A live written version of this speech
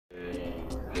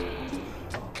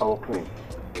our queen.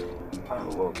 Our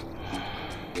Lord.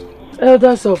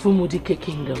 Elders of Umudike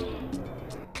Kingdom,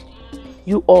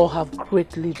 you all have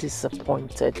greatly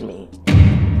disappointed me.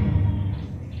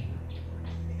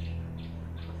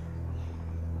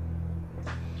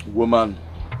 Woman,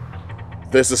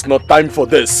 this is not time for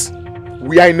this.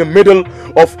 We are in the middle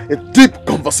of a deep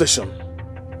conversation.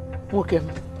 Okay,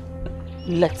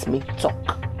 let me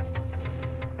talk.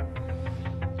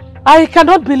 I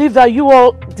cannot believe that you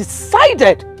all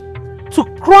decided to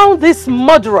crown this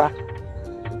murderer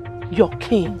your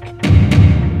king.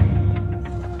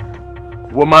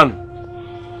 Woman,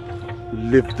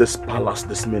 leave this palace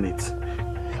this minute.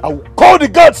 I will call the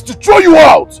guards to throw you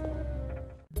out.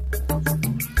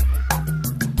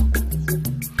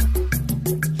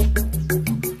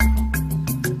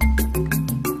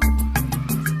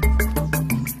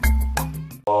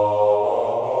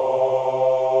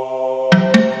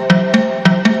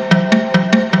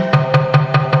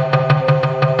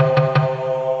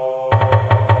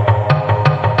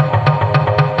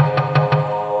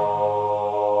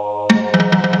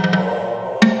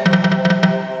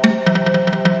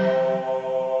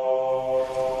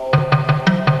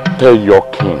 Tell your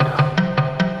king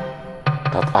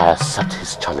that I accept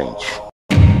his challenge.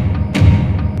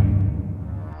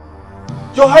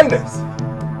 Your Highness,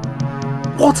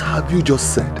 what have you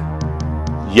just said?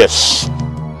 Yes,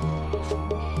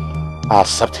 I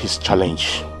accept his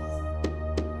challenge.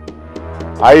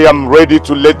 I am ready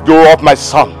to let go of my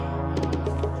son.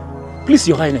 Please,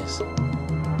 Your Highness,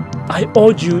 I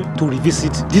urge you to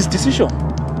revisit this decision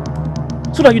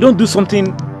so that you don't do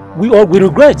something we all will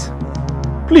regret.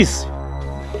 Please.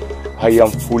 I am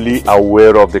fully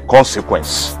aware of the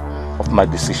consequence of my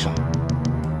decision.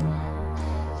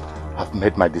 I've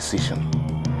made my decision.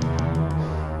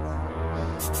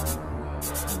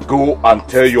 Go and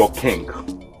tell your king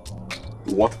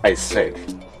what I said.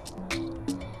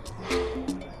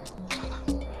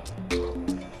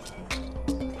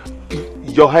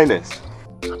 Your Highness,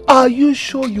 are you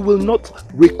sure you will not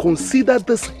reconsider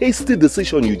this hasty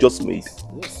decision you just made?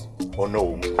 Yes. Oh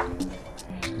no.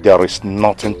 There is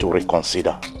nothing to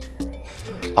reconsider.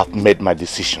 I've made my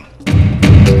decision.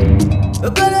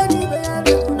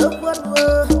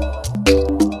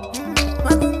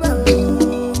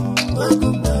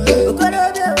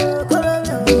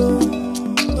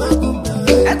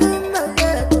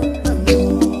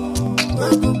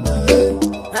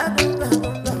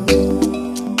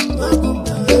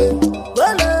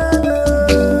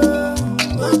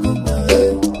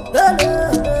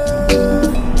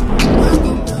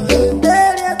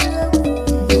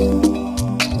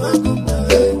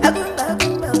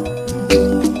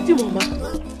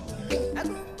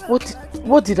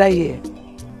 What did I hear?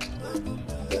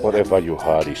 Whatever you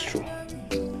heard is true.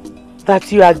 That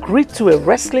you agreed to a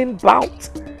wrestling bout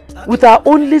with our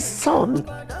only son,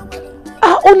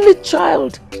 our only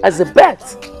child, as a bet.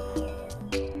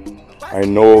 I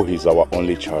know he's our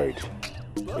only child,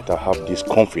 but I have this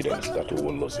confidence that we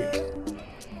will lose him.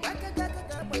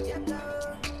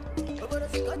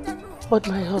 But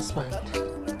my husband,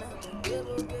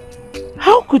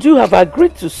 how could you have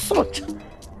agreed to such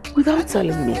without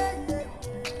telling me?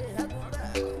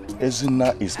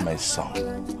 Ezeonu is my son,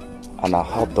 and I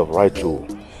have the right to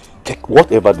take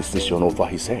whatever decision over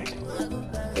his head.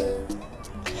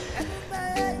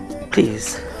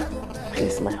 Please,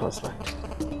 my husband,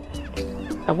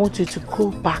 I want you to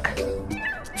go back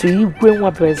to Igwe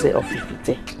Beze of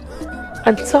Ifite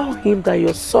and tell him that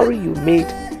you're sorry you made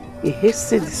a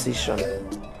hasty decision.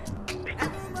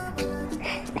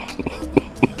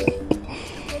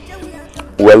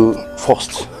 Well,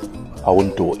 first, I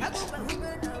won't do it.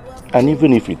 And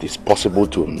even if it is possible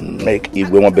to make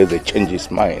Igwe change his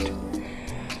mind,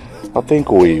 I think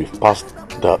we've passed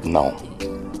that now.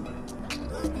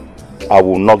 I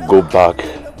will not go back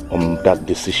on that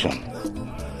decision.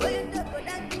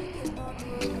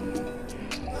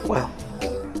 Well,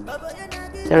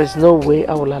 there is no way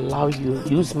I will allow you to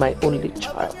use my only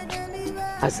child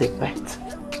as a bet.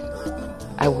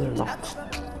 I will not.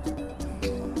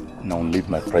 Now leave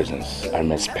my presence.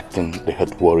 I'm expecting the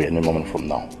head warrior any moment from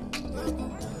now.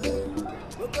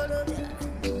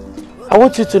 I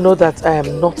want you to know that I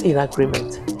am not in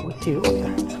agreement with you on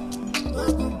that.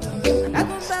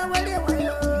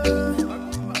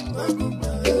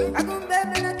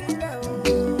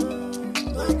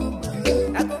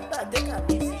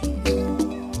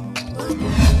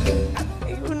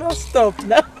 You will not stop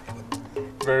now.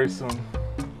 Very soon,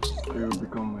 you will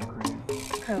become my queen.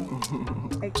 Oh,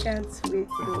 I can't wait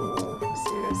though.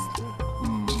 Seriously.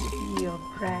 Your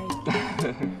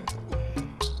bride.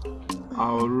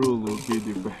 Our rule will be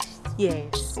the best.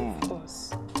 Yes, of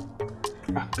course.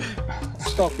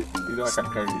 Stop it. You know I can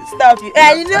carry it. Stop it.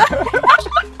 You know.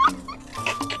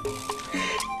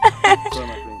 Sorry,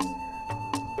 my prince.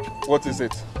 What is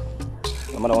it?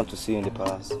 My mother wants to see you in the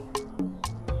palace.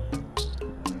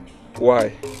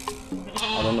 Why?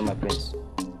 I don't know, my prince.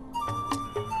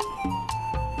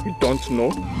 You don't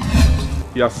know?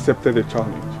 He accepted the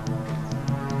challenge.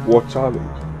 What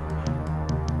challenge?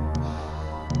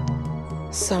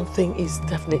 Something is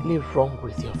definitely wrong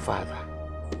with your father.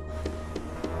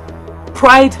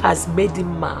 Pride has made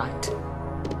him mad.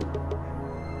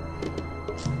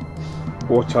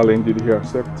 What challenge did he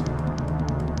accept?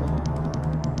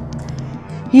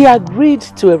 He agreed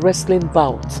to a wrestling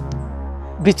bout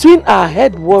between our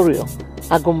head warrior,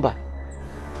 Agumba,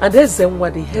 and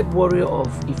Ezeonu, the head warrior of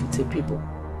Ifite people.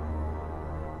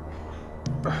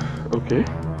 Okay.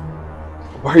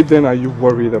 Why then are you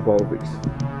worried about this?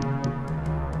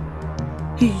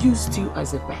 He used you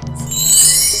as a bet.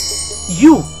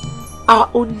 You, our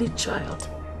only child,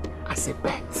 as a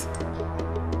bet.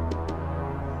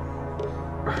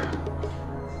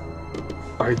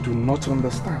 I do not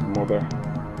understand, Mother.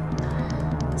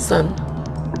 Son,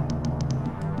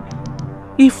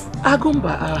 if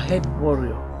Agumba, our head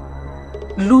warrior,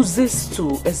 loses to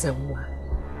Ezeonu,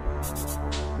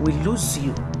 we lose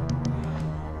you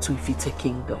to Ifite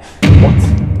Kingdom. What?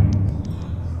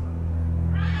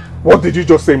 What did you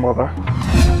just say, Mother?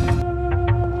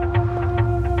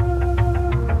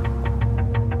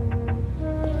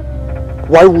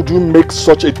 Why would you make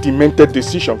such a demented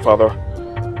decision, Father?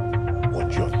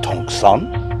 Watch your tongue,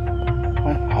 son.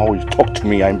 How you talk to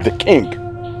me, I'm the king.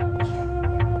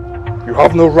 You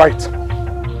have no right.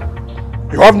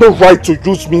 You have no right to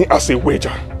use me as a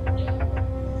wager.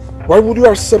 Why would you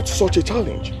accept such a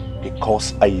challenge?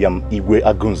 Because I am Iwe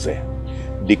Agunze,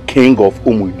 the king of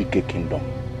Umuibike Kingdom,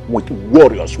 with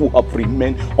warriors who have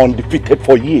remained undefeated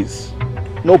for years.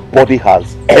 Nobody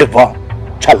has ever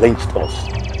challenged us,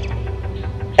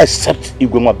 except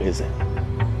Igwe Beze,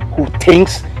 who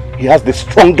thinks he has the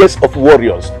strongest of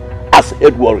warriors as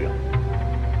head warrior.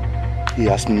 He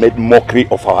has made mockery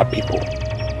of our people,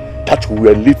 that we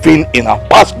were living in our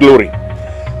past glory,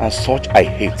 and such I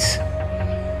hate.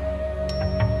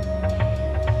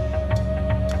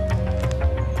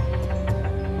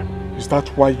 Is that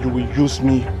why you will use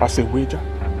me as a wager?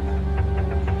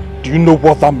 Do you know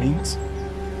what that means?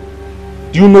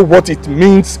 Do you know what it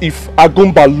means if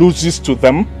Agumba loses to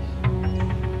them?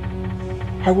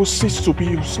 I will cease to be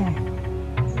your son.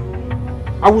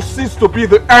 I will cease to be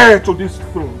the heir to this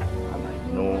throne. And I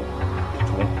know it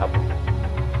won't happen.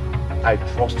 I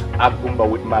trust Agumba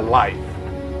with my life,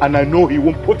 and I know he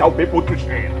won't put our people to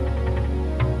shame.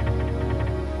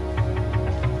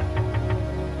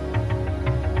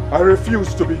 I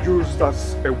refuse to be used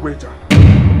as a wager.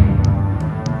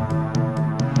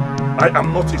 I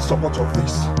am not in support of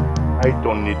this. I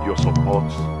don't need your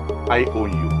support. I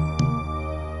own you.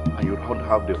 And you don't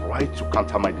have the right to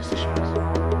counter my decisions. I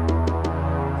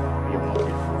am not a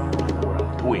fool to know what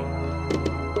I'm doing.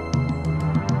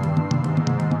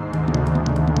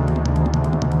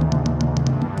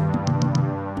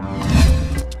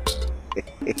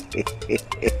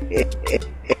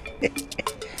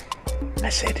 I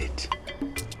said it.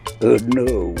 Oh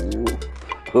no.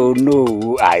 Oh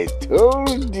no, I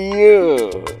told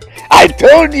you. I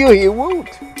told you he won't.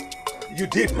 You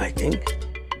did, my king.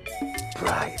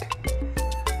 Pride.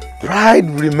 Pride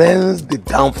remains the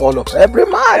downfall of every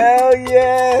man. Hell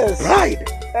yes. Pride.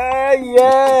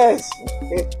 Yes.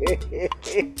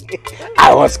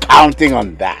 I was counting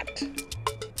on that.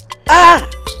 Ah!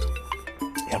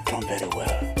 You have done very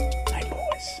well, my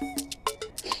boys.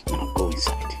 Now go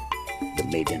inside. The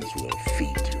maidens will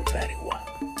feed you very well.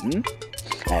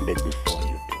 And before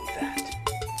you do that,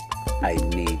 I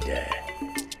need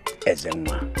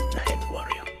Ezeonu, the head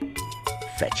warrior.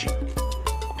 Fetch him.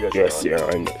 Yes, Your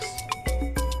Highness.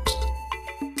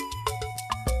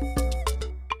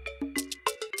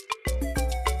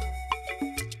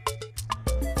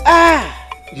 Ah!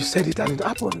 You said it and it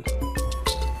happened.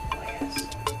 Oh, yes.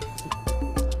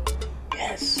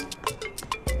 Yes.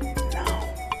 Now,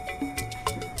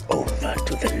 over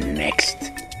to the next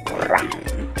round.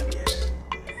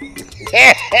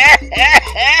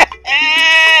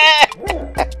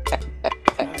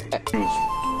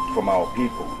 From our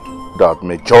people, that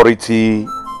majority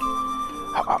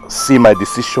see my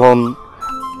decision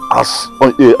as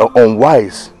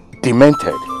unwise,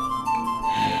 demented.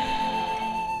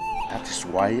 That is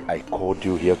why I called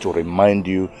you here to remind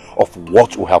you of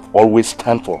what we have always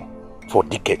stand for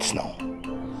decades now.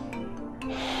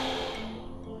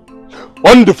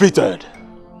 Undefeated,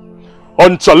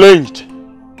 unchallenged,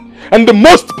 and the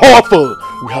most powerful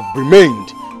we have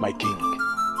remained, my king.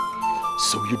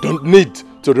 So you don't need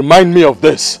to remind me of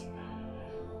this.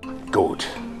 Good.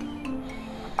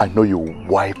 I know you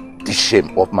wipe the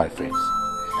shame off my face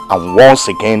and once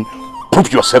again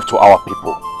prove yourself to our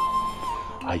people.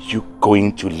 Are you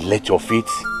going to let your feet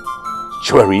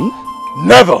swear in?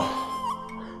 Never!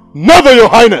 Never, your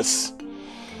highness!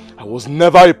 I was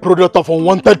never a product of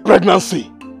unwanted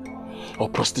pregnancy or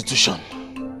prostitution.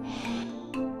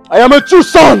 I am a true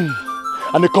son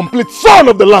and a complete son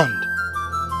of the land.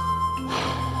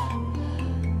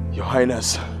 Your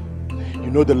highness,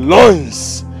 you know the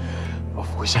loins of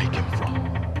which I came from.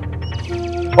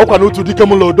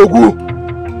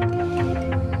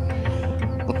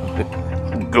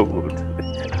 Good.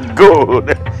 Good.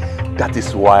 That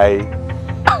is why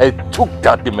I took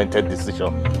that demented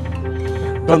decision.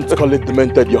 Don't call it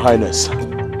demented, your highness.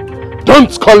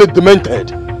 Don't call it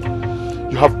demented.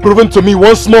 You have proven to me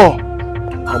once more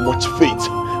how much faith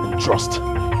and trust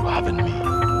you have in me.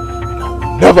 And I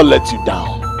will never let you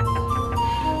down.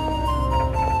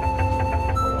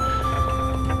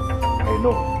 I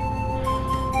know.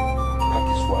 That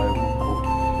is why we go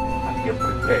and get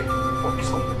prepared for this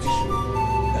competition.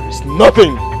 There is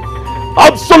nothing,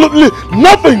 absolutely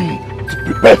nothing to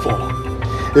prepare for.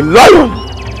 A lion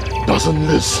doesn't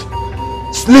lose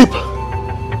sleep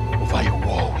over a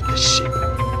war with a sheep.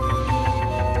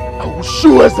 I will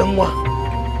show Ezeonu.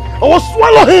 I will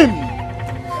swallow him.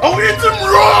 I will eat him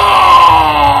raw.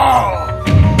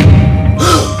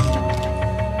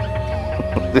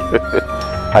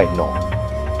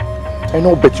 I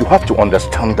know, but you have to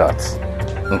understand that.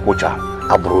 Nkocha,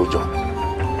 Abrojo,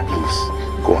 please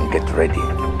go and get ready.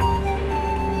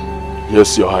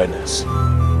 Yes, your highness.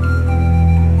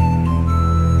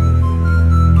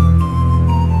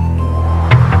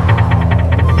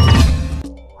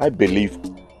 I believe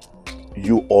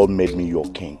you all made me your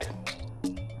king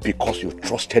because you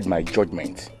trusted my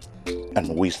judgment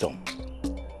and wisdom.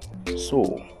 So,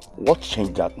 what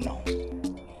changed that now?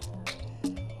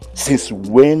 Since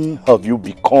when have you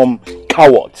become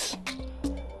cowards?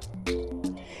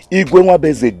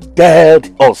 Igwenwabeze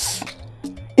dared us.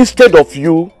 Instead of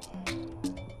you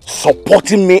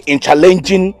supporting me in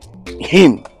challenging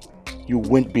him, you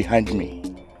went behind me,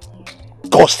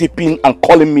 gossiping and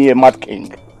calling me a mad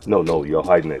king. No, your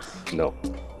highness, no.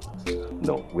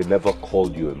 No, we never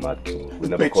called you a mad king. We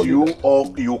never But called you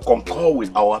that. you concur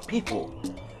with our people.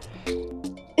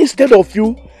 Instead of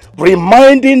you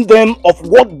reminding them of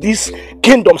what this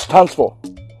kingdom stands for,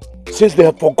 since they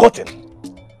have forgotten,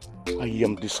 I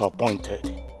am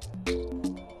disappointed.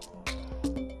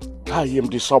 I am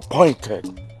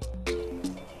disappointed.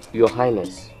 Your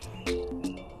Highness,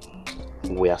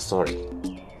 we are sorry.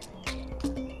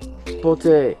 But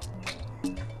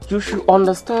you should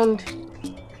understand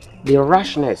the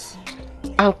rashness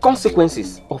and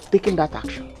consequences of taking that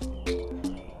action.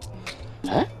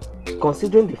 Huh?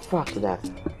 Considering the fact that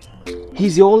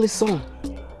he's your only son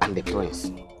and the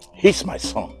prince. He's my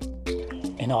son.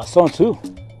 And our son too.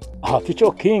 Our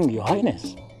future king, your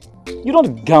highness. You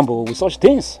don't gamble with such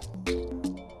things.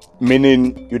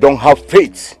 Meaning you don't have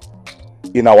faith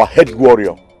in our head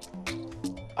warrior,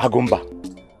 Agumba.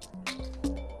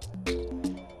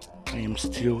 I am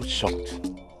still shocked.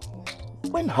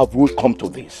 When have we come to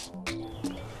this?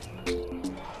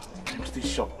 I'm still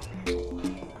shocked.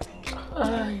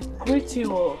 I greet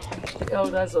you all, the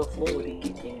elders of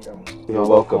Umudike Kingdom. You're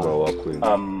welcome, our queen.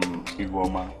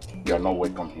 UGOMMA, you are not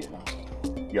welcome here now.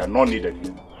 You are not needed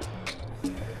here now.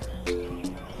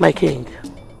 My king,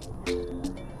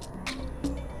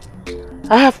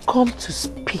 I have come to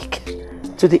speak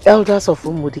to the elders of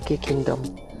Umudike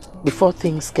Kingdom before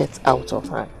things get out of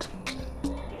hand.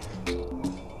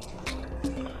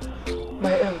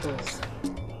 My elders,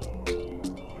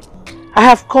 I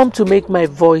have come to make my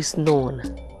voice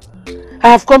known. I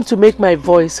have come to make my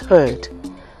voice heard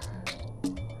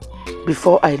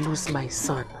before I lose my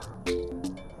son.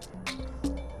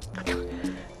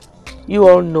 You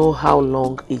all know how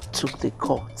long it took the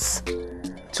gods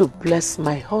to bless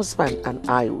my husband and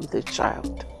I with a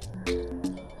child.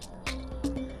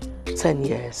 10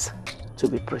 years to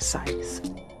be precise.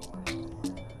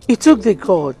 It took the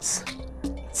gods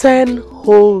 10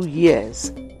 whole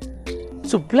years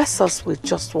to bless us with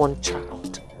just one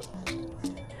child.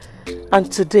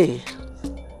 And today,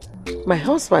 my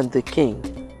husband, the king,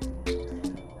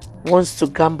 wants to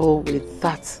gamble with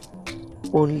that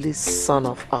only son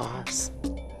of ours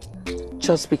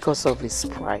just because of his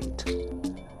pride.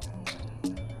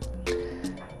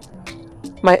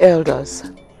 My elders,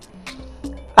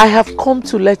 I have come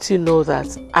to let you know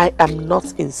that I am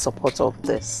not in support of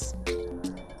this.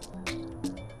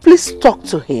 Please talk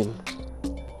to him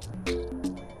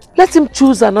Let him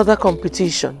choose another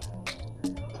competition.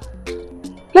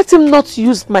 Let him not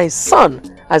use my son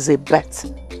as a bet.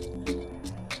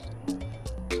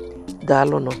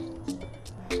 Dalono.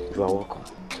 You are welcome.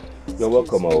 You're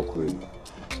welcome, Okoli.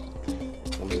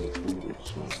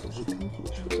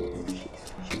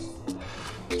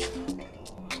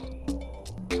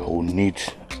 I will need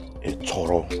a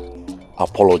thorough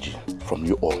apology from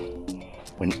you all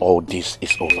when all this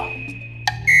is over.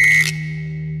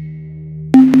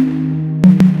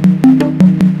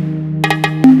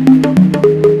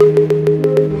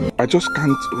 I just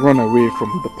can't run away from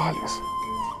the palace.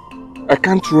 I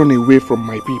can't run away from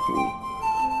my people.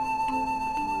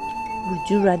 Would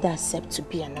you rather accept to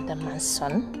be another man's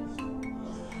son?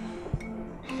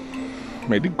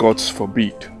 May the gods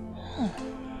forbid.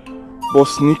 But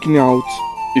sneaking out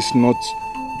is not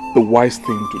the wise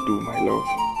thing to do, my love.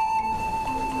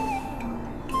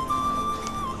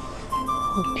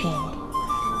 Opin,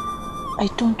 I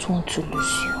don't want to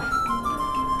lose you.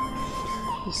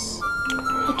 Please,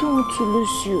 I don't want to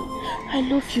lose you. I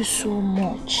love you so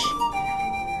much.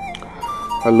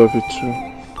 I love you too.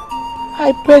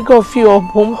 I beg of you,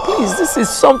 Obum, please, this is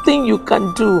something you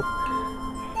can do.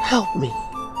 Help me.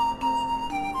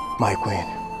 My queen,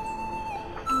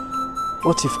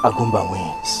 what if Agumba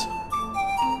wins?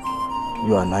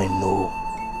 You and I know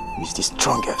he's the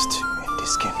strongest in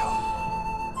this kingdom.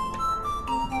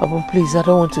 Obum, please, I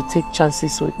don't want to take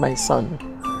chances with my son.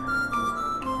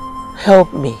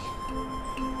 Help me.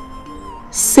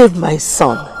 Save my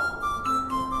son.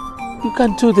 You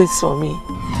can do this for me.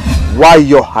 Why,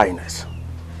 Your Highness?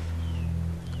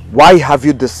 Why have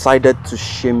you decided to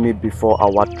shame me before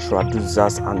our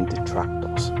traducers and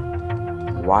detractors?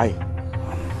 Why?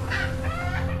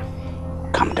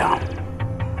 Calm down.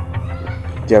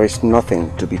 There is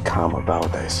nothing to be calm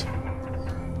about this.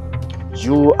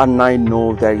 You and I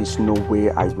know there is no way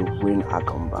I will win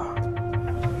Agumba.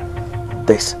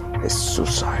 This is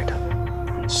suicide.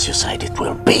 Suicide it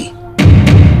will be.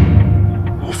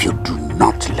 If you do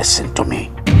not listen to me.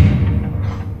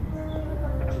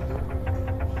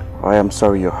 I am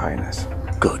sorry, Your Highness.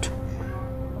 Good.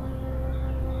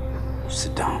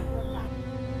 Sit down.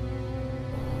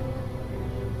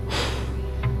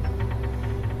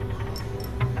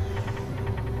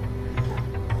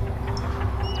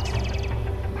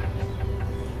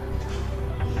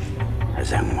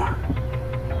 Ezeonu,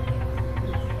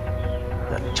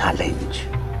 the challenge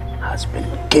has been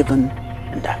given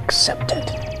and accepted.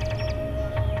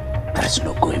 There is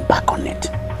no going back on it.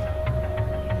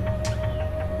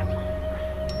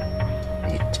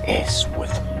 It is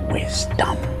with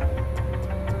wisdom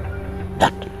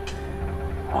that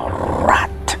a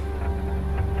rat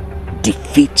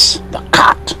defeats the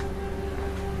cat.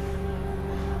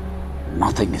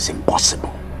 Nothing is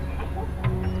impossible.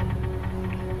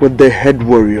 With the head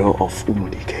warrior of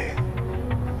Umunike,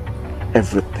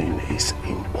 everything is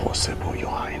impossible, Your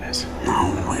Highness.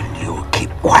 Now will you keep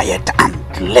quiet and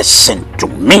listen to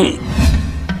me?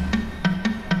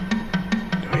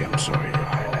 I am sorry, Your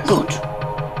Highness. Good.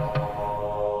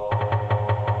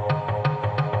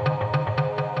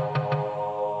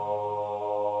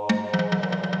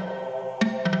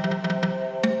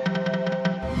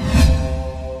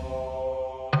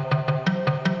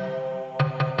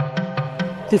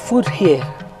 The food here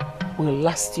will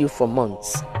last you for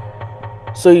months,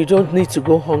 so you don't need to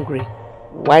go hungry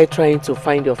while trying to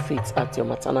find your feet at your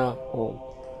maternal home.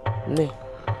 Ne.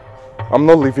 I'm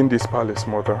not leaving this palace,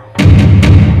 Mother.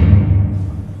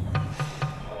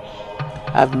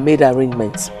 I've made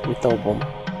arrangements with Obum.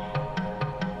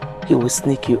 He will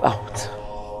sneak you out.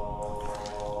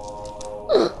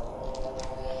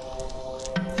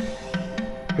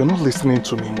 You're not listening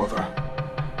to me, Mother.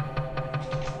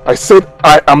 I said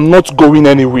I am not going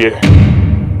anywhere.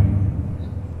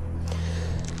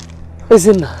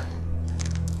 Listen,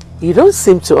 you don't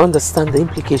seem to understand the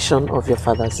implication of your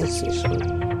father's decision.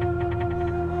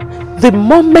 The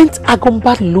moment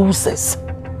Agumba loses,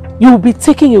 you will be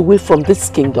taken away from this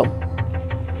kingdom.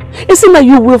 Isn't that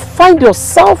you will find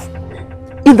yourself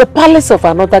in the palace of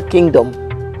another kingdom?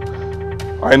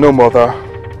 I know, Mother.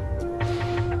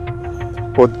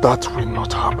 But that will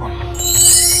not happen.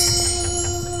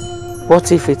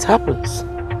 What if it happens?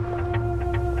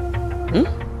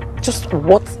 Just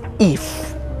what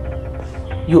if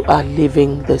you are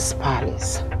leaving this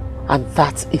palace and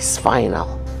that is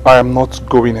final? I am not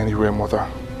going anywhere, Mother.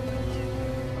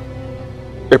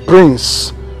 A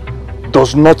prince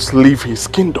does not leave his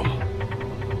kingdom.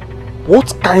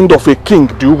 What kind of a king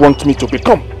do you want me to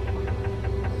become?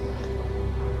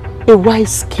 A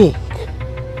wise king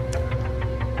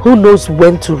who knows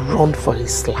when to run for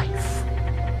his life.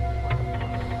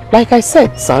 Like I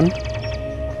said, son,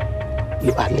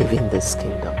 you are leaving this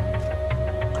kingdom.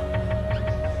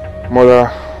 Mother,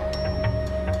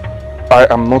 I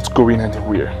am not going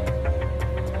anywhere.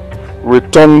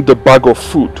 Return the bag of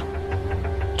food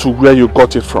to where you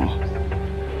got it from.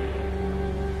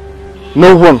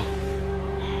 No one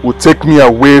will take me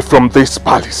away from this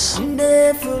palace.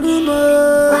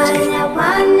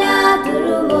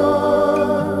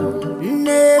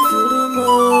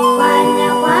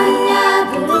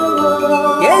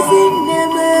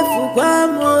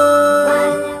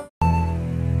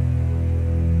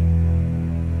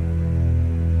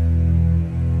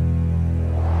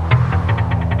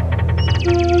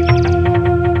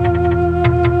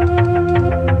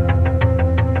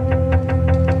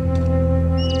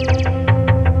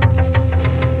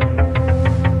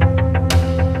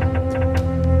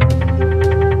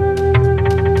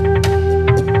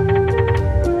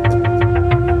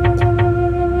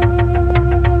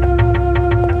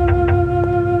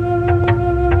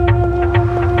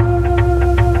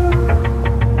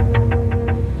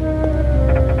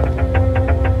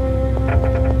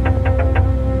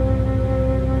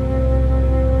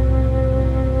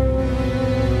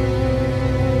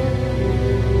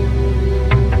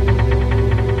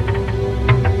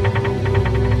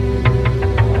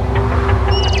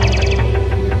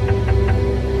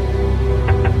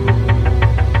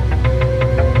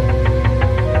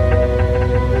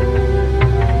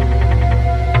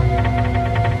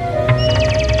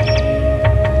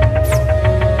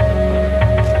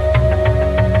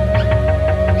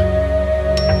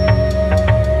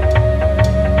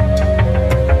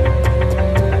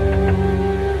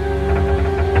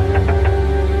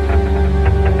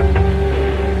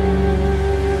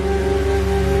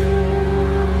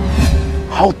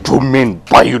 How do you mean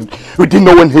by you didn't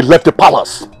know when he left the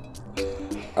palace?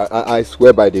 I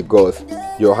swear by the gods,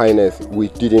 Your Highness, we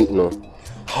didn't know.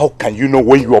 How can you know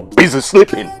when you are busy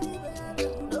sleeping?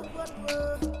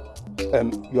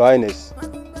 Your Highness,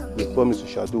 we promise we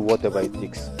shall do whatever it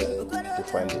takes to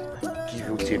find him. Give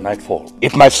you till nightfall.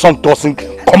 If my son doesn't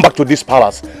come back to this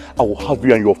palace, I will have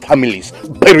you and your families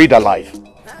buried alive.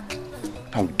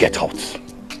 Now get out.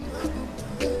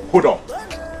 Hold on.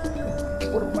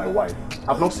 What of my wife?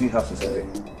 I've not seen her since today.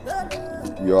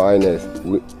 Your Highness,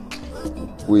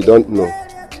 we don't know.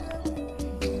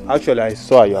 Actually, I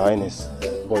saw her, Your Highness,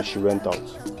 but she went out.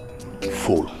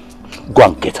 Fool. Go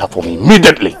and get her for me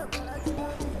immediately.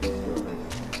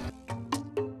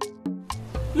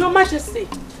 Your Majesty,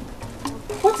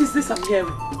 what is this I'm hearing?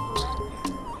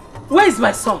 Where is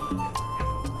my son?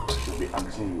 I should be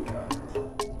asking you that.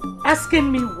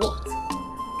 Asking me what?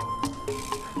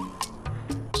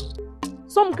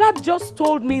 Some guard just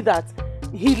told me that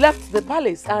he left the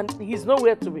palace and he's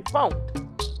nowhere to be found.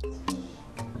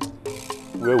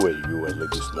 Where were you early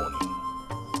this morning?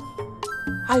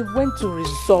 I went to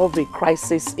resolve a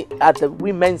crisis at the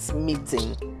women's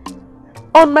meeting.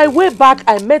 On my way back,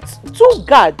 I met two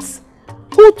guards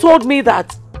who told me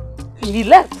that he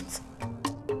left.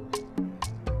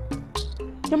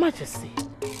 Your Majesty,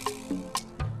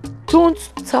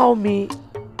 don't tell me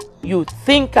you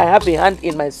think I have a hand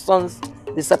in my son's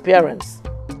disappearance.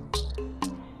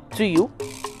 Do you?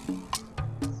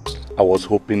 I was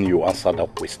hoping you answered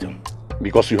that question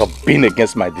because you have been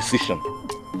against my decision.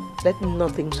 Let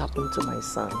nothing happen to my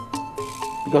son,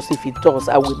 because if it does,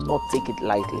 I will not take it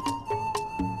lightly.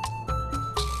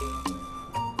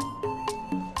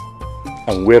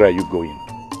 And where are you going?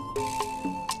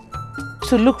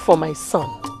 To look for my son.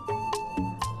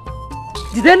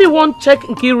 Did anyone check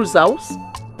Nkiru's house?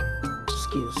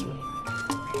 Excuse me.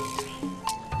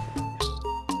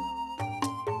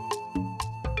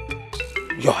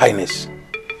 Your Highness,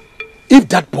 if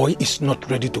that boy is not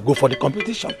ready to go for the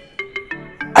competition,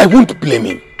 I won't blame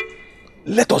him.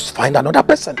 Let us find another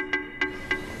person.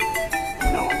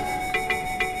 No.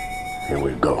 Here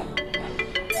we go.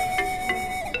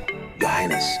 Your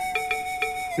Highness,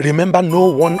 remember no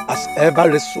one has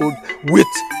ever wrestled with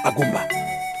UGOMMA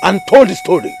and told the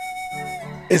story.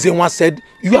 Ezeonu said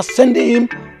you are sending him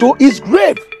to his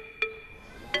grave.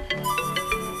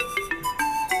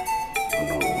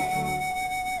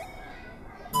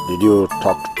 Did you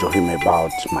talk to him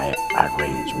about my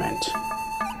arrangement?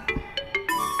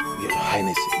 Your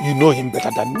Highness, you know him better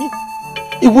than me.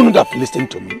 He wouldn't have listened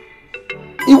to me.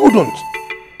 He wouldn't.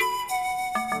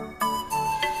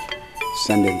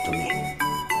 Send him to me.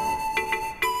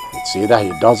 It's either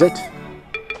he does it,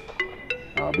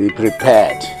 or be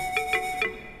prepared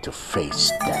to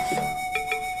face death.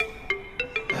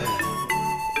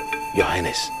 Your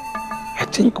Highness, I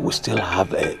think we still have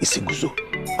Isiguzo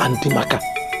and Dimaka.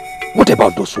 What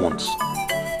about those ones?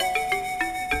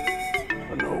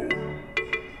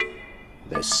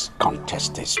 This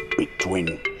contest is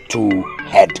between two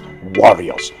head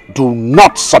warriors. Do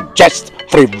not suggest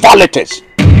frivolities.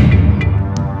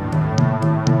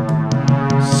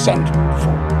 Send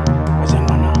for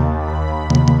Ezeonu.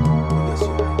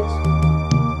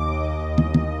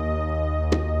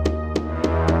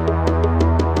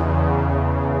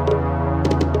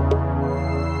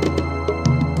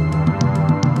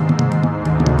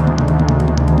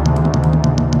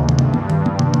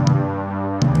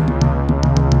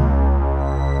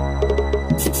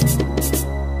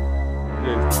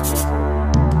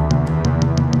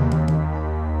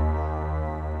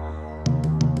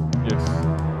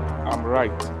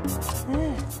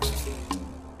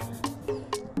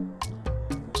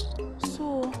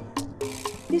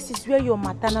 Where your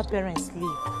maternal parents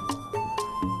live.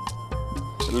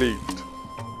 Lived.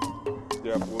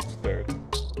 They are both dead.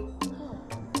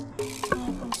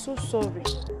 Oh, I'm so sorry.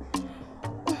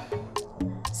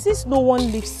 Since no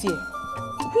one lives here,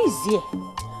 who is here?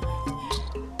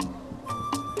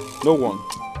 No one.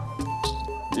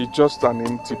 It's just an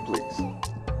empty place.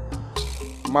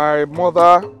 My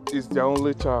mother is their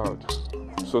only child,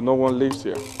 so no one lives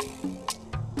here.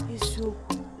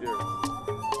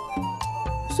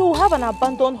 So we have an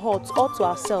abandoned hut all to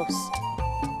ourselves.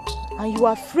 And you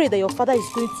are afraid that your father is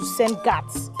going to send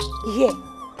guards here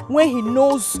when he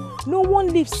knows no one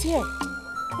lives here.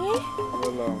 Eh?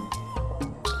 Well,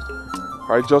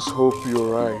 I just hope you're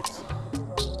right.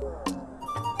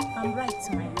 I'm right,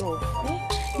 my love. Eh?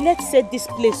 Let's set this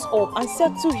place up and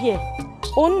settle here.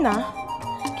 Onna,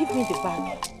 give me the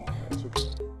bag. It's okay.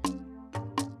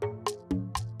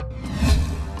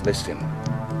 Listen.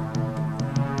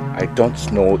 I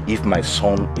don't know if my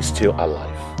son is still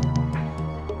alive,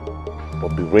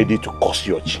 but be ready to curse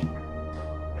your chin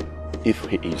if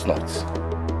he is not,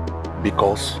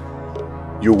 because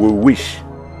you will wish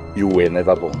you were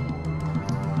never born.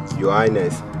 Your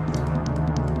Highness,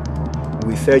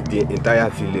 we searched the entire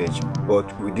village,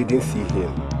 but we didn't see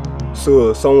him.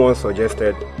 So someone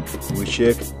suggested we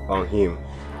check on him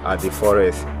at the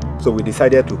forest. So we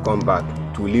decided to come back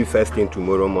to leave first thing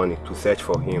tomorrow morning to search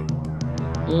for him.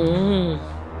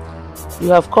 You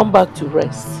have come back to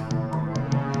rest.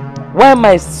 While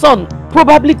my son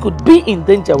probably could be in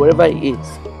danger wherever he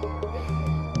is.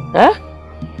 Huh?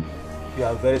 We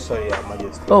are very sorry, Your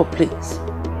Majesty. Oh, please.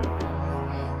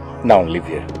 Now leave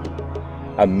here.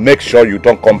 And make sure you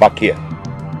don't come back here.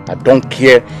 I don't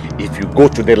care if you go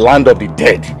to the land of the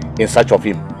dead in search of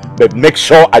him. But make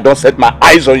sure I don't set my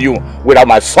eyes on you without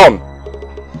my son.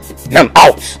 Now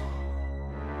out!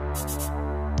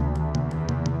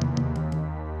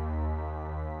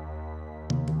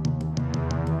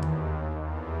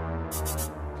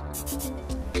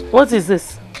 What is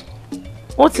this?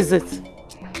 What is it?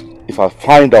 If I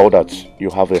find out that you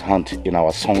have a hand in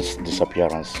our son's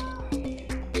disappearance,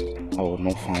 I will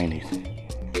not find it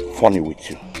funny with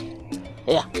you.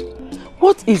 Yeah.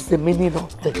 What is the meaning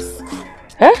of this?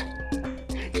 Huh?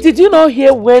 Did you not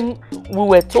hear when we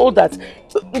were told that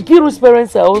Giru's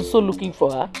parents are also looking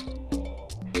for her?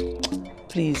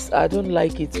 Please, I don't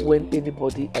like it when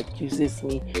anybody accuses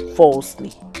me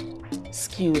falsely.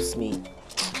 Excuse me.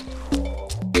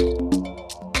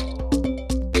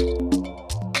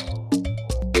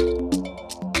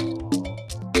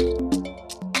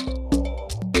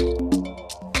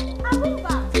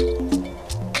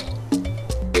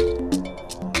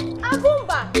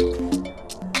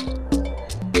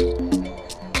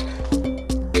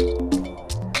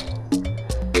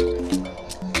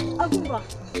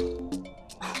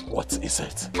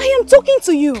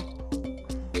 To you.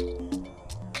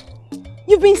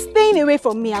 You've been staying away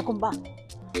from me, Agumba.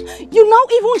 You now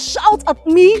even shout at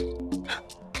me.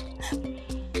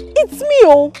 It's me,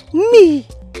 oh, me.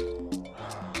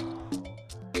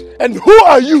 And who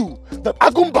are you that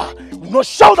Agumba will not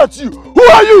shout at you? Who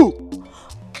are you?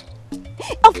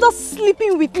 After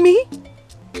sleeping with me,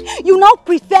 you now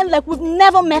pretend like we've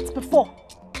never met before.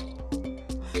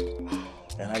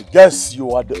 And I guess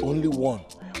you are the only one.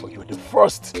 But you're the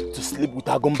first to sleep with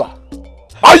Agumba.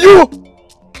 Are you?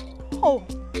 Oh,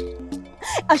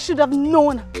 I should have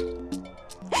known.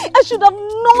 I should have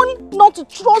known not to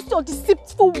trust your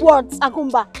deceitful words,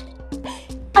 Agumba.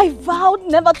 I vowed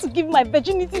never to give my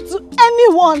virginity to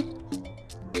anyone.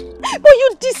 But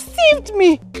you deceived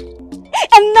me.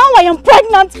 And now I am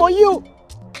pregnant for you.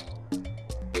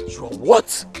 You are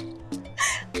what?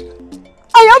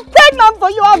 I am pregnant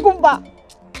for you, Agumba.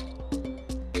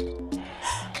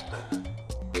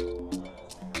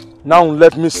 Now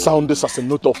let me sound this as a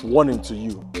note of warning to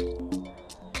you.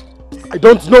 I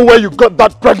don't know where you got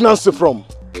that pregnancy from.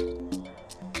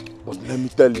 But let me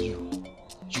tell you,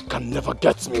 you can never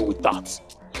get me with that.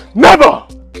 Never!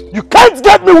 You can't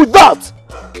get me with that!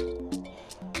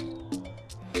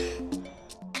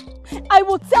 I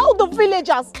will tell the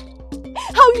villagers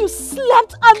how you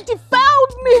slept and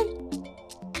defiled me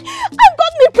and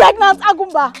got me pregnant,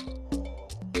 Agumba.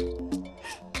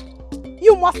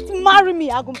 You must marry me,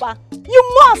 Agumba. You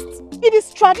must! It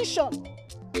is tradition.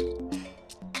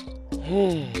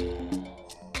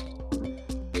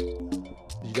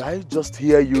 Did I just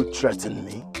hear you threaten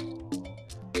me?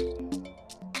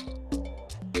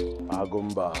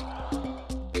 Agumba.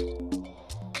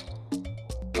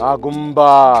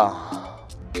 Agumba.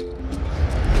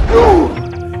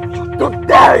 You don't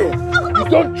dare! You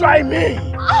don't try me!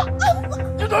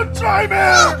 You don't try me!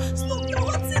 Stop, you're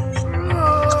hurting me!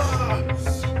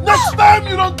 Next time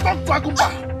you don't talk to Agumba!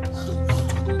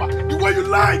 The way you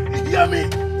like, you hear me?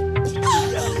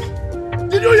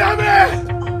 Did you hear me?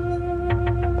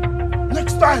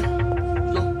 Next time,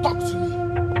 you don't talk to me.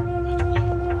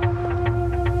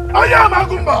 I am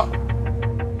Agumba!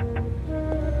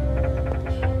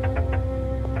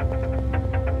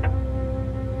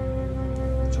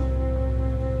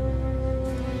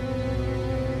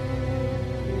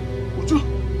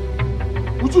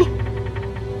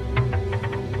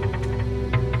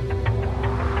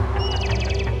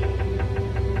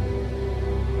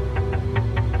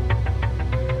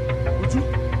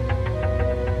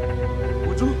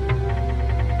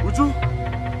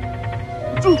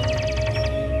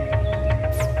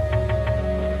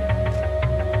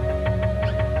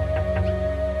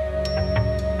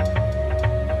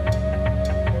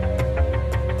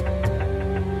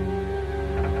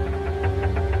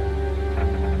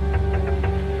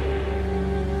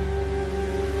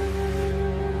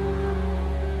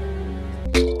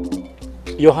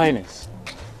 Your Highness,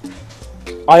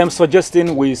 I am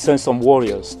suggesting we send some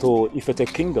warriors to Ifete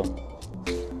Kingdom.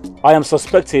 I am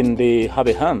suspecting they have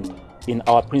a hand in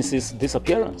our prince's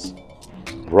disappearance.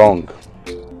 Wrong.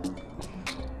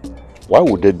 Why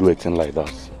would they do a thing like that?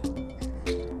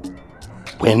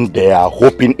 When they are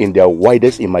hoping in their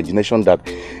widest imagination that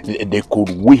they could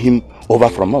win him over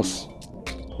from us.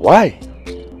 Why?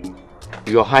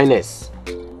 Your Highness,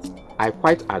 I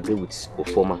quite agree with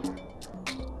Ofoma.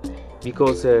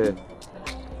 Because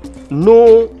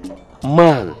no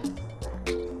man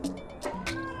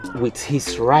with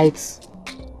his right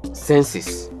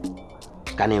senses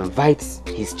can invite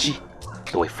his chi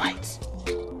to a fight.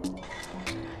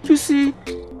 You see,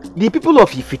 the people of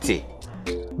Ifite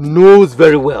knows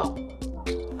very well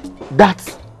that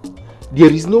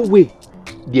there is no way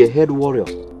their head warrior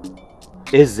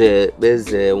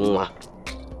Ezeonu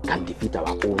can defeat our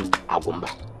own Agumba.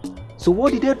 So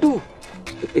what did they do?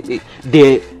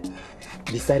 They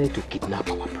decided to kidnap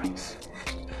our prince.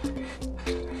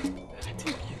 I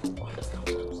think you understand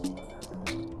what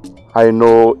I'm saying. I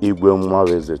know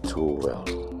UGOMMA too well.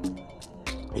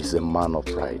 He's a man of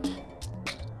pride.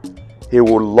 He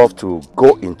would love to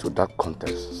go into that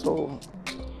contest. So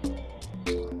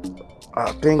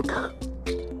I think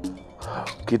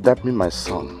kidnapping my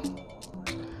son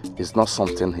is not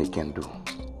something he can do.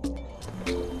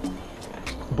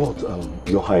 But,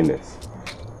 Your Highness,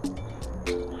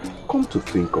 come to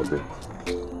think of it,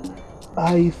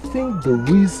 I think the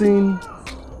reason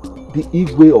the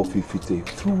Igwe of Ifite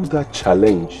threw that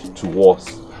challenge to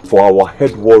us for our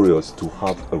head warriors to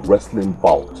have a wrestling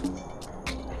bout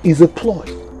is a ploy.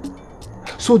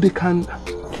 So they can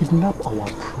kidnap our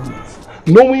prince,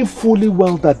 knowing fully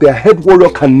well that their head warrior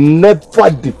can never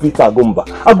defeat Agumba.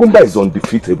 Agumba is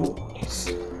undefeatable.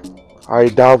 I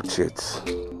doubt it.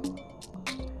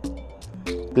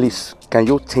 Please, can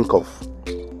you think of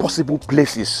possible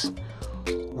places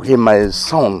where my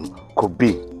son could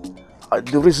be?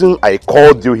 The reason I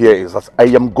called you here is that I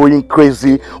am going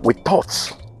crazy with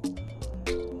thoughts.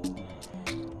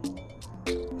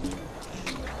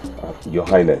 Your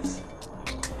Highness,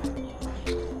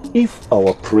 if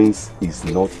our prince is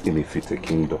not in the Ifite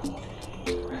Kingdom,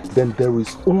 then there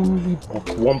is only but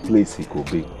one place he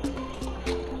could be.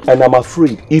 And I'm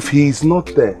afraid if he is not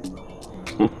there,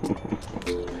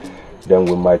 then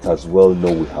we might as well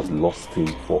know we have lost him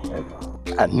forever.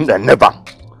 And never,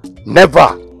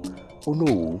 never. Oh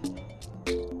no.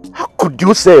 How could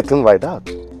you say a thing like that?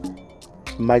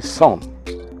 My son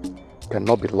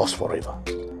cannot be lost forever.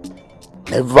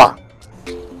 Never.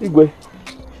 Igwe,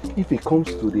 if it comes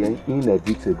to the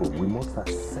inevitable, we must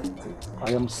accept it.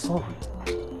 I am sorry.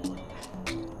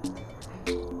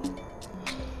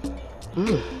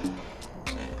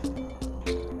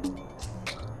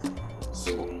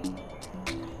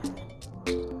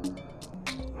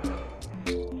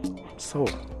 So,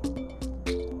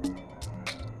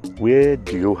 where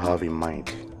do you have in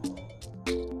mind?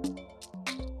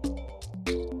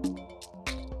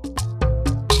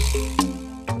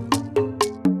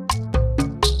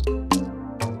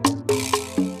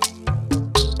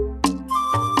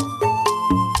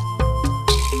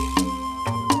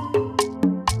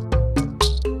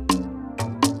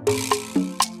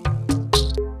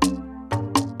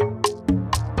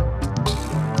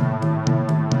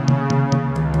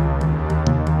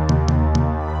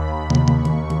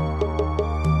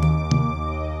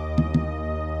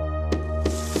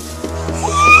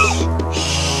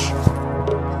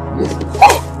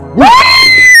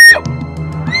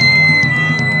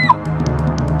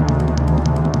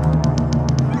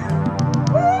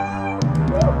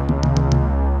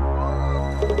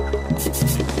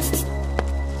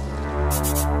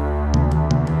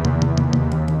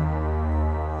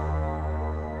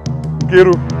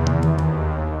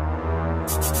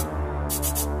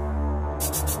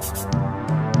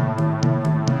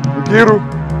 Nkiru.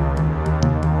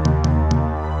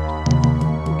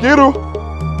 Nkiru.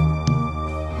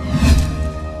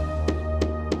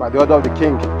 By the order of the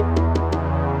king,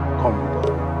 come with us.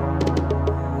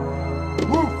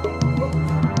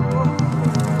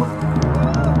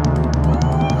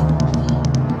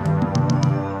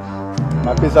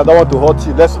 My prince, I don't want to hurt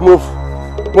you. Let's move.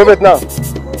 Move it now.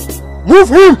 Move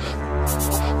him!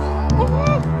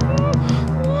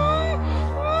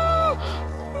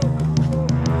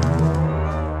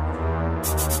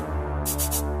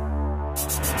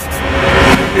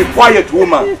 Be quiet,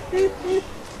 woman.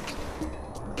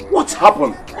 What's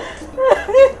happened?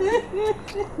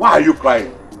 Why are you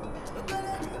crying?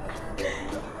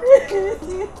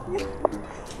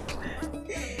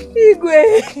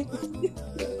 Igwe,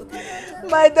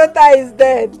 my daughter is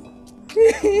dead.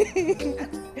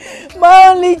 My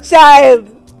only child,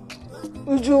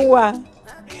 Ujunwa,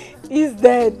 is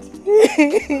dead.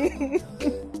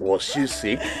 Was she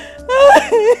sick?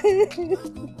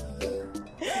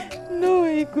 No,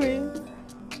 Igwe.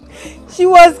 She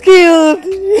was killed.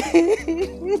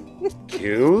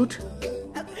 Killed?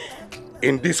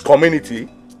 In this community?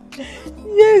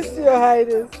 Yes, Your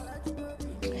Highness.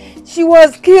 She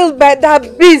was killed by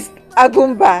that beast,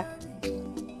 Agumba.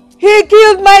 He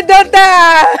killed my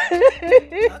daughter!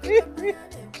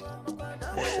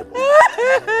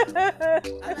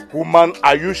 Woman,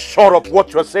 are you sure of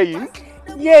what you're saying?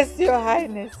 Yes, Your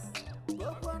Highness.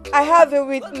 I have a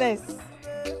witness.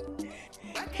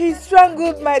 He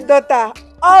strangled my daughter,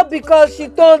 all because she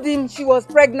told him she was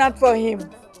pregnant for him.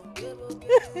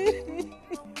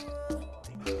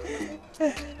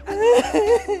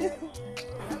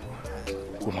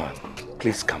 Woman,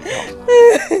 please calm down.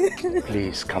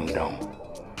 Please calm down.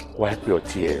 Wipe your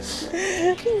tears.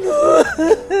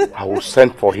 I will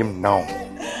send for him now.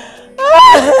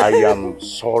 I am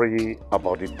sorry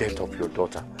about the death of your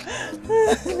daughter.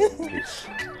 Please.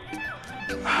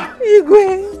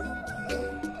 Igwe,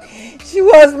 she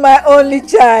was my only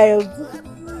child.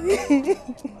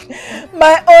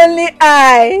 My only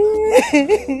eye.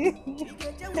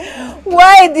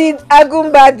 Why did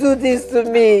Agumba do this to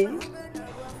me?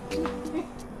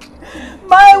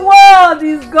 My world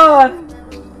is gone.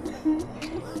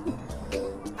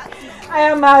 I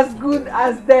am as good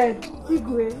as dead,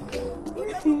 Igwe.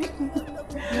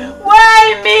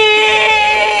 Why me?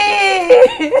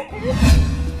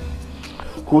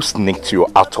 Who sneaked you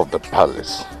out of the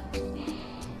palace?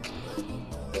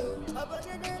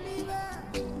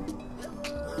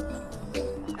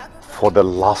 For the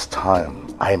last time,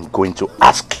 I am going to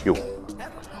ask you,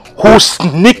 who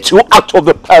sneaked you out of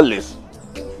the palace?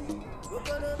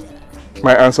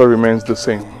 My answer remains the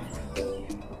same.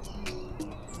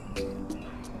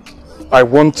 I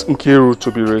want Nkiru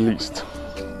to be released.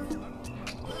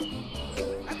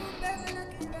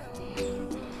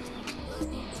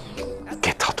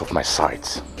 Get out of my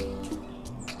sight.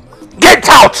 Get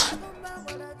out!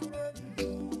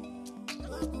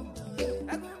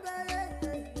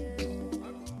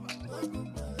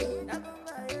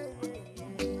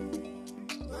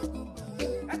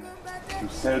 You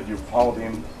said you found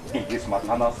him in his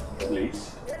maternal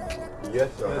place? Yes,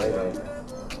 Your Highness.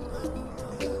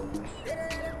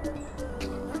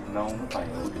 Now I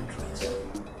know the truth.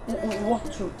 What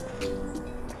truth?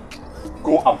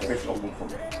 Go and fetch Obum for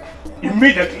me.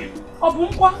 Immediately.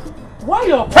 Obumkwa, why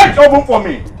your... Fetch Obum for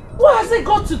me! What has it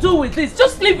got to do with this?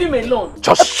 Just leave him alone.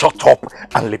 Just shut up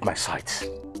and leave my sight.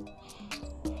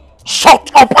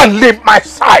 Shut up and leave my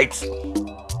sight!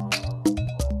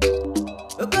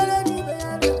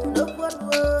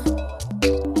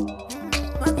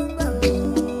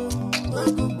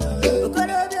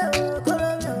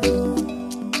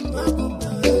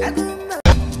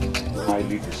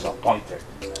 Highly disappointed.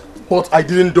 But I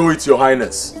didn't do it, Your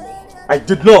Highness. I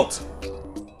did not.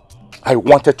 I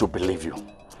wanted to believe you.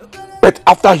 But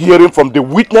after hearing from the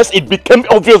witness, it became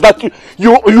obvious that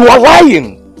you are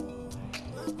lying.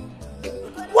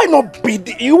 Why not be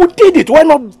you did it? Why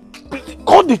not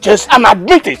call the chest and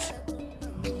admit it?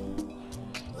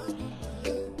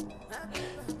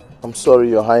 I'm sorry,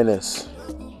 Your Highness.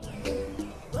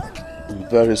 I'm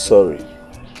very sorry.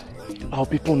 Our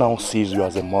people now sees you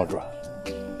as a murderer.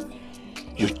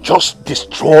 You just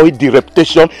destroyed the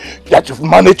reputation that you've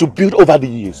managed to build over the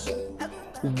years.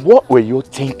 What were you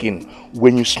thinking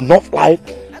when you snuffed life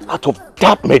out of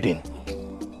that maiden?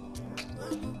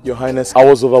 Your Highness, I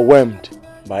was overwhelmed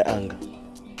by anger.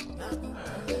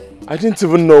 I didn't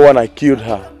even know when I killed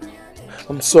her.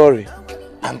 I'm sorry.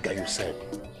 Anger, you said.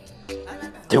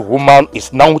 The woman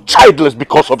is now childless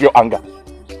because of your anger.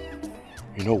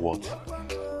 You know what?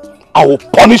 I will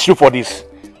punish you for this.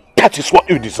 That is what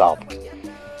you deserve.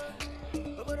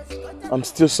 I'm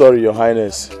still sorry, Your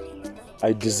Highness.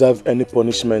 I deserve any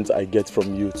punishment I get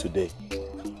from you today.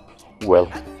 Well,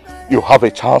 you have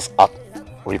a chance at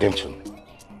redemption.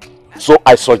 So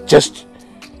I suggest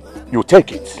you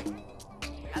take it.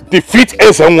 Defeat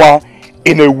Ezeonu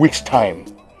in a week's time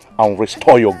and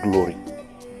restore your glory.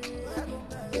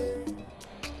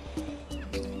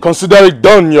 Consider it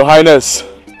done, Your Highness.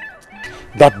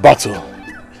 That battle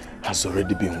has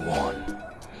already been won.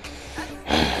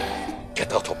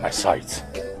 Get out of my sight.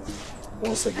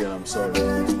 Once again, I'm sorry.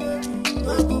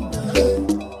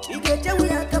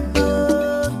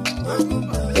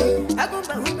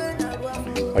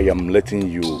 I am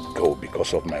letting you go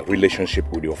because of my relationship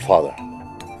with your father.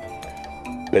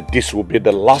 But this will be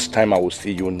the last time I will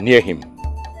see you near him.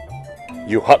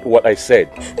 You heard what I said.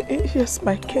 Yes,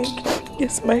 my king.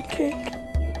 Yes, my king.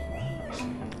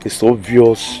 It's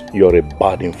obvious you're a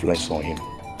bad influence on him.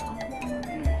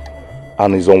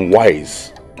 And it's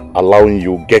unwise allowing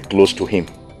you get close to him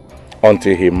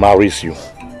until he marries you.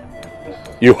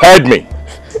 You heard me?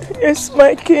 Yes,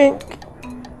 my king.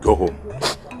 Go home.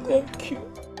 Thank you.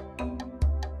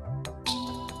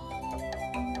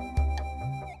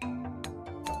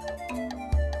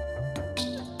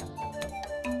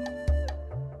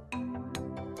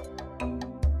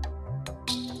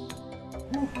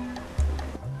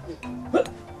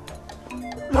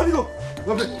 Let me go.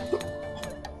 Let me go.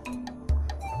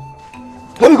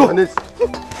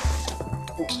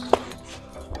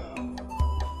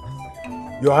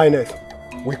 Your Highness,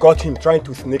 we caught him trying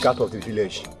to sneak out of the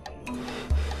village.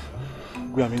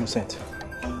 We are innocent.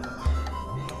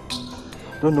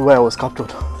 Don't know why I was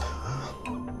captured.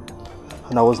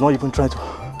 And I was not even trying to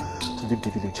leave the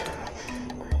village.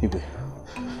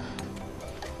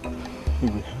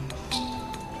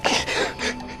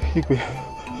 Igwe.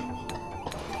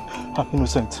 I'm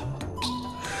innocent.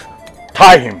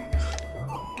 Tie him.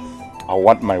 I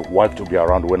want my wife to be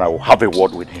around when I will have a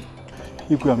word with him.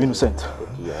 Igwe, I'm innocent.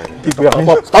 Igwe, I'm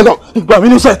innocent. Stand up. Igwe, I'm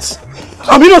innocent.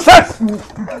 I'm innocent.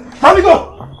 Let me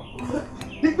go.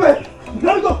 Igwe,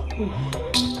 let me go.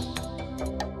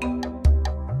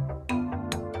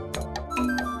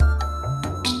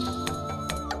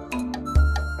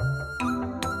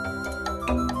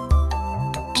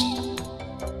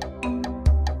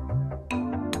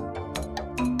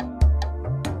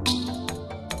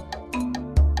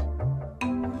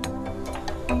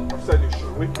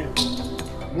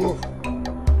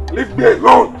 Leave me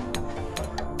alone!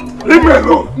 Leave me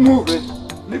alone! Move!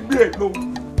 Leave me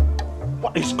alone!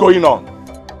 What is going on?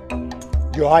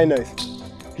 Your Highness,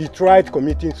 he tried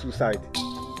committing suicide.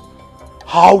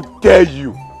 How dare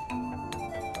you?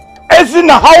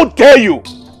 Ezeonu, how dare you?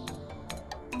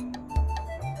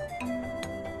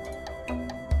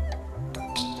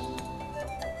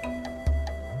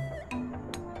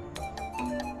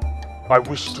 I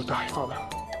wish to die, Father.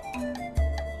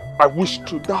 I wish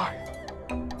to die.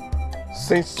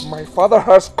 Since my father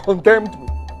has condemned me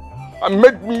and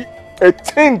made me a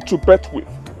thing to bet with.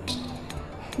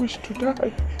 I wish to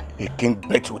die. A king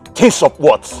bet with things of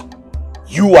what?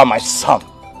 You are my son.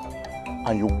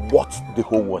 And you worth the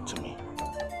whole world to me.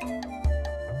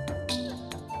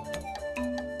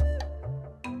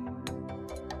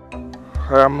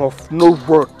 I am of no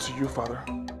worth to you, Father.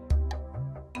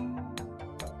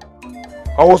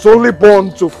 I was only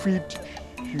born to feed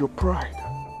your pride.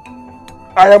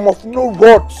 I am of no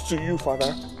worth to you,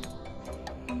 Father.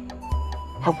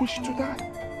 I wish to die.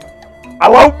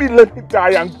 Allow me, let me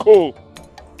die and go.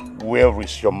 Where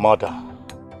is your mother?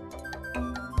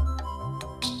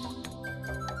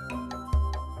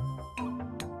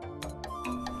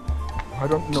 I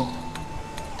don't know.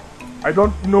 I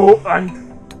don't know,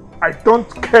 and I don't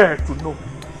care to know.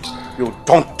 You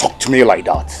don't talk to me like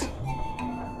that.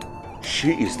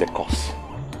 She is the cause.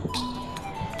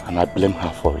 And I blame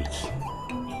her for it.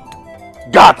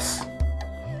 Guards!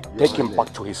 Take him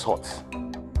back to his hut.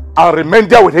 I'll remain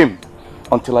there with him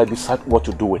until I decide what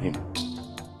to do with him.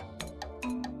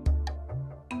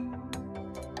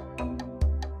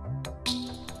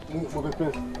 Move it,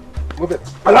 please. Move it.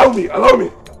 Allow me, allow me.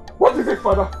 What is it,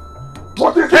 Father?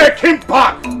 What is it? Take him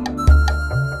back!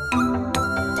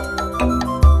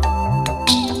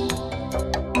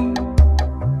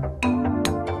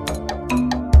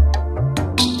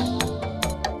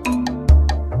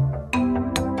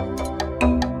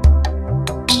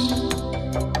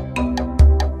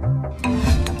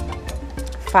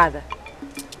 Father,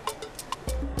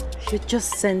 you're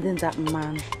just sending that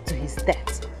man to his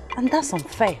death, and that's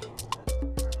unfair.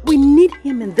 We need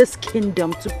him in this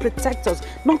kingdom to protect us,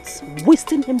 not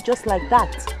wasting him just like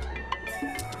that.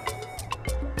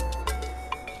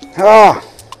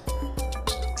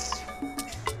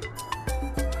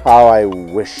 how I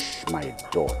wish my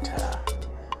daughter,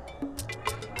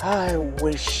 I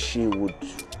wish she would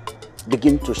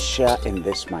begin to share in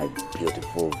this my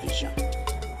beautiful vision.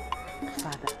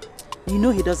 Father, you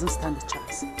know he doesn't stand a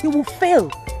chance. He will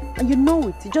fail. And you know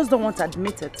it. You just don't want to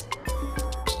admit it.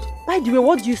 By the way,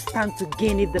 what do you stand to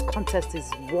gain if the contest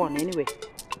is won anyway?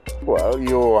 Well,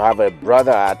 you have a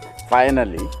brother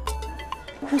finally.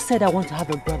 Who said I want to have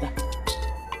a brother?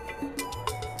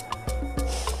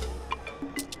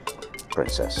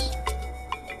 Princess,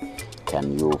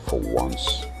 can you for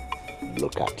once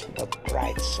look at the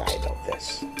bright side of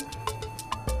this?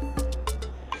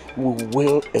 We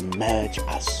will emerge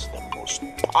as the most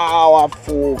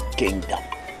powerful kingdom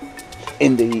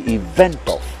in the event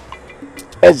of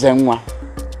Ezeonu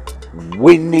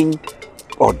winning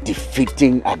or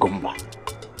defeating Agumba.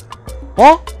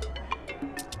 Huh?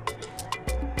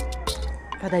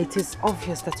 Father, it is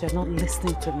obvious that you're not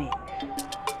listening to me.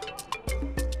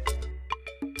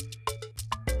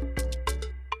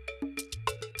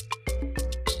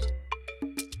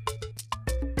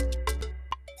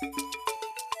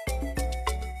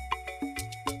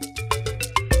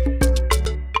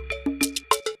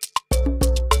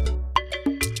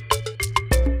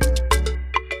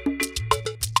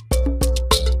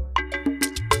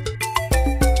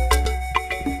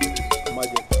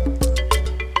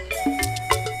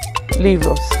 Leave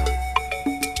us.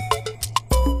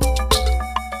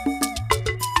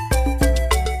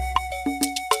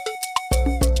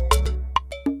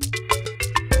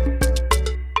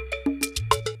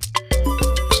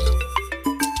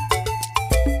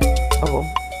 Oh,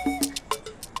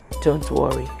 don't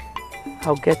worry.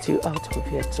 I'll get you out of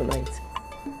here tonight.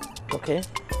 Okay?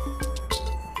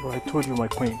 But I told you, my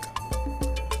queen.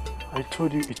 I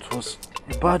told you it was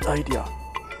a bad idea.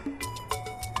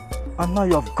 And now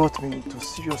you have got me into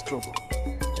serious trouble.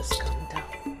 Just calm down.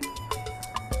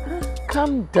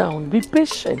 Calm down. Be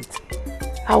patient.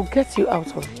 I'll get you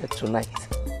out of here tonight.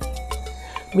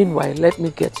 Meanwhile, let me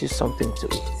get you something to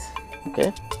eat.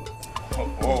 Okay?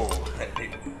 Oh,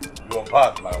 you're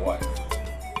bad, my wife.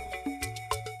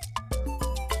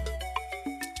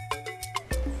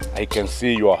 I can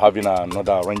see you are having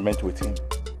another arrangement with him.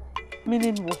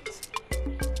 Meaning what?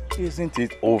 Isn't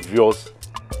it obvious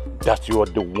that you are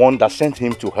the one that sent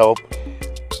him to help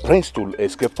Prince to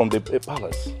escape from the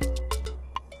palace?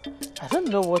 I don't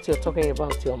know what you're talking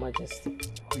about, Your Majesty.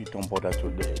 You don't bother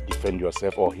to defend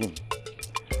yourself or him.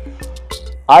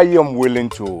 I am willing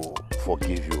to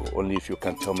forgive you only if you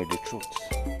can tell me the truth.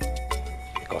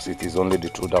 Because it is only the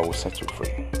truth that will set you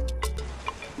free.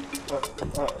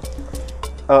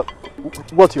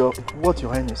 What your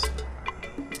highness?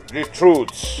 The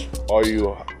truth, or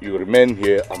you remain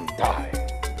here and die.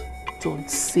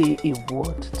 Don't say a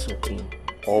word to him.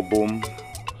 Obum,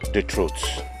 the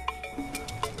truth.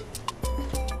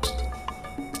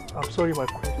 I'm sorry, my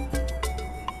queen.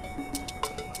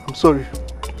 I'm sorry.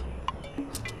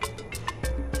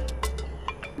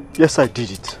 Yes, I did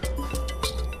it.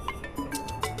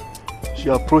 She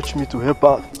approached me to help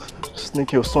her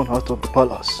sneak your son out of the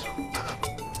palace.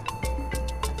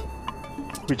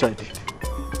 Which I did.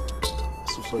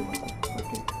 So sorry, my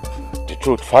queen. The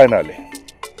truth, finally.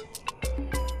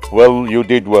 Well, you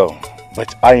did well,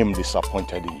 but I am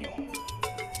disappointed in you.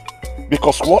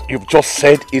 Because what you've just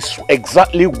said is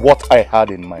exactly what I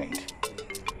had in mind.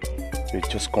 You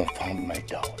just confirmed my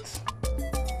doubts.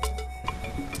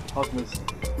 Have mercy.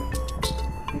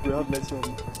 You will have mercy on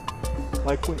me.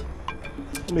 My queen,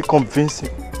 let me convince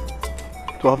him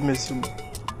to have mercy on me.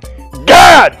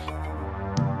 God!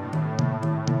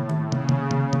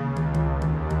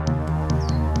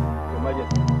 Your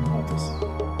Majesty, have mercy.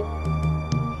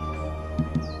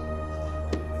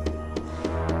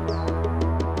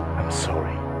 I'm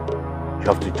sorry. You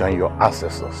have to join your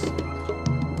ancestors.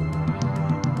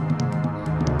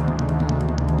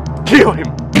 Kill him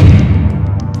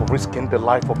for risking the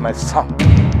life of my son.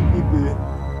 Igwe.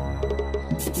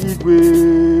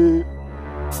 Igwe.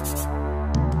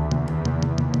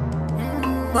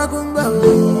 Makumba,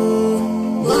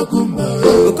 Makumba,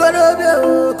 Okorobia,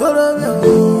 Okorobia,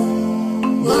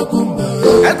 Makumba,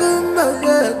 Agumba,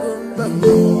 Agumba,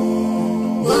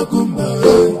 Makumba,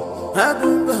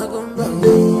 Agumba, Agumba,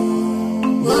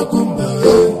 Makumba,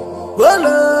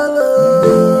 Ololo,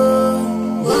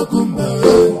 Makumba,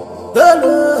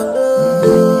 Ololo,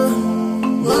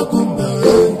 Makumba,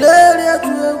 Delia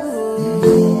Tuebu,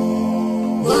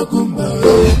 Makumba.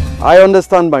 I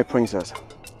understand, my princess.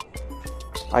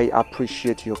 I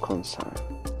appreciate your concern.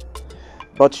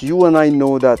 But you and I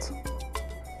know that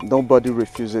nobody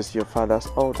refuses your father's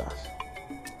orders.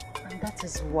 And that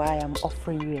is why I'm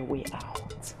offering you a way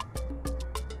out.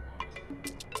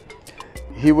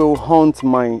 He will haunt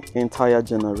my entire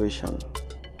generation,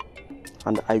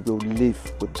 and I will live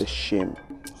with the shame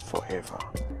forever.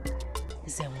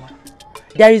 Ezeonu,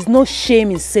 there is no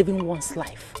shame in saving one's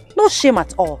life. No shame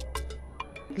at all.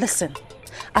 Listen,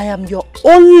 I am your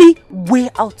only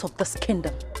way out of this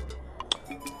kingdom.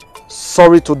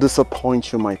 Sorry to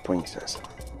disappoint you, my princess.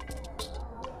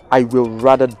 I will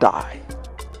rather die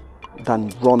than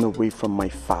run away from my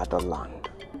fatherland.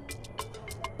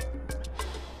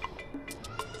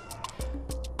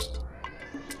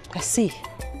 I see.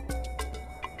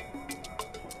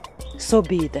 So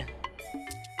be it then.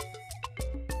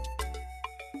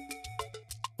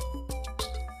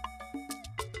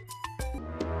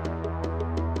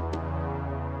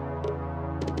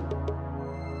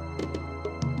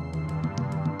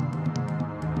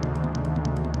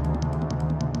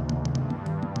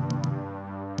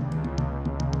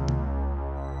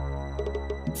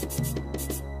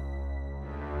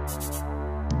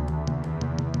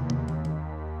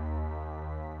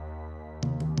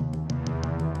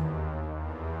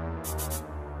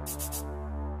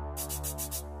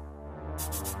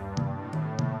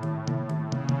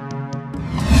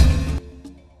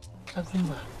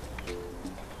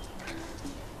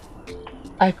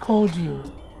 I called you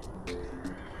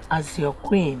as your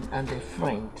queen and a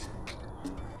friend.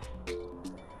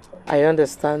 I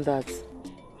understand that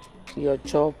your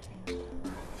job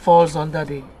falls under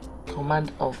the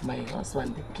command of my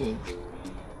husband, the king.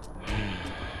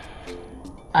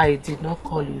 I did not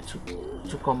call you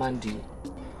to command you,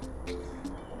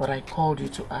 but I called you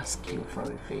to ask you for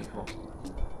a favor.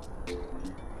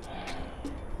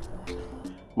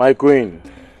 My queen,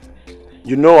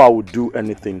 you know I would do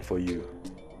anything for you.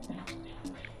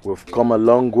 We've come a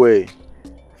long way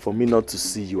for me not to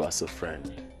see you as a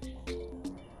friend.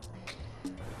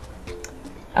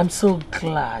 I'm so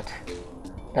glad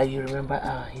that you remember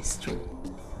our history.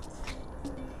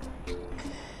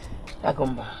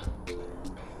 Agomba,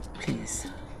 please,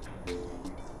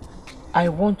 I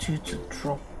want you to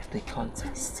drop the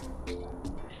contest.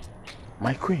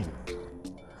 My queen,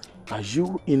 are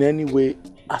you in any way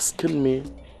asking me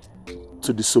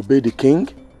to disobey the king?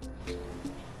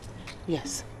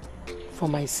 Yes, for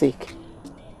my sake.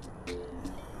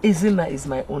 Ezeonu is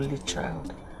my only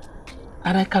child,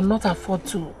 and I cannot afford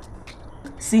to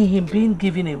see him being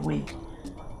given away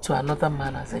to another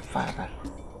man as a father.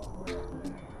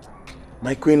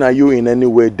 My queen, are you in any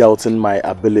way doubting my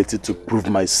ability to prove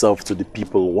myself to the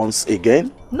people once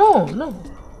again? No.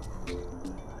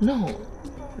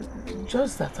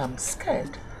 Just that I'm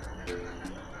scared.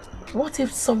 What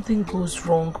if something goes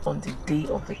wrong on the day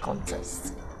of the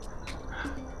contest?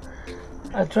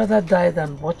 I'd rather die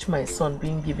than watch my son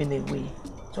being given away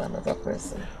to another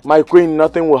person. My queen,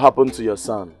 nothing will happen to your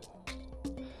son.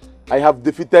 I have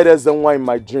defeated Ezeonu in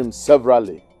my dreams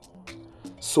severally.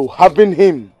 So having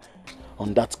him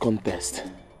on that contest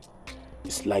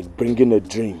is like bringing a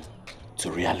dream to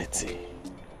reality.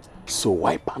 So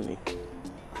why panic?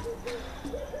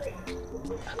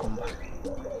 Agomba,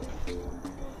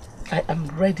 I am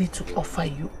ready to offer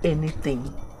you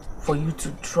anything for you to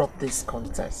drop this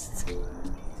contest.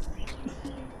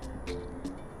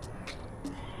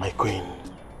 My queen,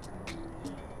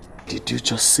 did you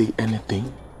just say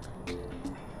anything?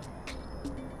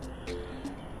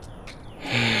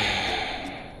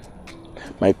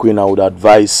 My queen, I would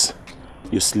advise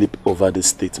you sleep over this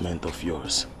statement of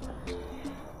yours.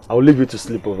 I'll leave you to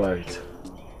sleep over it.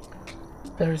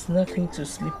 There is nothing to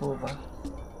sleep over.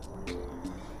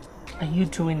 Are you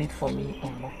doing it for me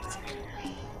or not?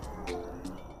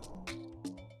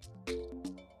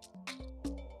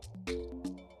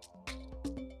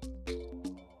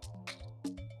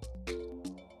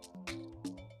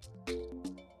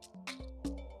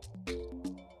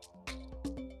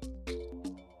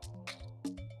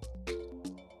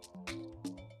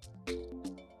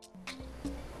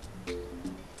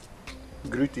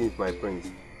 Greetings, my prince.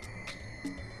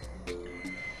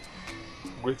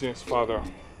 Greetings, father.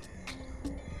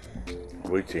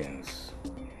 Greetings.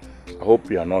 I hope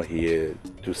you are not here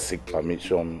to seek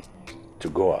permission to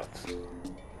go out.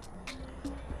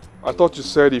 I thought you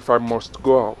said if I must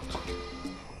go out,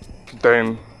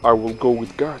 then I will go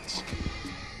with guards.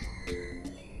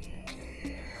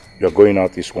 You're going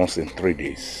out is once in 3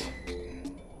 days.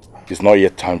 It's not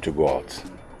yet time to go out.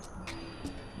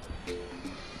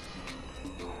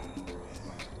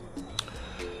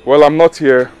 Well, I'm not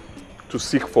here to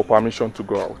seek for permission to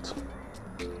go out.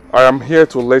 I am here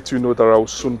to let you know that I will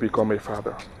soon become a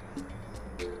father.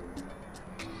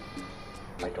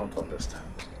 I don't understand.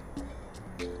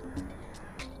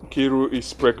 Kiru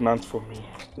is pregnant for me.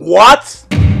 What?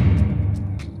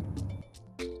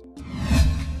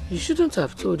 You shouldn't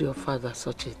have told your father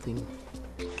such a thing.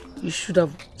 You should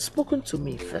have spoken to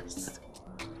me first.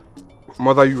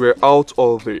 Mother, you were out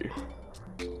all day.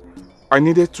 I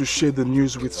needed to share the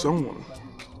news with someone.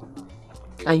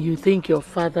 And you think your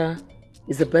father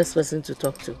is the best person to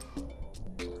talk to?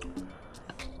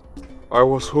 I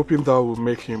was hoping that would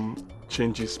make him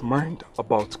change his mind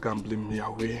about gambling me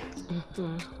away.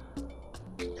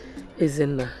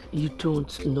 Ezeonu, you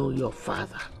don't know your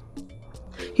father.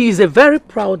 He is a very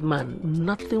proud man.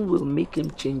 Nothing will make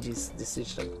him change his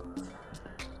decision.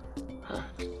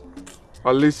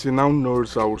 At least he now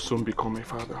knows I will soon become a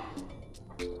father.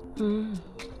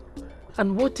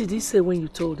 And what did he say when you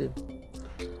told him?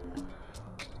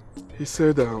 He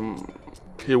said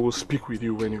he will speak with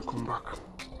you when you come back.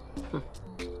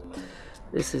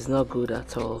 This is not good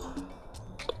at all.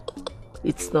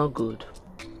 It's not good.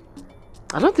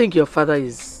 I don't think your father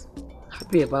is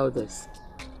happy about this.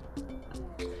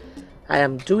 I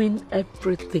am doing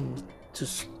everything to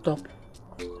stop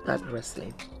that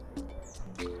wrestling.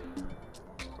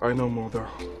 I know, Mother.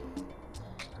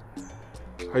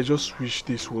 I just wish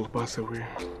this will pass away.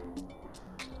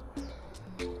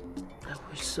 I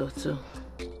wish so too.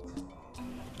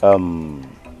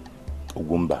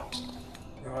 Ugumba.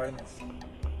 Your Highness.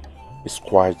 It's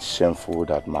quite shameful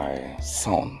that my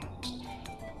son,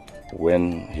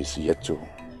 when he's yet to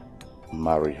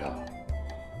marry her,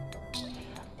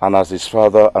 and as his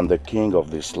father and the king of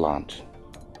this land,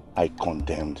 I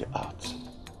condemn the act.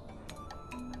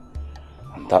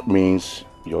 And that means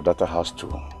your daughter has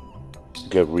to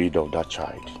get rid of that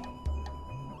child.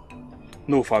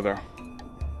 No, Father.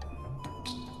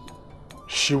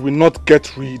 She will not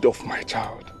get rid of my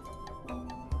child.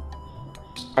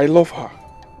 I love her.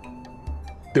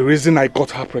 The reason I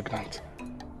got her pregnant.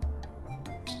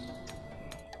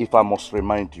 If I must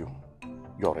remind you,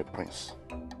 you're a prince.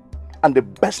 And the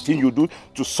best thing you do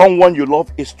to someone you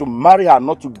love is to marry her,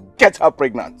 not to get her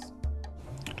pregnant.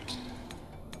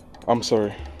 I'm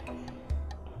sorry.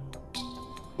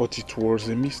 But it was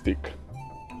a mistake.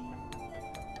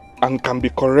 And can be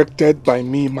corrected by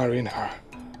me marrying her.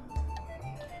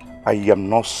 I am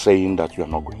not saying that you are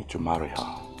not going to marry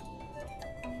her.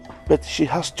 But she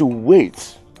has to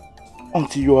wait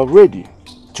until you are ready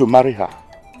to marry her.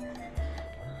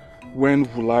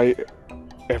 When will I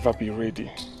ever be ready,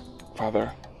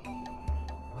 Father?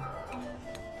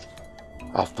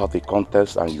 After the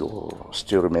contest and you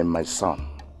still remain my son,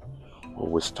 we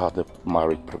will start the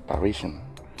marriage preparation.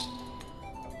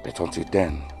 But until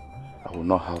then, I will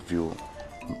not have you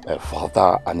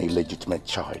father an illegitimate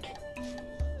child.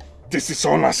 This is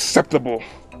unacceptable.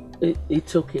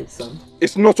 It's okay, son.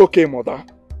 It's not okay, Mother.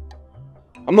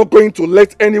 I'm not going to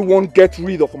let anyone get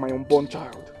rid of my unborn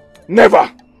child. Never!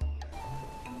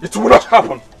 It will not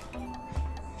happen.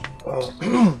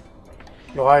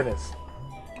 Your Highness,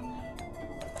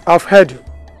 I've heard you.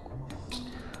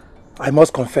 I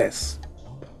must confess,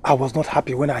 I was not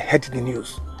happy when I heard the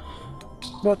news.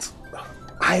 But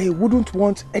I wouldn't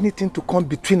want anything to come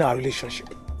between our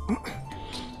relationship.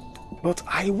 But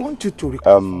I want you to...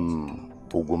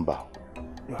 Ugumba.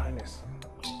 Your Highness.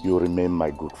 You remain my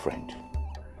good friend.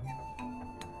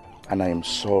 And I am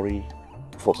sorry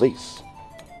for this.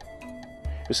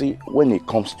 You see, when it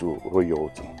comes to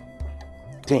royalty,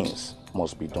 things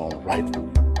must be done rightly.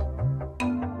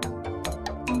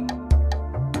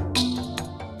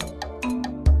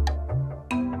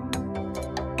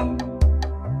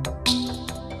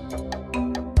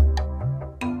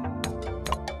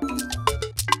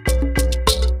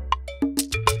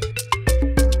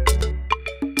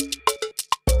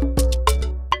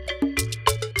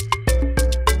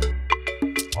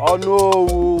 Oh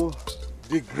no,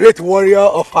 the great warrior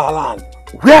of our land.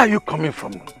 Where are you coming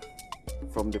from?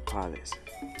 From the palace.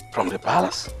 From the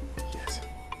palace? Yes.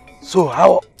 So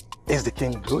how is the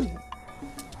king doing?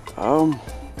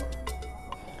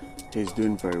 He's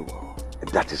doing very well.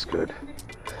 That is good.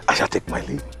 I shall take my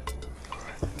leave.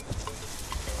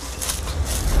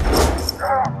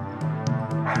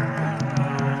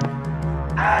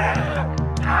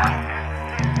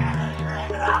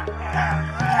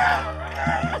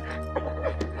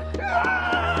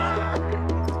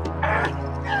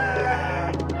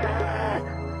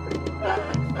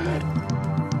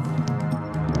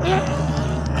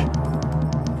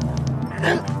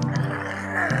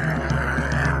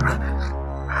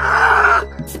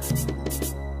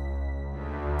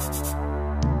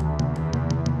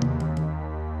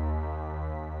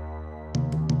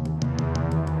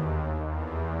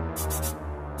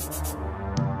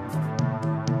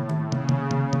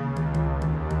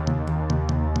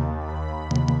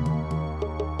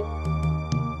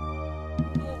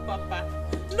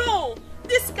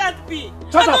 can't be.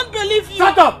 Shut I up. don't believe you.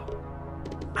 Shut up!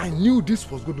 I knew this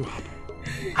was going to happen.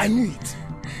 I knew it.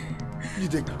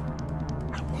 Njideka,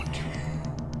 I warned you.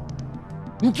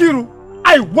 Nkiru,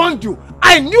 I warned you.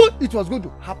 I knew it was going to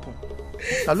happen.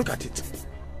 Now look at it.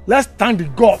 Let's thank the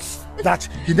gods that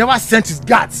he never sent his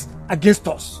guards against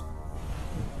us.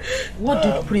 What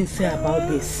did Prince say about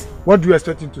this? What do you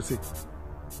expect him to say?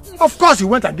 Of course he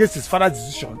went against his father's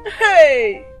decision.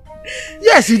 Hey!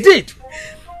 Yes, he did.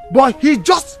 But he's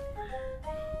just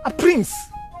a prince.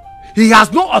 He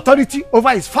has no authority over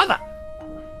his father.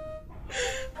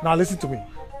 Now listen to me.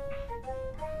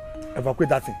 Evacuate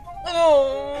that thing.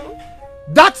 Oh.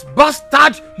 That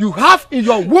bastard you have in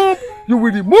your womb, you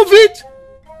will remove it.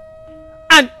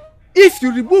 And if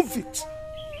you remove it,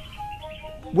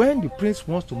 when the prince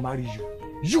wants to marry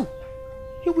you,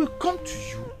 he will come to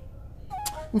you.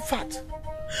 In fact,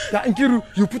 that Nkiru,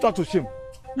 you put her to shame.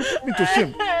 You put me to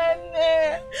shame.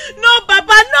 No, Papa,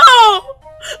 no!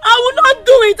 I will not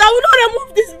do it. I will not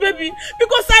remove this baby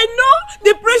because I know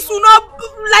the prince will not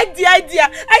like the idea.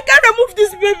 I can't remove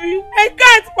this baby. I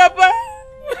can't, Papa.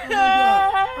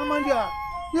 Amanda,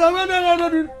 you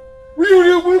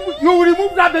will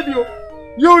remove that baby.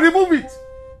 You will remove it.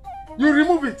 You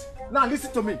remove it. Now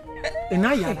listen to me.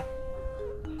 Enayala,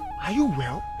 are you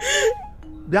well?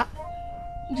 Yeah.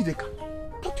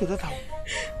 Talk to your daughter.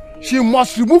 She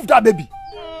must remove that baby.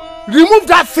 Remove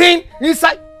that thing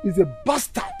inside. He's a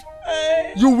bastard.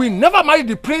 You will never marry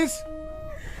the prince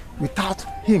without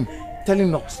him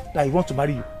telling us that he wants to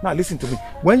marry you. Now listen to me.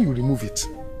 When you remove it,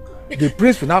 the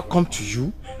prince will now come to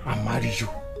you and marry you.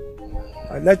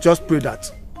 Let's just pray that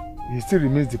he still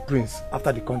remains the prince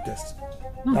after the contest.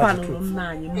 That's the truth.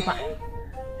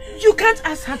 You can't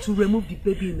ask her to remove the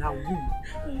baby in her womb.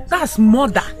 That's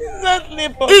murder. Exactly,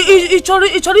 Papa. It's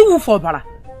only who for Bara.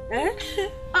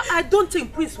 I don't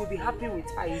think Prince will be happy with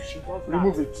her if she does that.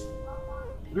 Remove it.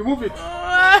 Remove it. You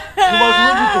must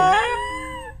remove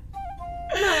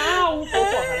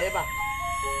it.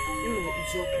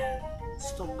 It's okay.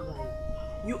 Stop crying.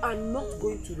 You are not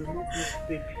going to remove this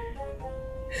baby.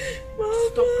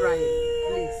 Stop crying,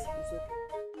 please. It's okay.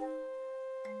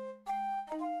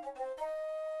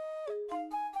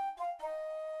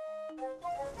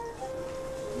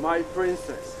 My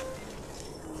princess.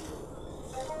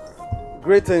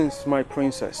 Greetings, my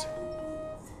princess.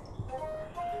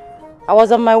 I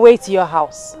was on my way to your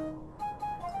house.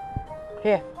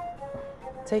 Here,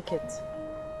 take it.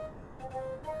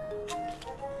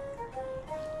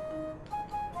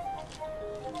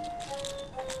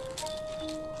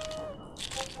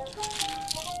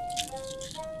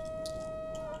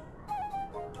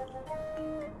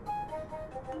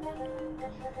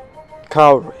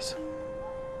 Cowries.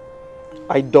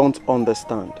 I don't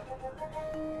understand.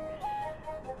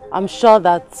 I'm sure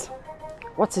that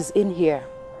what is in here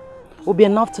will be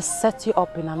enough to set you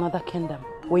up in another kingdom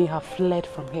when you have fled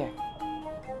from here.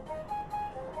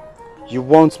 You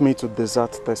want me to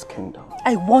desert this kingdom?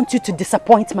 I want you to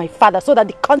disappoint my father so that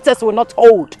the contest will not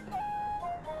hold.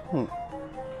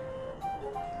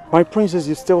 My princess,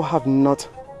 you still have not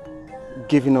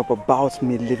given up about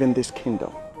me leaving this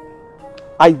kingdom.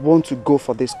 I want to go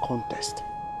for this contest.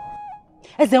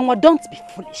 Ezeonu, don't be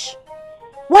foolish.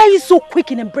 Why are you so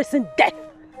quick in embracing death?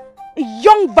 A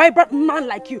young, vibrant man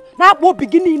like you. Now, what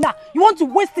beginning now? You want to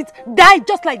waste it, die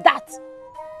just like that?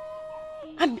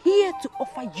 I'm here to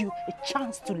offer you a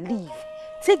chance to leave.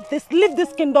 Take this, leave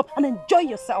this kingdom and enjoy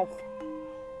yourself.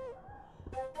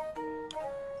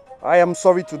 I am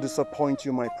sorry to disappoint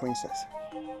you, my princess.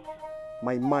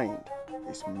 My mind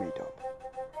is made up.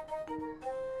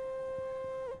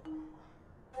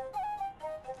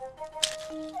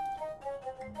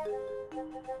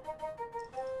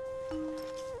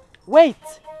 Wait.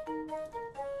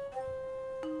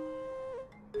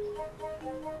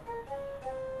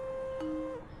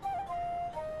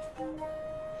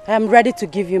 I am ready to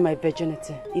give you my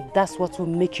virginity if that's what will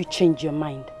make you change your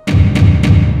mind.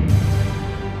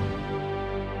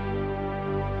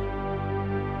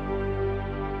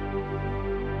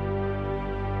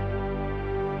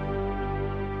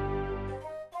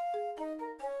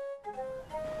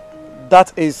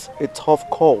 That is a tough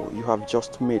call you have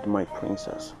just made, my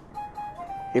princess.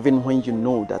 Even when you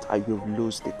know that I will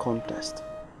lose the contest.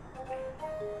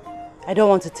 I don't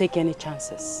want to take any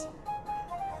chances.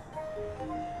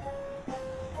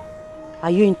 Are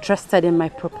you interested in my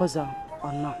proposal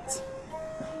or not?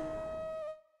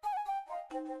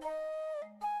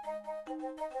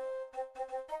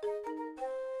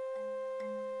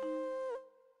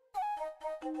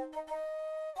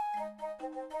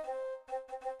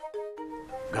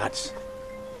 Guards.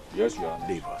 Yes, Your Honor.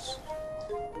 Leave us.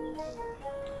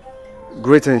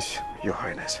 Greetings, Your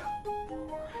Highness.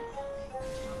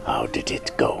 How did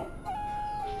it go?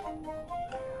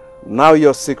 Now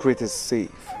your secret is safe.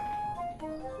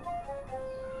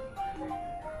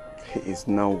 He is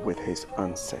now with his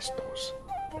ancestors.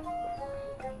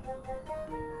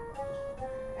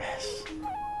 Yes.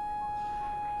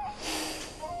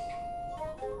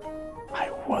 My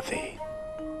worthy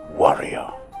warrior,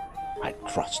 I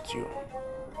trust you.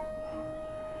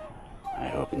 I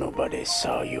hope nobody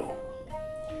saw you.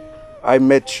 I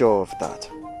made sure of that.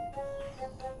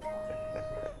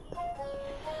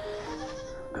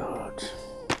 Good.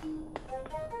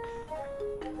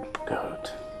 Good.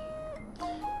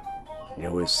 You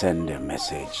will send a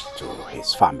message to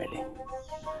his family.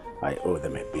 I owe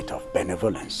them a bit of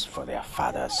benevolence for their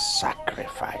father's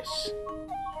sacrifice.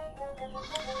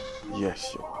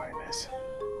 Yes, Your Highness.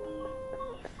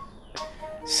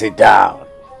 Sit down.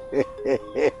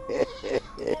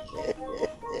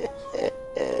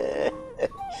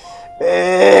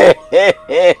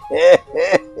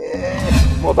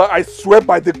 Mother, I swear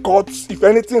by the gods, if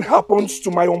anything happens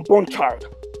to my unborn child,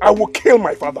 I will kill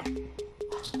my father.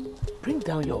 Bring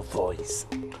down your voice.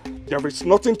 There is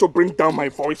nothing to bring down my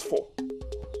voice for.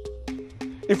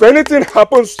 If anything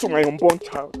happens to my unborn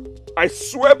child, I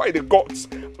swear by the gods,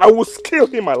 I will kill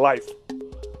him alive.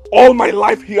 All my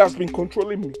life he has been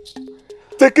controlling me,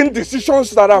 taking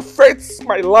decisions that affect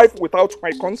my life without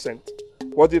my consent.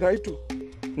 What did I do?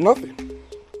 Nothing.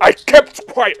 I kept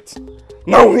quiet.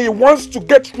 Now he wants to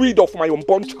get rid of my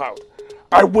unborn child.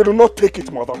 I will not take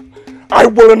it, Mother. I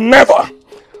will never.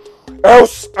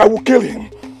 Else I will kill him.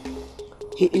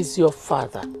 He is your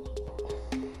father.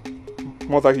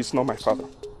 Mother, he's not my father.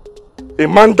 A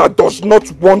man that does not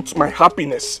want my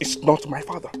happiness is not my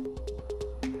father.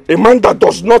 A man that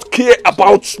does not care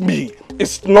about me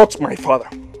is not my father.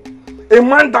 A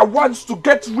man that wants to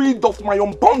get rid of my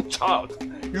unborn child,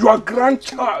 your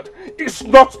grandchild, is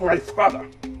not my father.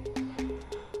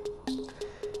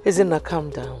 Ezeonu, calm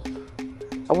down.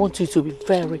 I want you to be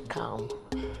very calm.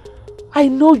 I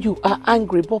know you are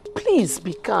angry, but please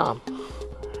be calm.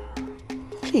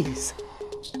 Please.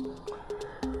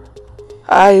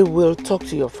 I will talk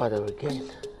to your father again.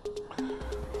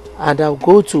 And I'll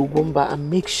go to UGOMMA and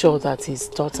make sure that his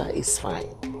daughter is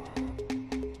fine.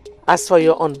 As for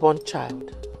your unborn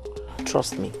child,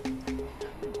 trust me,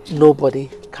 nobody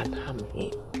can harm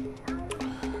him.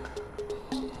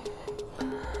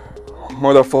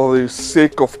 Mother, for the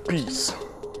sake of peace,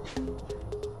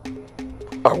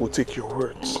 I will take your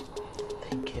words.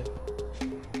 Thank you.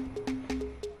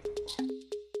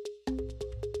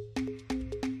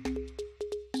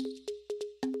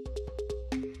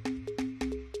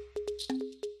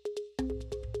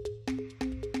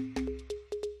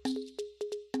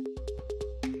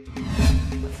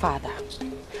 Father,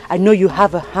 I know you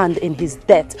have a hand in his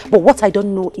death, but what I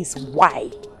don't know is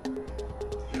why.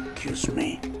 You accuse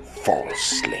me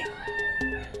falsely.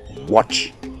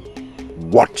 Watch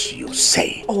what you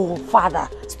say. Oh, Father,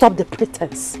 stop the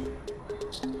pretense.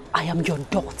 I am your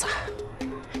daughter.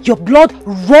 Your blood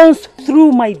runs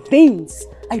through my veins.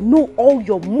 I know all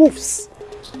your moves.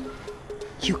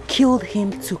 You killed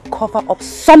him to cover up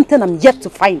something I'm yet to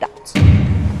find out.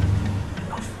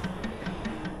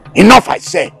 Enough, I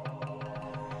say.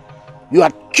 You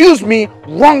accuse me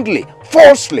wrongly,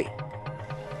 falsely.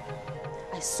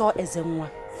 I saw Ezeonu a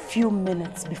few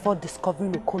minutes before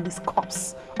discovering Okoli's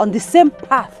corpse on the same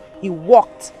path he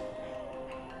walked.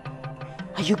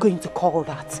 Are you going to call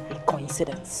that a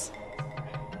coincidence?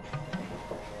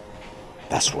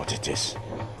 That's what it is.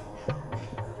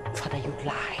 Father, you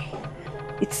lie.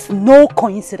 It's no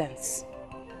coincidence.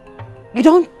 You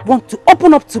don't want to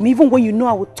open up to me even when you know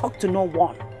I will talk to no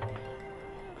one.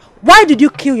 Why did you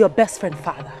kill your best friend,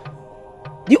 Father?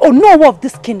 The Onowo of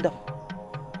this kingdom.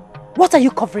 What are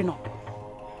you covering up?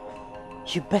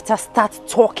 You better start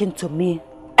talking to me,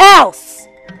 else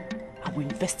I will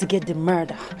investigate the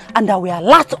murder and I will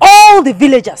alert all the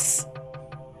villagers.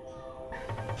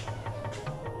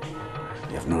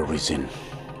 You have no reason,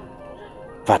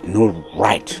 in fact, no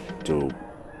right to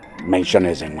mention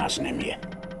Ezeonu's name here.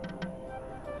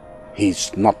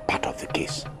 He's not part of the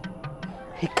case.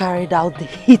 He carried out the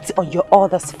hit on your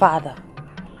other's father.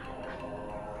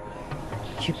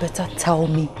 You better tell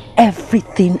me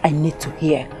everything I need to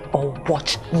hear or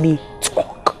watch me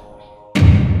talk.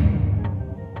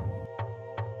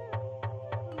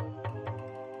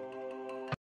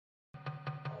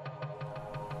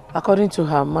 According to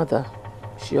her mother,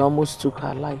 she almost took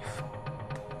her life.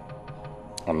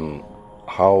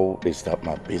 How is that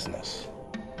my business?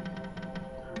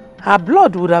 Her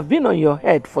blood would have been on your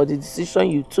head for the decision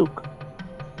you took.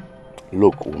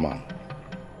 Look, woman,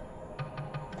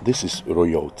 This is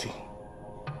royalty.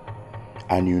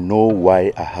 And you know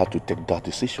why I had to take that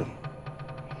decision.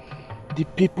 The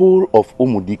people of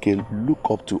Umudike look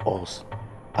up to us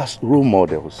as role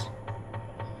models.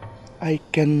 I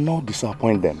cannot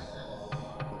disappoint them.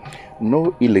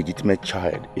 No illegitimate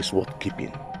child is worth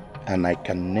keeping, and I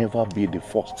can never be the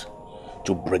first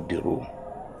to break the rule.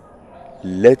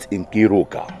 Let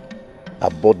Nkiruka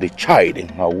abort the child in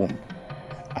her womb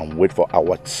and wait for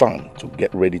our son to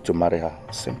get ready to marry her.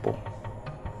 Simple.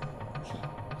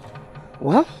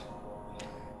 Well,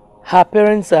 her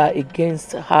parents are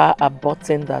against her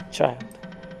aborting that child.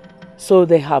 So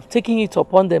they have taken it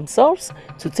upon themselves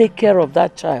to take care of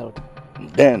that child.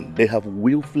 Then they have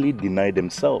willfully denied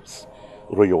themselves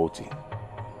royalty.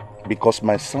 Because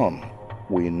my son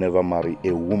will never marry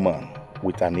a woman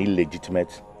with an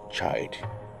illegitimate child.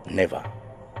 Never.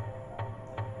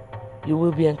 You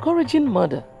will be encouraging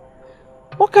murder.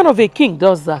 What kind of a king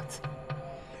does that?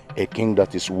 A king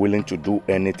that is willing to do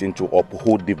anything to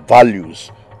uphold the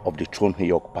values of the throne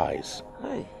he occupies.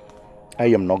 Aye. I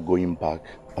am not going back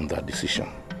on that decision.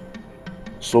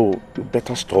 So you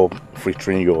better stop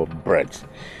frittering your bread.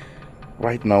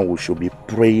 Right now we should be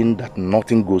praying that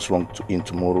nothing goes wrong in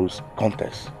tomorrow's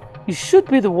contest. You should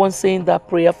be the one saying that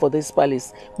prayer for this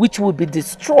palace, which will be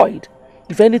destroyed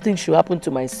if anything should happen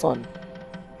to my son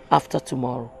after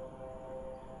tomorrow.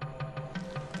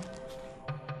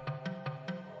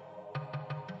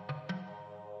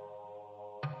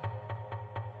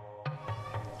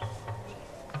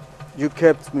 You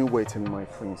kept me waiting, my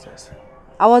princess.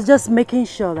 I was just making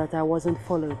sure that I wasn't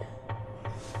followed.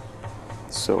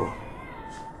 So,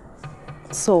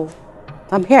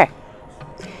 I'm here.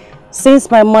 Since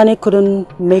my money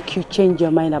couldn't make you change your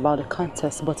mind about the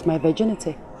contest, but my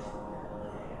virginity,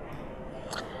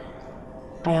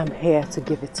 I am here to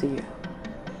give it to you.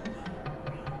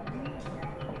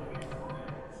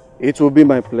 it will be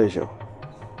my pleasure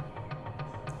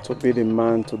to be the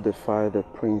man to defy the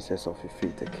princess of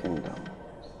Ifite kingdom.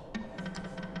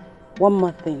 One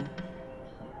more thing.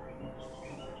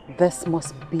 This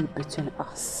must be between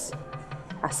us,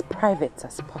 as private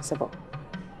as possible.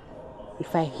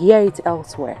 If I hear it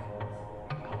elsewhere,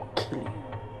 I will kill you.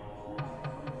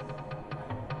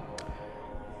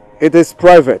 It is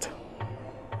private,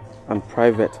 and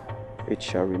private it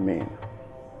shall remain.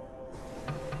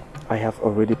 I have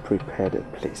already prepared a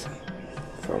place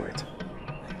for it,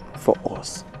 for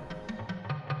us.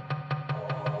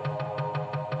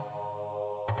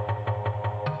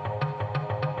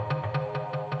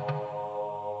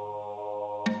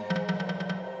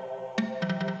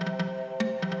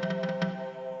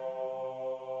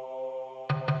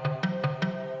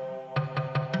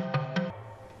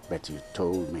 But you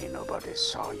told me nobody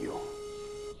saw you.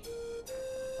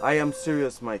 I am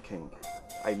serious, my king.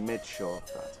 I made sure of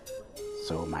that.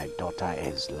 So my daughter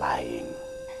is lying.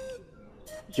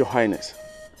 Your Highness,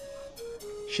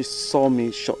 she saw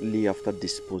me shortly after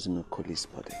disposing of Okoli's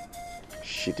body.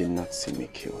 She did not see me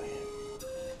kill him.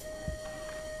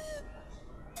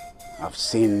 I've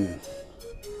seen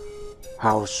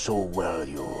how so well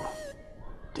you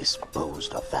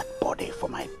disposed of that body for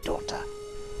my daughter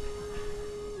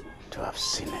to have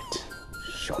seen it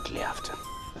shortly after.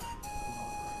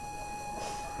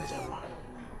 Ezeonu,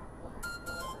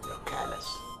 you're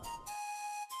careless.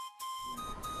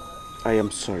 I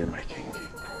am sorry, my king.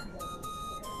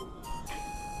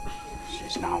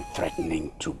 She's now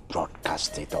threatening to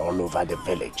broadcast it all over the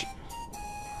village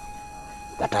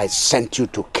that I sent you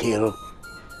to kill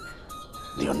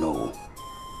Ezeonu.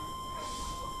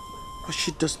 But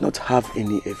she does not have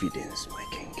any evidence, my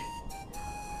king.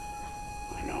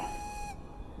 I know.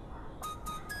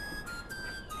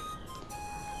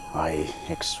 I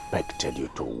expected you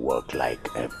to work like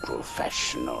a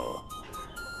professional.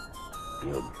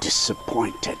 You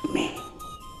disappointed me.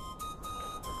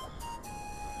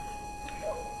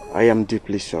 I am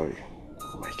deeply sorry,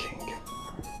 my king.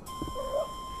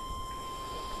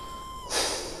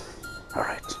 All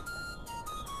right.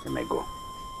 You may go.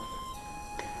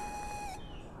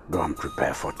 Go and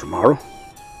prepare for tomorrow.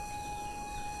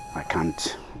 I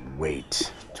can't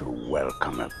wait to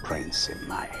welcome a prince in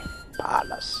my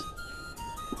palace.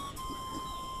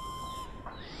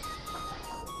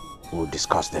 We'll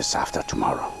discuss this after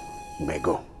tomorrow. You may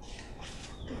go.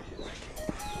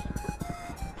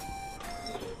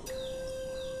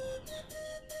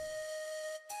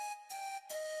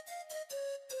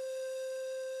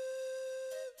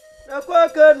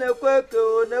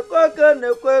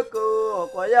 Nekweke,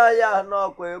 okwaya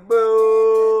no kwegbe.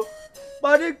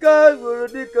 Badika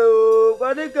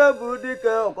burudike,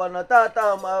 okwana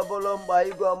tata ma bolomba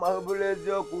UGOMMA bulu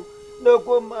ezioku.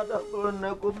 Neko madapur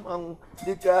neko mang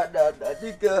dika dada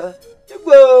dika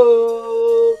igbo.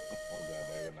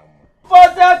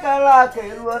 Fọta kala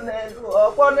kelu onelu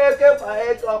ọkpọneke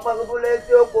paeke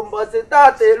ọmagubulesi okwu mbọsị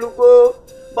tata elugo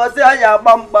mbọsị aya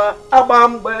agba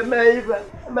mgba eme ibe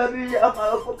emebi ihe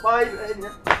ọmagụkpa ibe nye.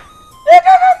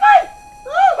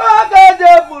 Aga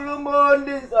je bulu mo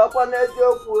ndị nsọ ọkpọnesi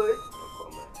okwu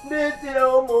ndị tinye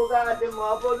ụmụ ga-adị ma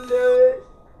ọ bụ ndị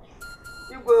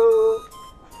igwe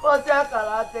fọta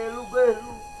kala elugo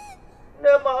elu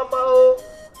nne mama o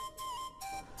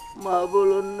ma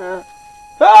bụrụ nna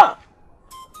ha.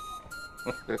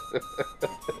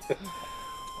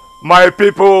 My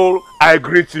people, I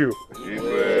greet you.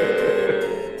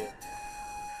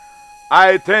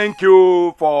 I thank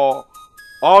you for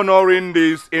honoring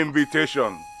this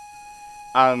invitation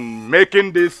and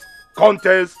making this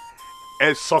contest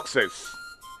a success.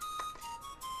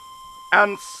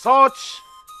 And such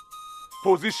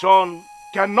position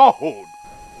cannot hold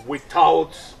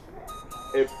without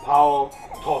a power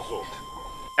tussle.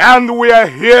 And we are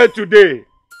here today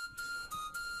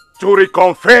to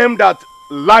reconfirm that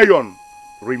lion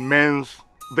remains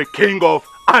the king of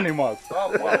animals.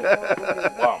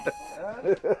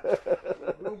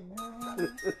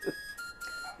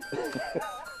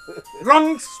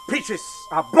 Long speeches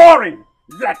are boring.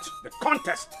 Let the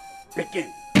contest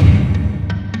begin.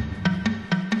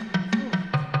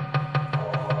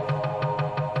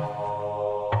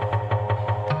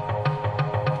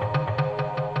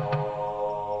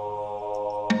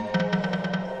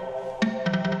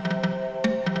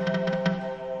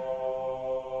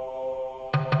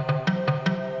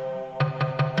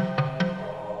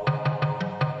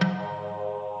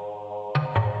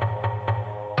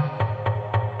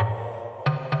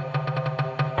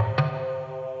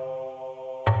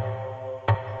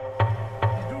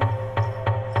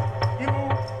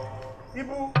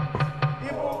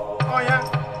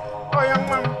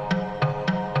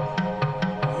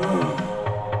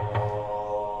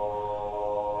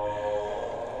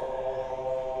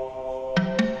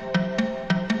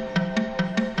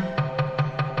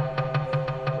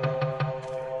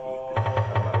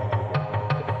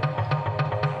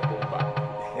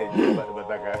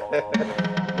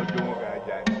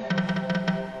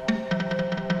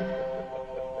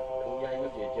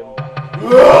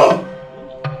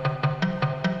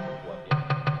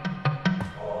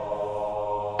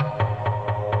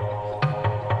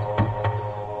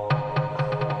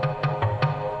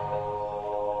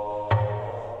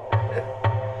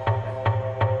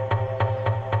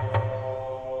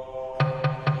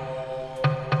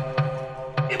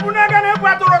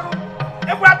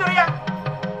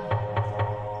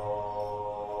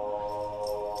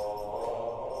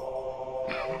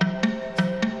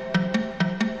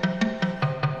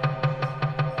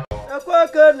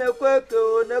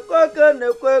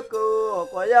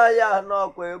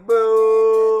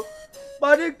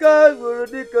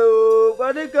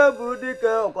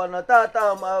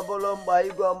 Tata ma bolo mba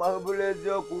UGOMMA bulu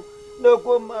eziokwu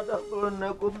neko madapur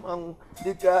neko mang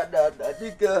dika dada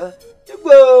dika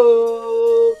igbo.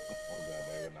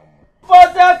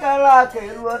 Fọta kala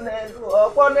kelu onelu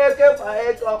ọkpọneke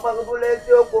paeke ọmagubulu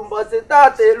eziokwu mbọsị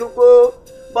tata elugo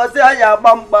mbọsị aya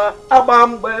agba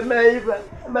mgba eme ibe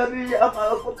emebi ihe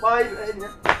ọmagụkpa ibe nye.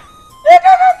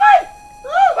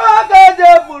 Aga je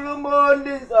bulu mo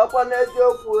ndị nsọ ọkpọnesi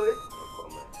okwu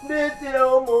ndị tinye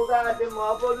ụmụ ga-adị ma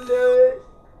ọ bụ ndị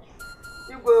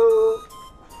igwe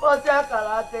fọta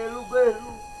kala elugo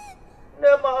elu nne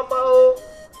mama o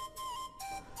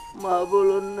ma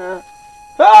bụrụ nna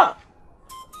ha.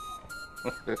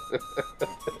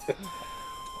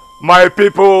 My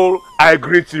people, I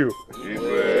greet you.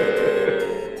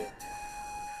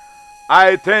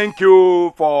 I thank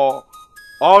you for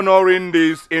honoring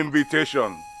this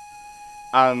invitation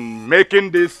and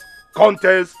making this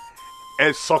contest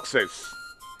a success.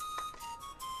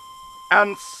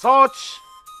 And such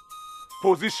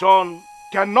position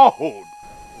cannot hold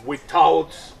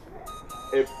without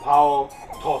a power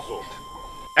tussle.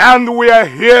 And we are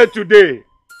here today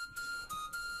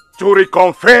to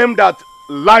reconfirm that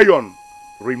lion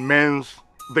remains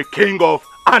the king of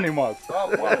animals.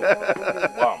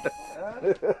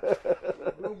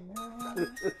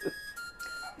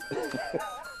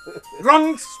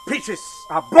 Long speeches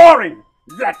are boring.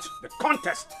 Let the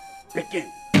contest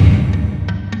begin.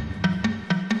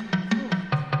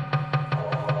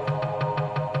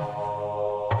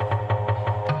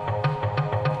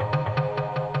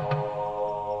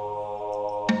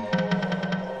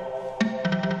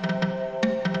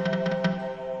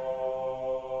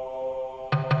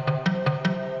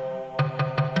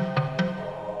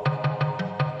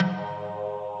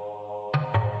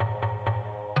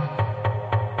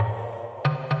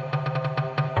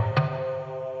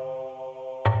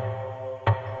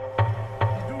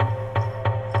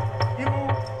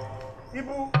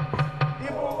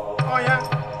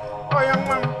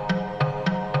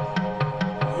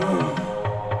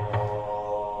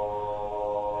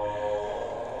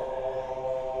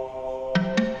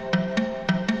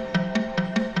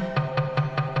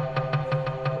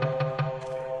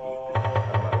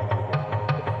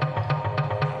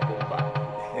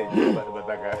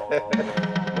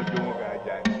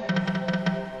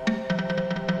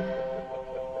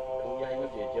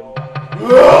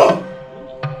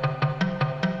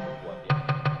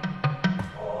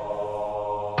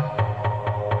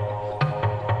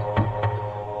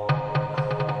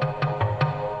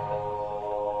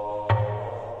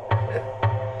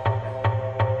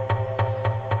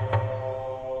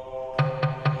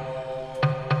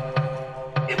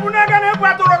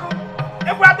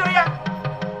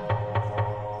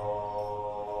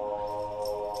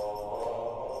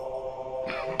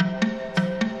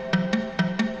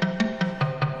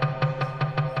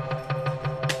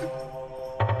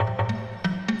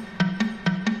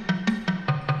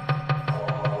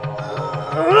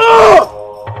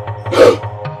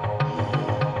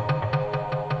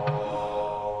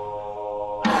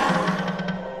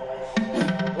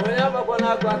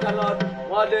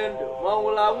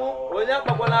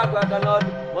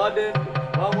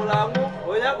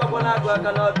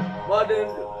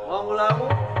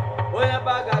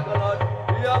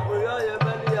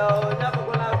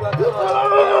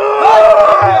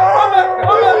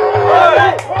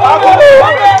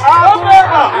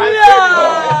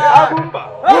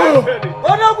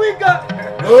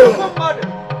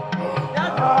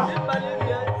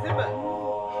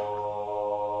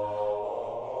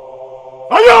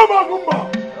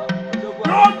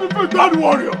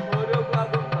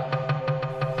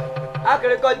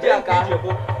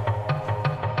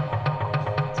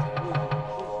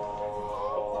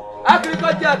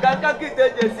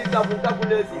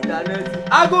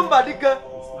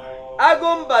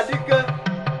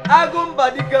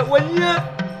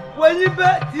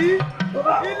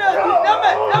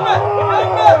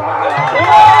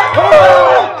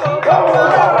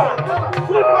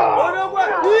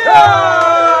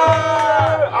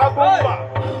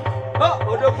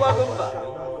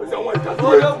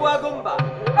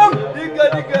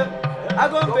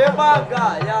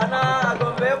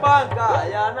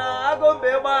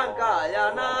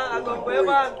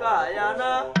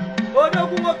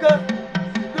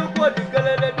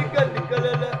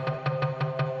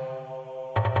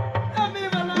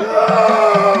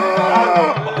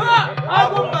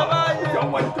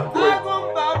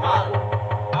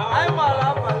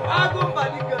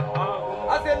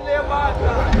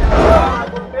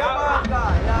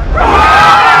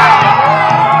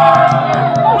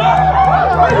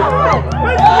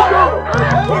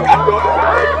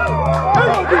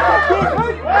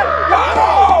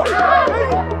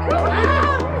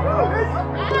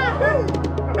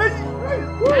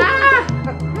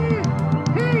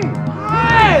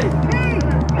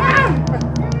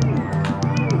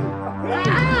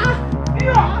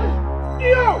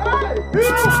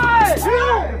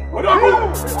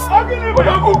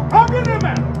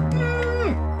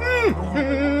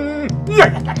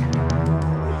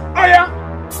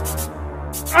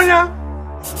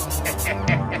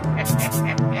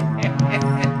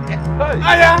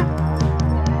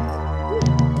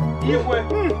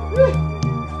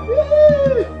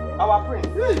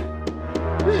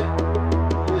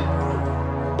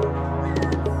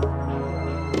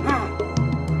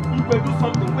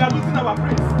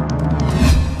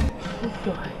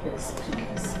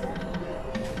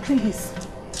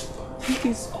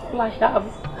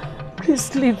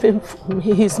 Leave him for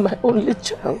me. He's my only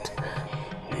child.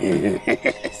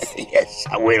 Yes,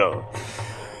 I will.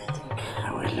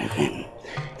 I will leave him.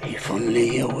 If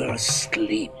only you will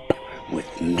sleep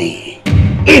with me.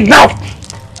 Enough!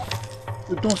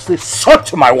 You don't say so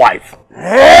to my wife.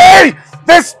 Hey!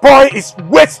 This boy is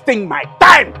wasting my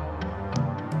time!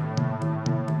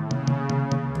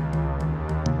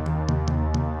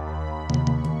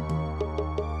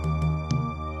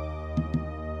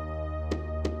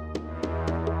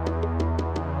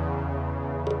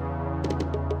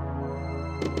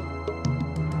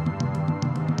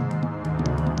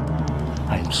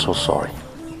 So sorry.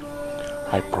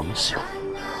 I promise you,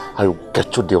 I will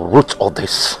get to the root of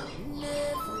this.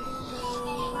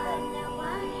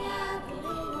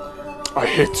 I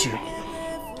hate you.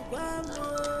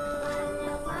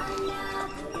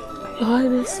 Your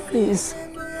Highness, please.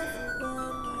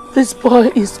 This boy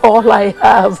is all I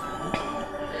have.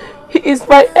 He is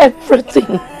my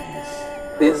everything.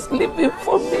 Please leave him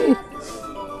for me.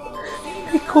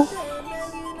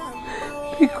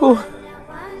 Pico.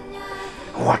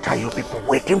 What are you people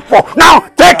waiting for? Now,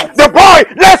 take the boy!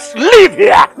 Let's leave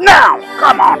here! Now!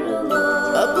 Come on!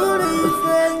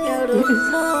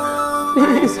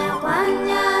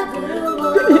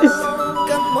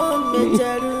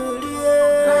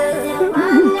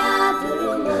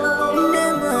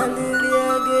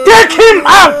 Take him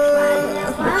out!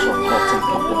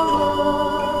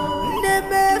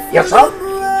 Yes, sir.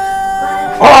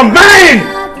 Oh, man!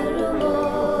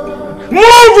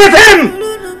 Move with him!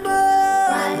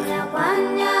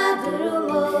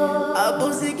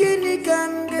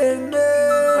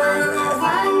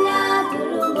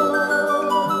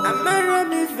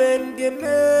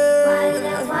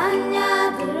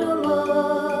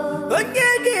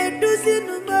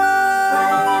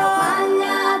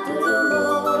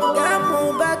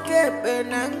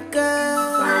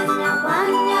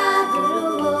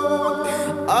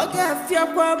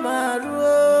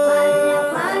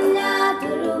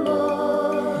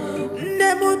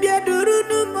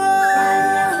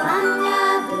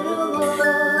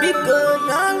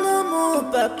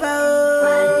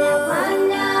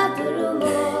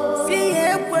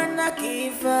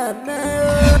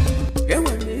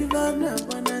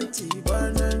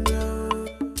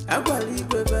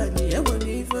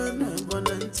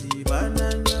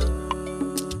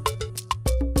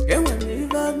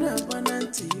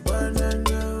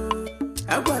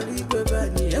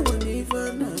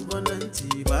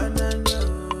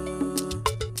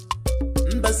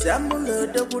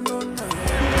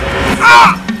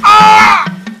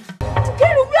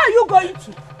 Where are you going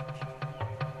to?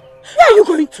 Where are you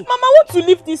going to? Mama, I want to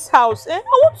leave this house. I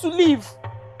want to leave.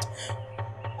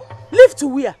 Leave to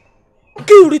where? Can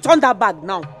you return that bag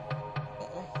now?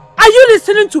 Are you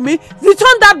listening to me?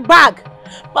 Return that bag.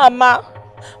 Mama,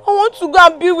 I want to go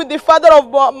and be with the father of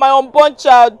my unborn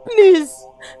child. Please,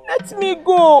 let me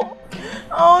go.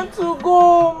 I want to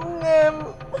go.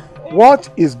 What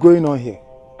is going on here?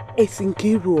 It's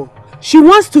Nkiru. She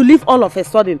wants to leave all of a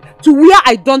sudden to where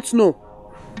I don't know.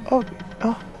 Okay.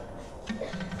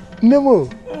 Nemo.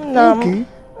 Nam.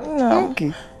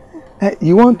 Okay.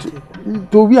 You want to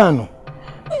where now?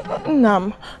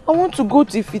 Nam, I want to go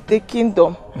to Ifite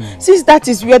Kingdom. Since that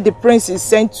is where the prince is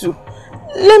sent to.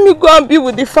 Let me go and be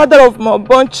with the father of my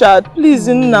born child. Please,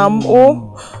 Nam.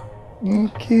 Oh.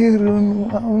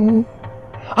 Nkiru.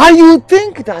 And you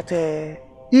think that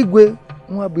Igwe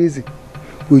Nwabeze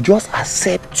will just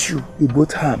accept you with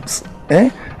both hands,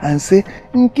 and say,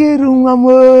 Nkiru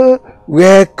Nwamo,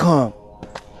 welcome.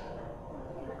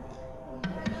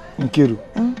 Nkiru,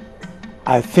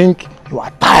 I think you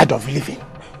are tired of living.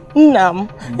 Nam,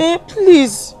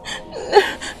 please.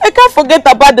 I can't forget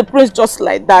about the prince just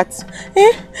like that.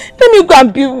 Let me go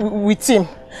and be with him.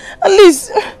 At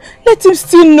least, let him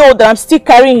still know that I'm still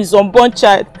carrying his unborn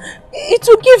child. It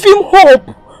will give him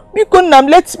hope. Because Nam,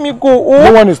 let me go. Oh.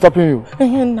 No one is stopping you.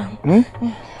 Nam.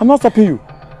 I'm not stopping you.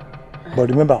 But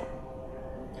remember,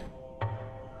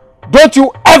 don't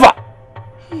you ever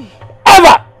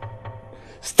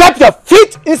step your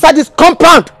feet inside this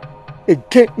compound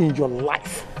again in your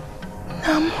life.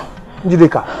 Nam.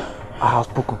 Njideka, I have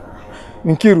spoken.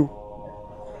 Nkiru.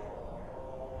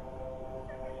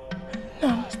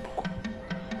 Nam.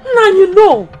 Nam, you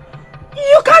know,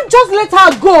 you can't just let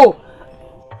her go.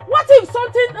 What if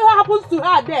something happens to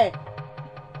her there?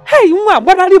 Hey,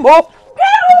 what are you up?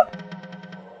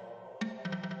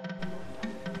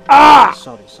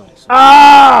 Sorry.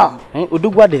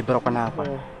 Udugwa de brokana apa.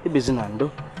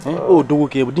 Ibezinando. Odugo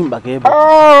ke budimba ke ebo.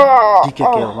 Dike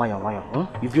ke waya.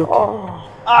 If you okay.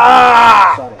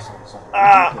 Sorry.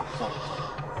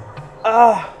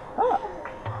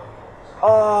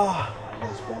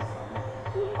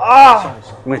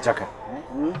 Wait, okay.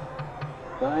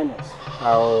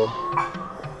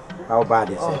 How bad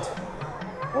is it?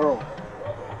 Oh,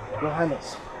 Your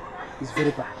Highness, it's very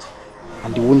bad.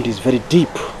 And the wound is very deep.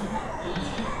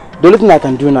 The only thing I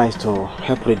can do now is to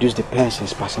help reduce the pain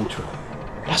she's passing through.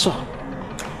 That's all.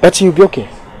 But you'll be okay.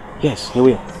 Yes, he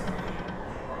will.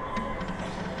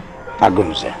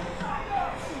 Agunze.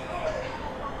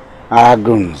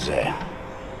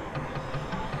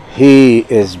 He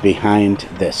is behind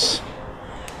this.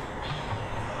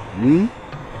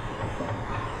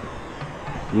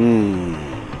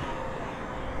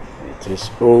 It is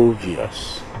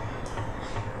obvious.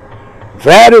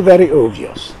 Very, very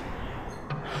obvious.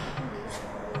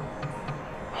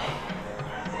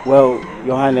 Well,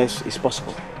 Your Highness, it's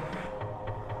possible.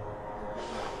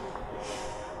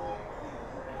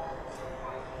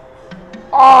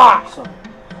 Sorry.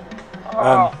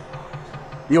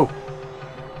 You.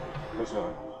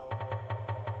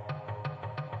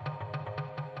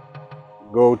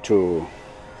 Go to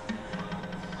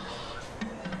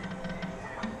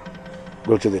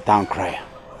the town crier.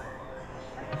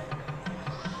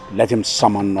 Let him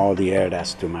summon all the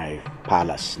elders to my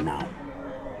palace now.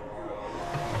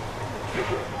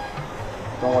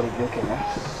 Don't worry, be okay, man.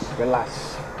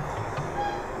 Relax.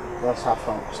 Let's have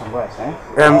fun. Some rest, eh?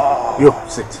 You,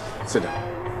 sit down.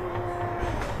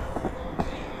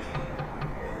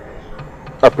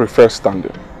 I prefer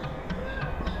standing.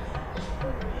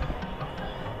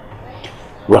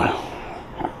 Well,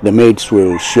 the maids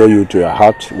will show you to your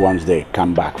hut once they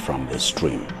come back from the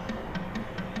stream.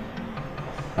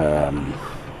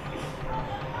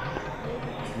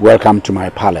 Welcome to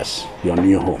my palace, your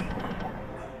new home.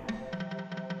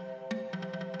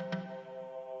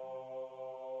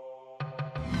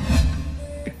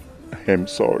 I'm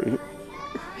sorry.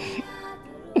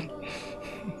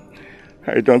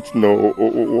 I don't know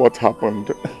what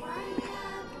happened.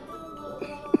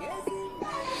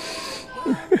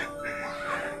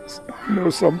 No,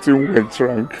 something went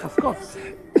wrong. Of course.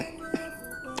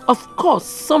 Of course,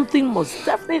 something must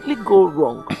definitely go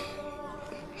wrong.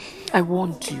 I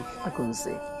warned you,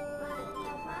 Ngozi.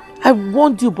 I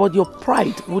warned you, but your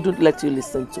pride wouldn't let you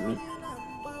listen to me.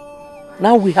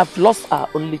 Now we have lost our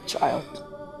only child.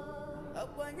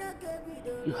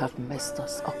 You have messed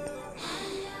us up.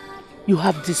 You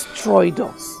have destroyed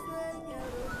us.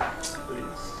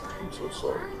 Please, I'm so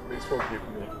sorry. Please forgive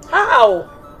me. How?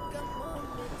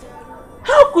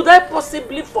 How could I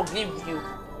possibly forgive you?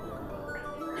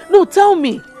 No, tell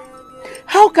me.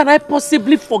 How can I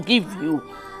possibly forgive you?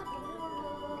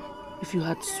 If you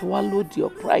had swallowed your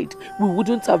pride, we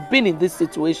wouldn't have been in this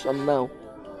situation now.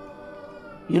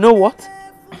 You know what?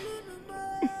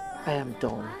 I am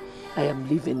done. I am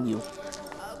leaving you.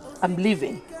 I'm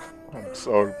leaving. I'm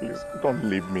sorry, please. Don't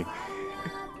leave me.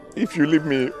 If you leave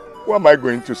me, who am I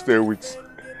going to stay with?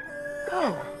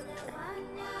 How?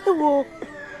 Well,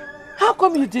 how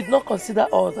come you did not consider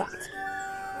all that?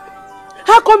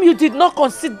 How come you did not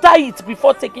consider it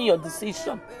before taking your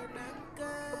decision?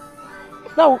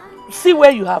 Now, see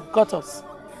where you have got us.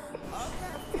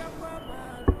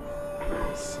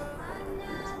 Please,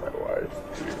 my wife,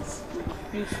 please.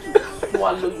 You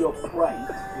swallow your pride.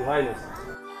 Your Highness.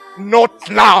 Not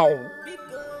now!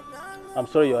 I'm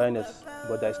sorry, Your Highness,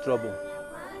 but there's trouble.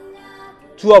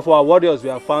 2 of our warriors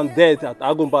were found dead at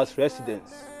Agumba's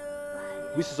residence,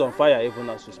 which is on fire even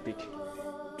as we speak.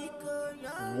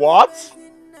 What?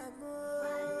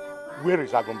 Where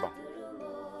is Agumba?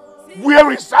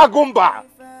 Where is Agumba?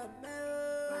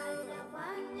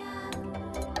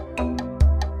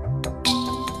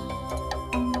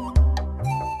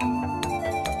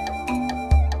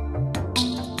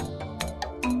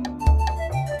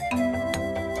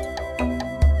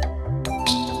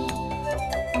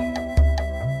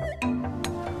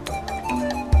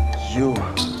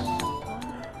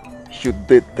 You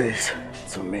did this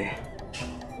to me.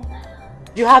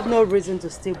 You have no reason to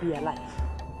still be alive.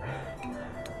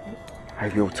 I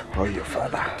will tell your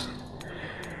father.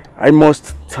 I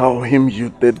must tell him you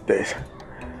did this.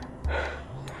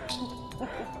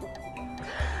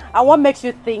 And what makes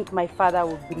you think my father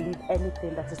would believe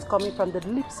anything that is coming from the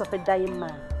lips of a dying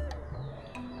man?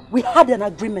 We had an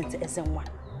agreement, Ezeonu.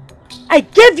 I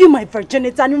gave you my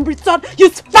virginity and in return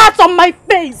you spat on my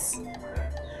face!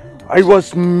 I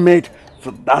was made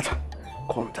for that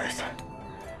contest.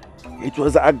 It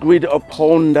was agreed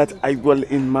upon that I will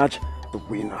emerge the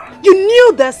winner. You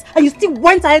knew this and you still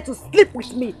went ahead to sleep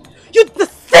with me. You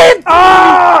deceived me!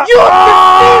 You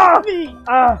deceived me!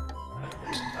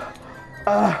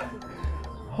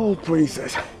 Oh,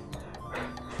 princess.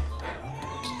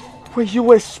 Were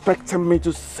you expecting me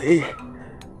to say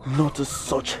no to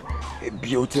such a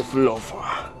beautiful offer?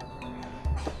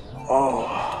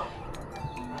 Oh.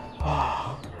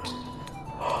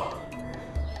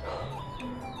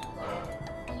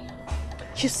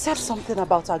 You said something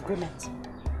about agreement.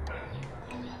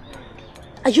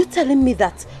 Are you telling me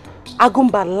that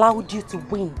Agumba allowed you to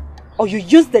win, or you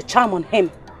used the charm on him?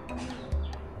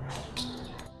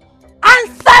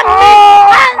 Answer me!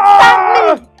 Answer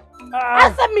me!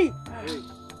 Answer me!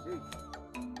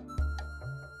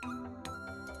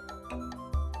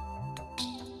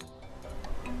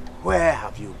 Where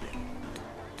have you been?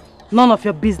 None of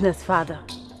your business, father.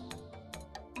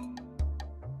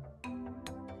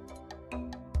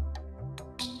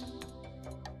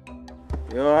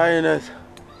 Your Highness,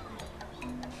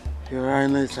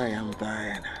 I am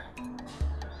dying.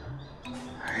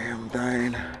 I am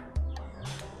dying.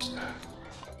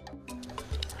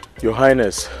 Your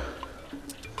Highness,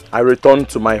 I returned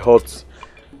to my hut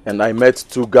and I met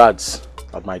 2 guards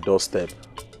at my doorstep.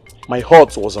 My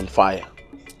hut was on fire.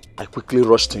 I quickly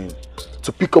rushed in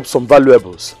to pick up some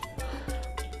valuables.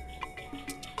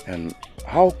 And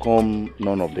how come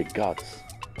none of the guards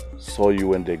saw you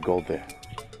when they got there?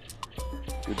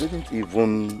 You didn't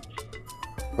even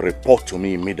report to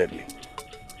me immediately.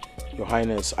 Your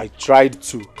Highness, I tried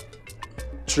to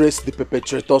trace the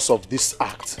perpetrators of this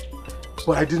act,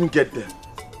 but I didn't get them.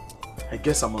 I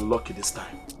guess I'm unlucky this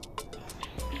time.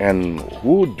 And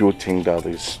who do you think that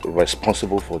is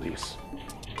responsible for this?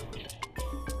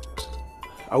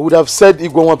 I would have said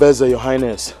Ngozi Beze, Your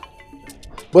Highness,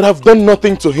 but I've done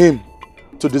nothing to him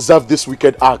to deserve this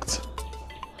wicked act.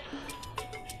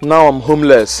 Now I'm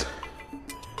homeless.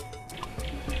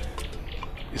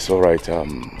 It's alright,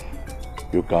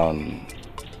 you can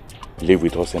live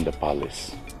with us in the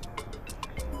palace.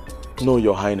 No,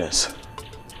 Your Highness.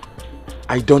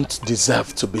 I don't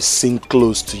deserve to be seen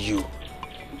close to you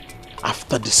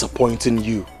after disappointing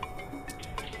you.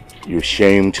 You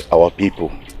shamed our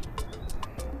people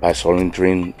by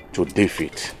surrendering to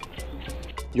defeat.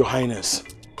 Your Highness,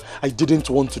 I didn't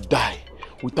want to die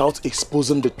without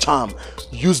exposing the charm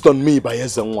used on me by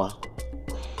Ezeonu.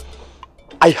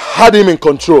 I had him in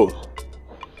control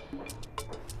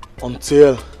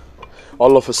until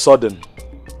all of a sudden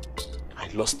I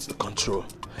lost the control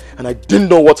and I didn't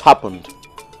know what happened.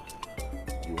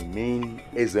 You mean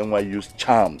Ezeonu used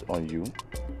charm on you?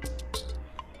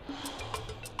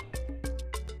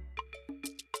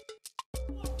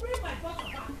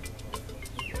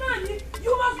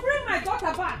 You must bring my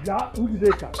daughter back. Yeah,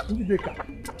 Njideka.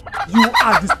 You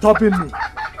are disturbing me.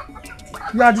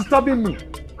 You are disturbing me.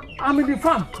 I'm in the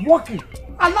farm, working.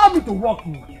 Allow me to work.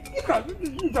 You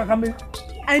can come in.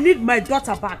 I need my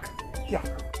daughter back. Yeah.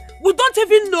 We don't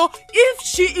even know if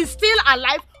she is still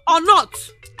alive or not.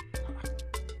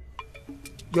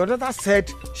 Your daughter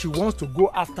said she wants to go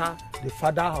after the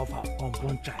father of her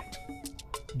unborn child.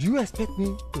 Do you expect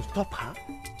me to stop her?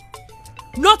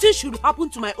 Nothing should happen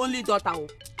to my only daughter.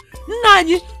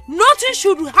 Nani, nothing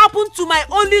should happen to my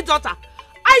only daughter.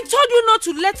 I told you not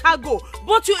to let her go,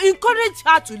 but you encouraged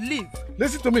her to leave.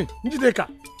 Listen to me, Njideka.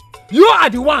 You are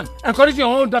the one encouraging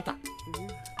your own daughter.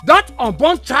 That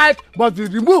unborn child must be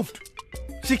removed.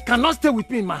 She cannot stay with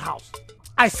me in my house.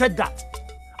 I said that.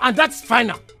 And that's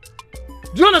final.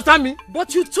 Do you understand me?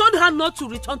 But you told her not to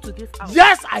return to this house.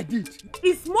 Yes, I did.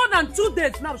 It's more than 2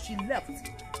 days now she left.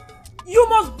 You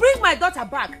must bring my daughter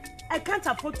back. I can't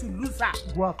afford to lose her.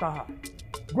 Go after her.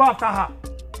 Go after her.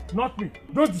 Not me.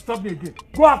 Don't disturb me again.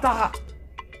 Go after her.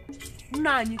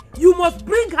 Nani, you must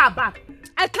bring her back.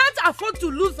 I can't afford to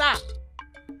lose her.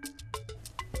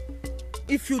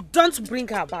 If you don't bring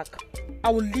her back, I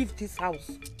will leave this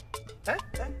house.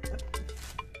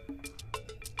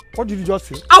 What did you just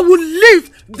say? I will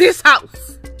leave this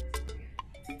house.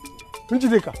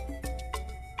 Njideka.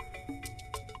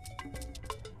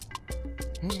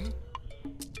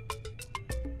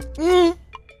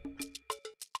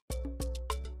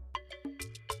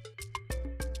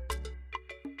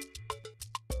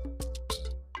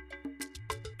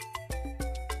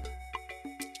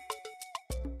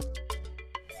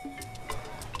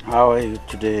 How are you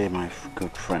today, my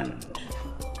good friend?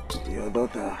 Your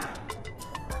daughter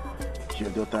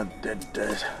dead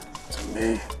to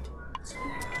me.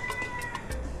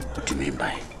 What do you mean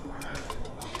by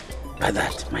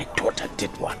that? My daughter did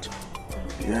what?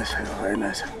 Yes, Your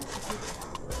Highness.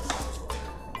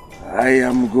 I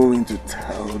am going to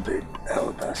tell the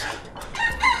elders.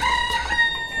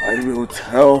 I will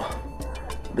tell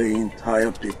the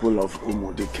entire people of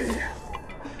Umudike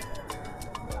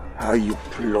how you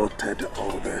plotted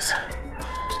all this.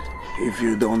 If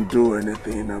you don't do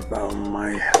anything about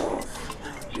my health,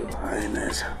 Your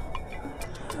Highness.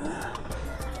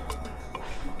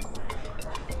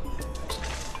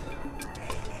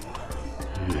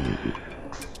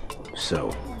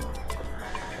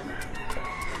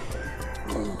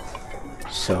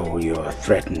 So you're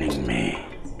threatening me?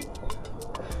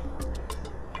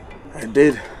 I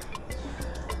did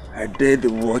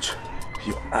what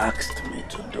you asked me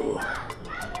to do.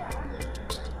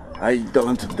 I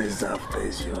don't deserve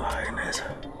this, Your Highness.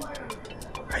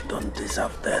 I don't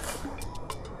deserve death.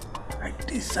 I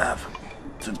deserve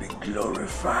to be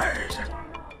glorified.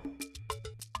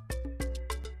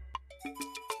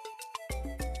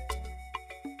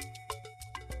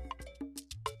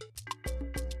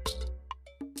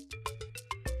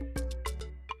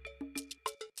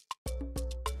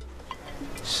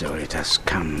 So it has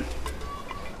come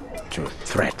to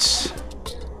threats.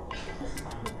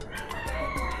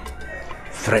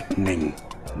 Threatening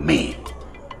me.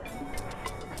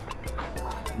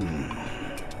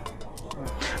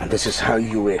 And this is how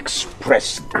you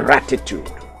express gratitude.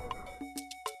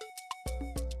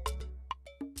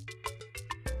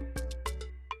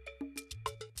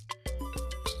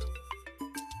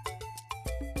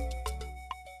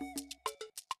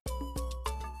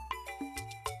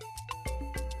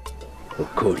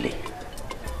 Okoli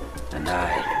and I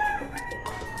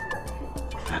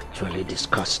actually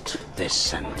discussed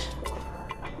this, and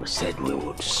we said we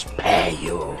would spare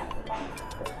you.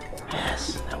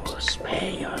 Yes, that was spare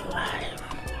your life.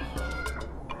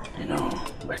 You know,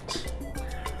 but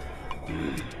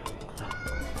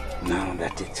now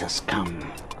that it has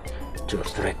come to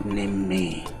threatening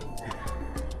me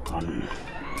on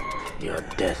your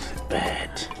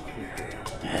deathbed,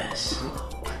 yes.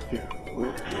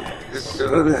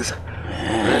 Yes.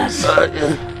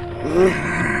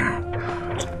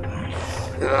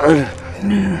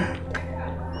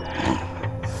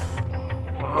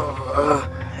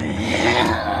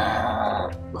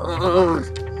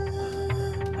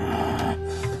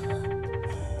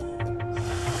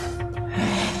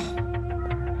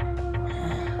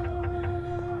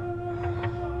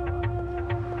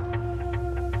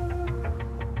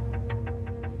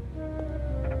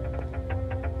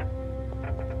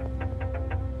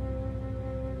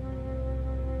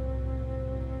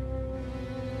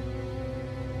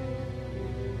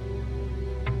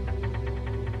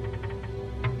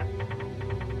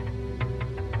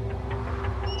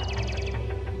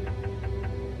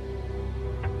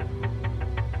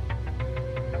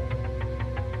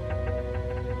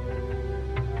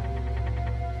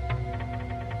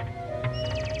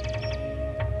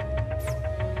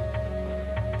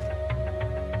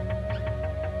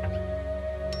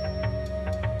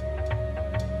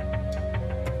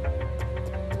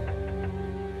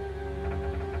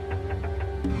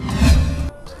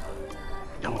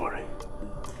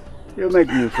 You make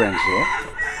new friends here.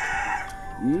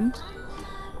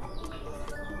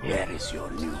 Here is your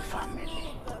new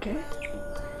family, okay?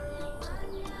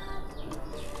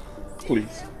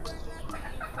 Please,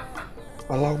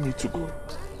 allow me to go.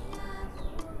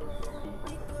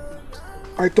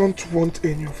 I don't want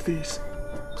any of this.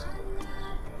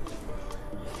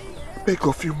 I beg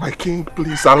of you, my king,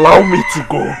 please allow me to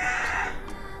go.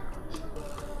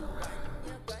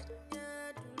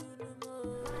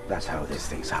 That's how these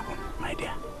things happen, my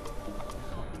dear.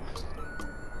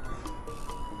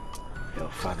 Your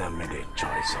father made a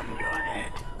choice on your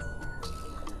head.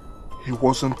 He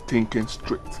wasn't thinking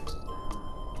straight.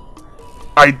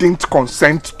 I didn't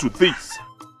consent to this. Please,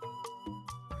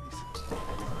 I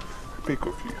beg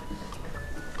of you.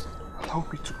 Allow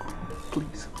me to go,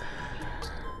 please.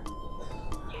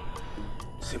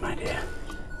 See, my dear,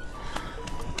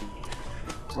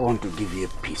 I want to give you a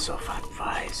piece of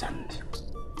advice, and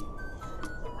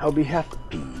I'll be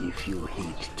happy if you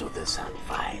heed to this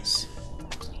advice.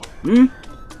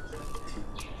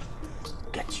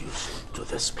 Get used to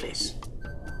this place.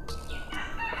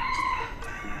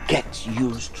 Get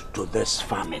used to this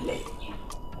family.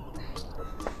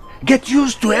 Get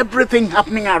used to everything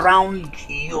happening around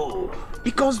you,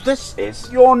 because this is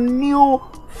your new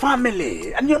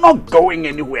family and you're not going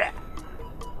anywhere.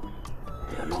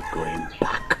 You're not going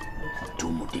back to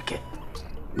Mudike.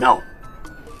 No.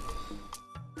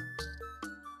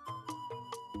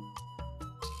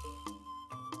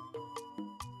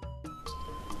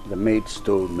 The maids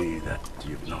told me that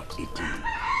you've not eaten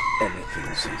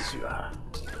anything since you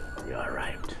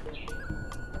arrived.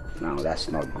 Now that's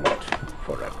not good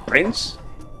for a prince.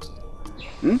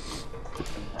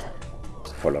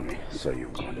 Follow me so you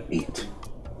can eat.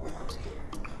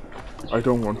 I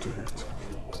don't want to eat.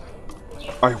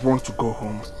 I want to go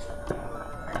home.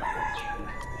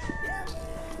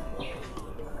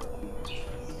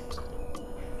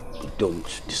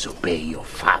 Don't disobey your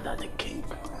father, the king.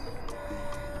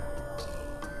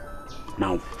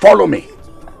 Now follow me.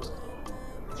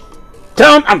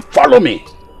 Turn and follow me.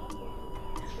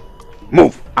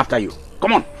 Move after you.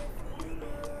 Come on.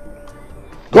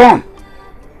 Go on.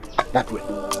 That way.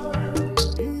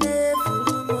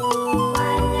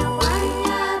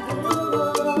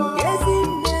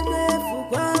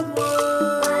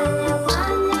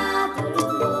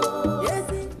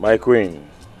 My queen.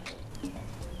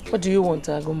 What do you want,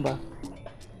 Agumba?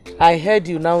 I heard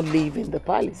you now live in the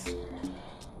palace.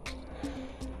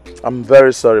 I'm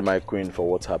very sorry, my queen, for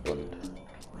what happened.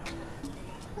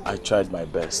 I tried my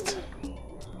best.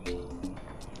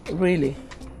 Really?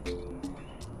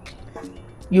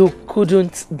 You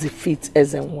couldn't defeat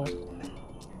Ezeonu?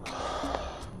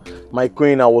 My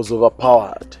queen, I was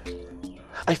overpowered.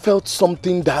 I felt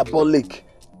something diabolic.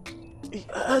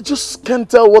 I just can't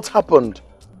tell what happened.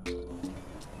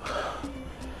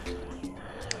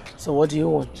 So what do you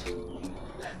want?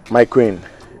 My queen,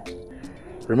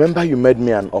 remember you made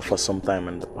me an offer sometime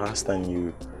in the past and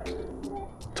you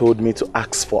told me to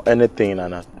ask for anything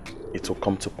and it will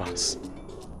come to pass.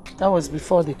 That was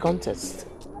before the contest.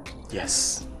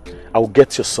 Yes, I will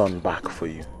get your son back for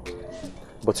you.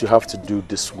 But you have to do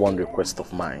this one request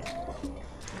of mine.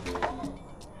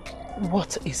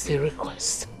 What is the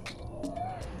request?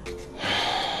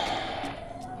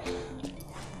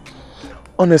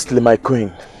 Honestly, my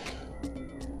queen,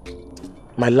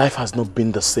 my life has not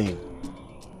been the same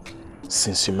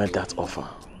since you made that offer.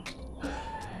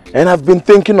 And I've been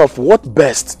thinking of what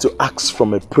best to ask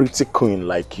from a pretty queen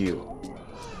like you.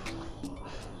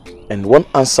 And one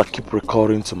answer keeps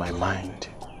recurring to my mind.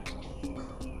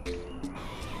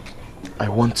 I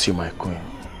want you, my queen.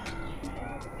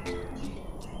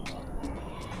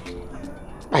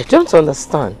 I don't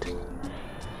understand.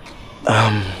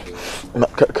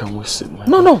 Can we sit?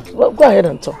 No, go ahead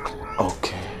and talk.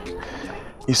 Okay.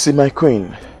 You see, my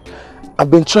queen, I've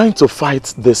been trying to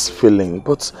fight this feeling,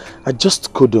 but I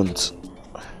just couldn't.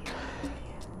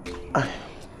 I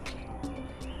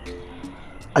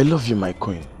love you, my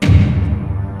queen.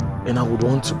 And I would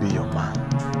want to be your man.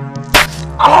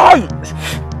 Ay,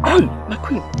 my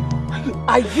queen.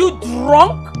 Are you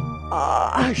drunk?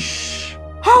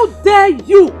 How dare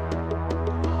you?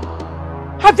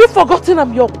 Have you forgotten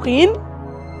I'm your queen?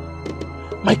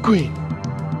 My queen,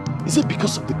 is it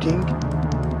because of the king?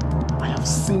 I have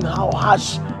seen how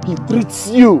harsh he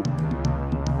treats you.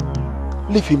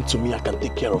 Leave him to me, I can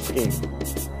take care of him.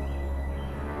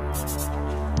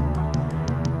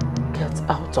 Get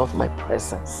out of my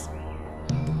presence.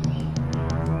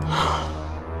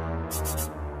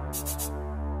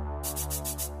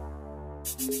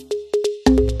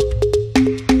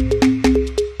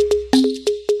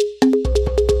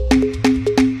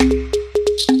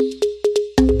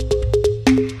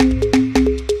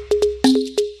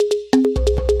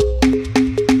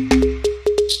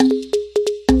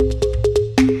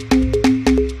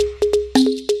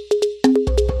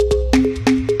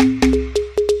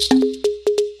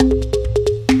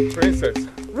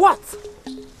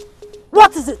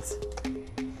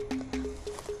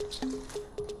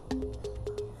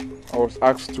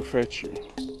 Asked to fetch you.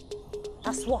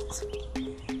 As what?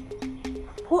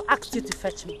 Who asked you to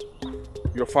fetch me?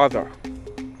 Your father,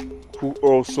 who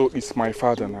also is my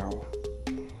father now.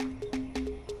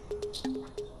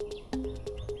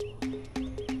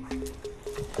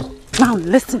 Now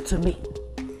listen to me.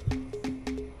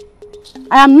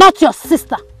 I am not your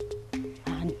sister.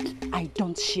 And I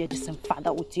don't share the same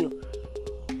father with you.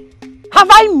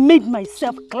 Have I made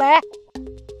myself clear?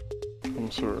 I'm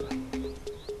sorry.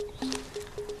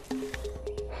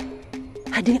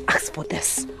 I didn't ask for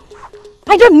this.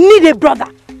 I don't need a brother.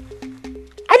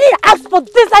 I didn't ask for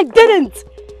this, I didn't.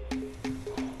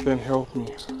 Then help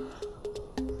me.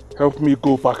 Help me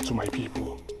go back to my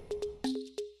people.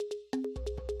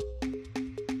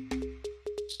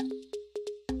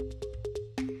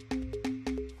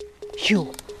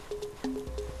 You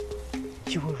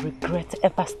will regret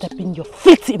ever stepping your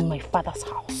feet in my father's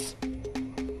house.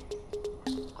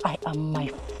 I am my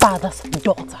father's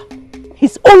daughter.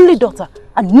 His only daughter,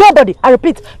 and nobody, I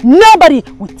repeat, nobody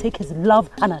will take his love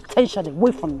and attention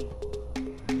away from me.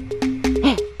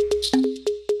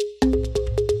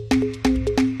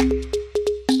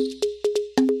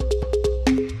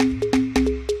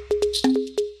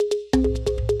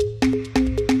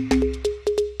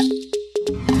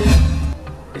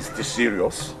 Is this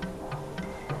serious?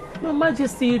 Your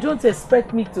Majesty, you don't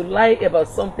expect me to lie about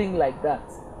something like that.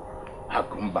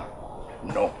 Agumba.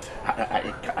 No,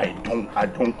 I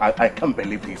can't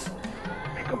believe this.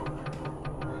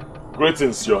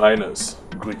 Greetings, Your Highness.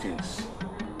 Greetings.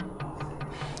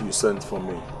 You sent for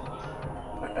me.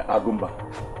 Agumba,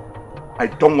 I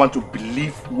don't want to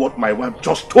believe what my wife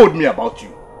just told me about you.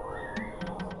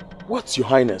 What, Your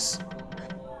Highness?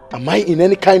 Am I in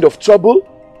any kind of trouble?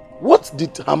 What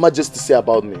did Her Majesty say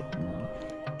about me?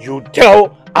 You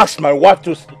asked my wife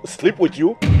to sleep with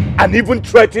you and even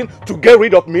threatened to get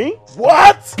rid of me?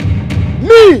 What?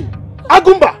 Me?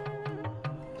 Agumba?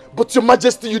 But Your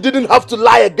Majesty, you didn't have to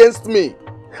lie against me.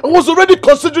 I was already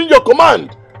considering your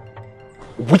command.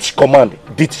 Which command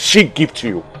did she give to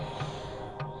you?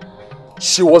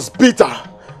 She was bitter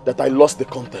that I lost the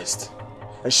contest.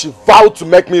 And she vowed to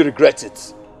make me regret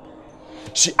it.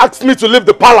 She asked me to leave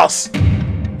the palace.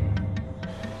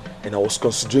 And I was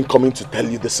considering coming to tell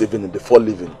you this evening before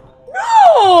leaving.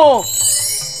 No!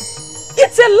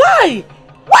 It's a lie!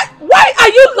 Why are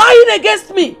you lying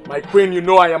against me? My queen, you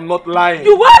know I am not lying.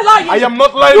 You are lying! I am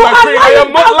not lying, my queen! I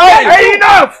am not lying!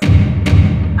 Enough!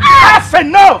 That's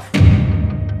enough!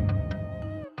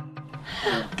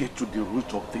 We'll get to the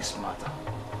root of this matter.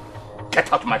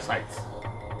 Get out of my sight.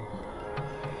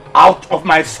 Out of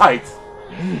my sight!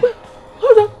 Wait,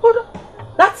 hold on.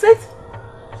 That's it?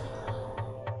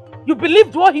 You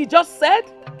believed what he just said?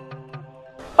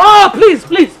 Oh, please.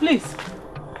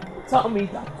 Tell me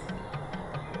that.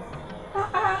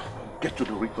 Get to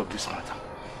the root of this matter.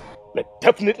 But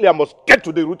definitely I must get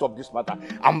to the root of this matter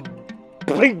and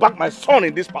bring back my son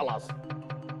in this palace.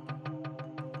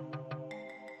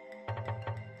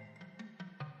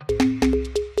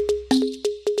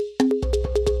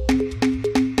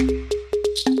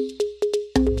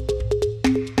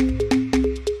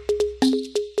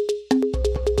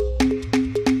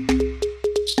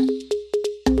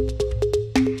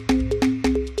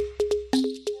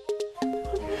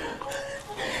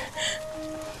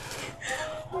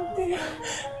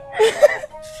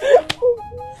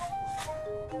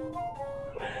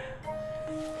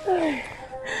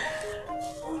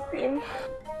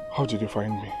 How did you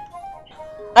find me?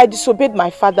 I disobeyed my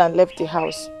father and left the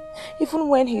house, even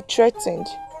when he threatened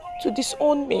to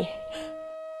disown me.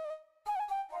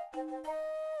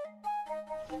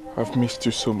 I've missed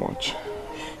you so much.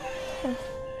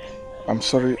 I'm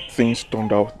sorry things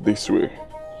turned out this way.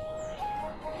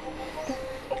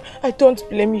 I don't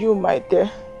blame you, my dear.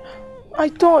 I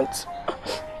don't.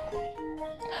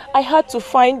 I had to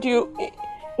find you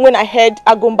when I heard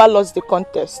Agomba lost the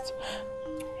contest.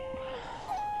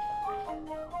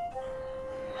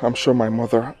 I'm sure my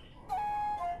mother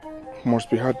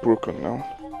must be heartbroken now.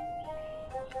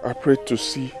 I prayed to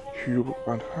see you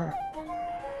and her.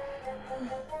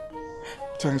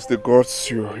 Thanks the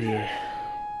gods you're here.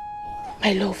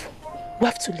 My love, we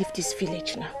have to leave this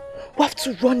village now. We have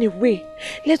to run away.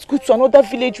 Let's go to another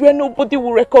village where nobody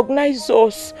will recognize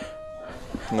us.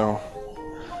 No.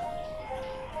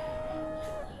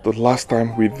 The last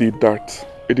time we did that,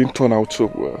 it didn't turn out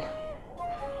so well.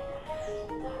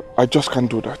 I just can't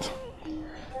do that.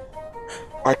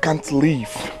 I can't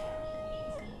leave.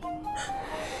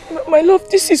 My love,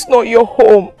 this is not your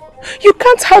home. You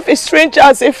can't have a stranger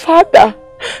as a father.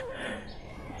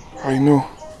 I know.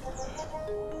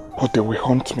 But they will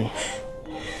hunt me.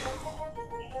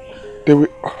 They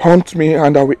will hunt me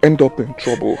and I will end up in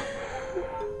trouble.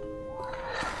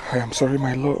 I am sorry,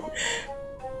 my love.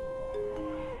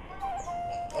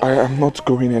 I am not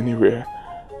going anywhere.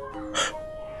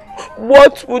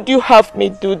 What would you have me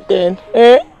do then?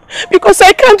 Eh? Because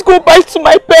I can't go back to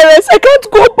my parents. I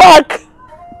can't go back.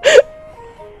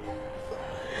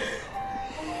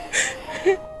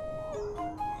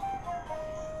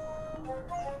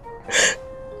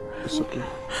 It's okay.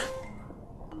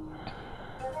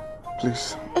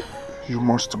 Please, you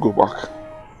must go back.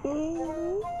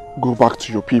 Go back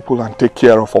to your people and take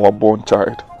care of our born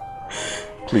child.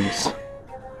 Please.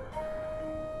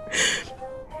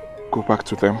 Go back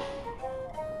to them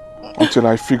until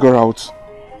I figure out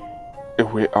a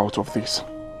way out of this.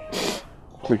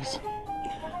 Please.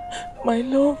 My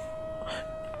love,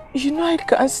 you know I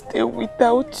can't stay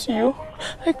without you.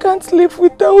 I can't live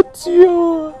without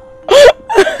you.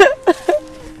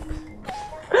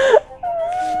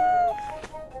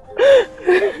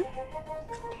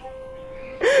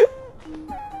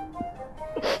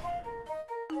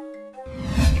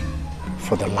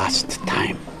 For the last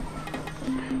time,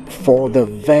 for the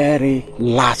very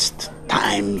last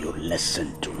time you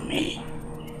listen to me.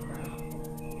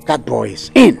 That boy is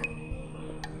in.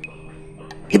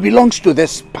 He belongs to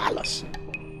this palace.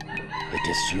 It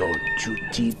is your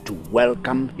duty to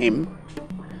welcome him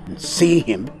and see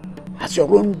him as your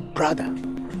own brother.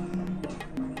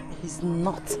 He's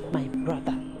not my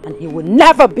brother, and he will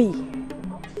never be.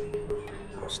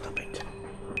 Stop it.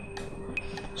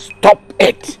 Stop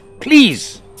it,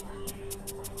 please.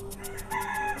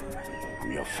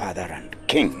 I'm your father and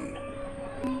king.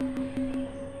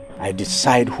 I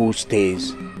decide who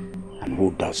stays and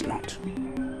who does not.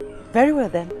 Very well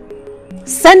then.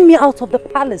 Send me out of the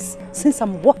palace since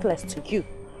I'm worthless to you.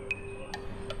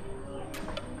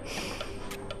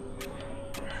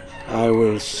 I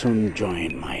will soon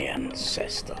join my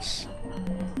ancestors.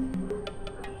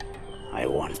 I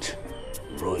want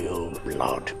royal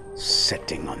blood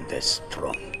sitting on this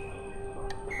throne.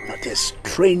 Not a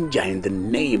stranger in the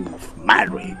name of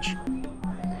marriage.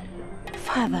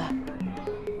 Father,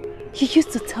 you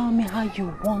used to tell me how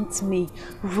you want me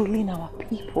ruling our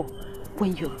people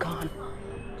when you're gone.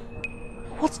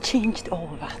 What changed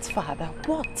all that, Father?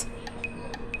 What?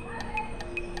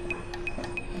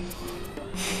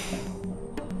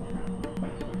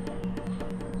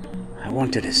 I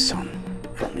wanted a son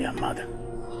from your mother.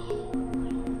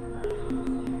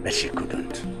 But she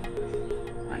couldn't.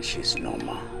 And she's no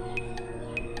more.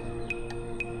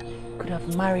 Could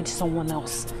have married someone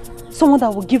else. Someone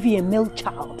that will give you a male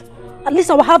child. At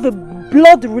least I will have a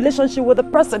blood relationship with a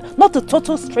person, not a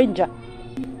total stranger.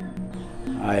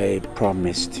 I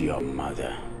promised your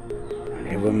mother, and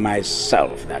even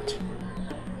myself, that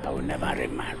I will never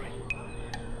remarry.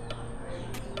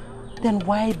 Then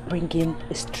why bring in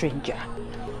a stranger?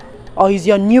 Or is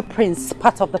your new prince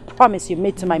part of the promise you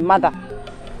made to my mother?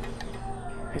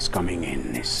 His coming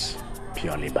in is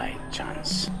purely by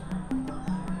chance.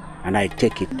 And I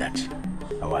take it that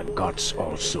our gods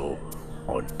also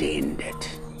ordained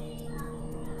it.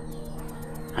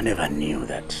 I never knew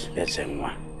that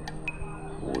Ezeonu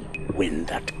would win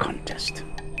that contest.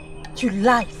 You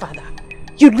lie, Father.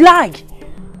 You lie!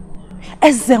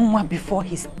 Ezeonu, before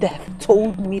his death,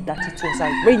 told me that it was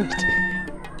arranged,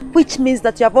 which means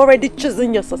that you have already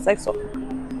chosen your successor.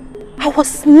 I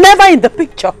was never in the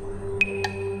picture.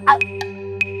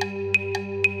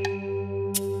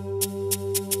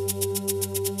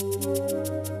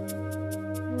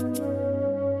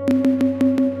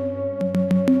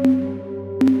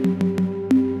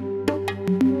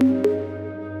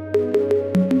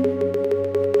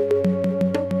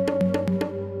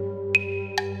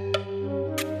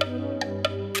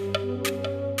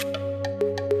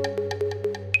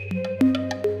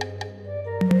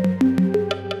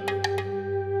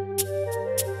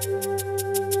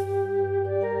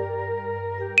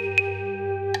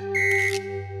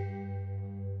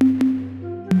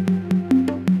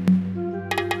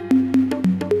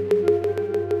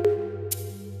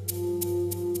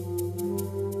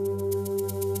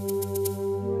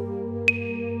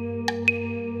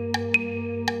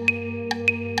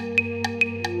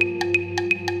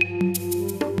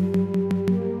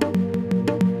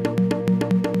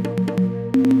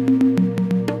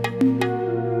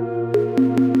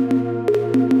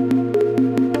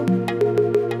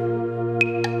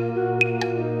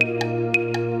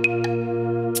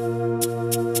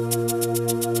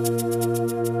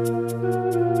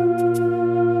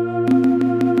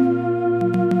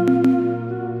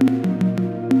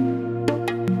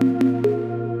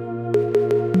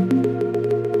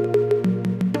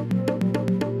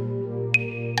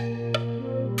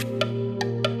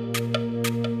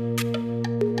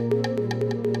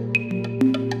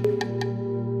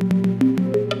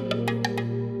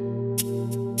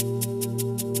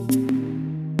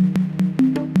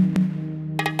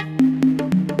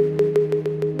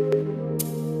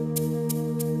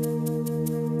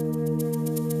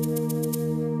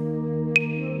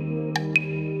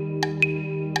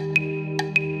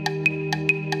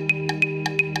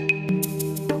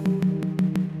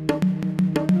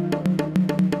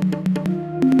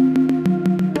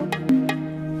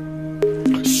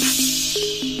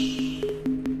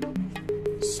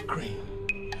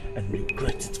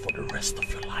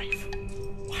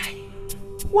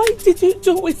 Why did you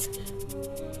do it?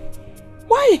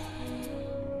 Why?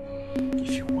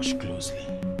 If you watch closely,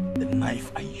 the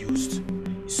knife I used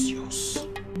is yours.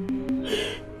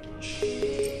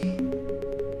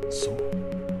 So,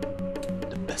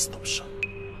 the best option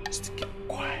is to keep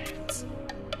quiet.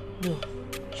 No.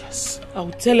 Yes. I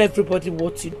will tell everybody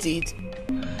what you did.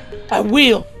 I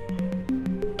will.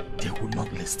 They will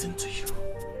not listen to you.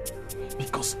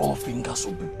 Because all fingers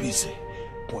will be busy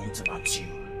pointing at you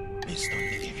based on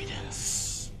the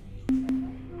evidence.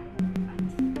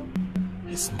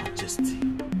 His Majesty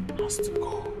has to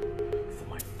go for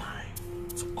my time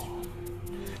to come.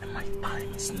 And my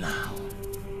time is now.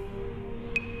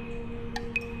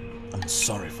 I'm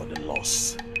sorry for the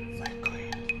loss, my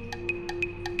queen.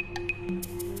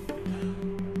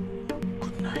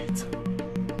 Good night.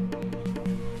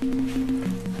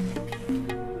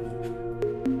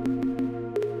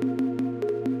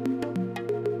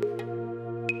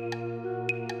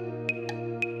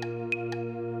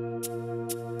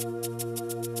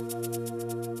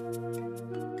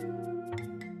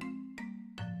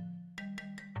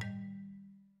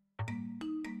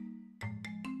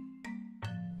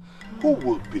 Who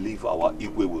will believe our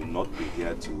Igwe will not be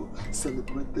here to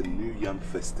celebrate the New Yam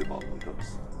Festival with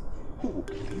us? Who will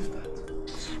believe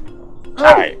that?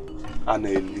 Chai! And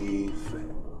a leaf.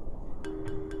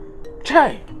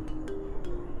 Chai!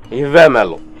 Ive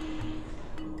Melo.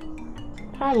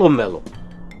 Hello, Melo.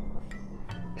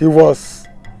 He was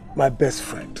my best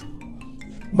friend.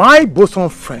 My bosom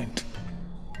friend.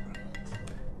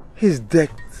 His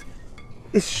death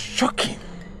is shocking.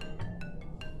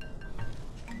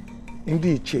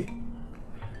 Indeed, Che,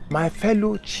 my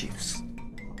fellow chiefs,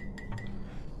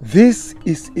 this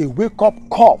is a wake-up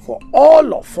call for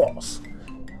all of us.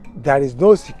 There is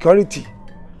no security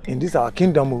in this our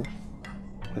kingdom.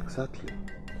 Exactly.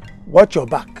 Watch your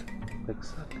back.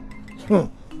 Exactly.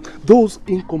 Those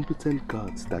incompetent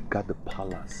guards that guard the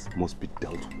palace must be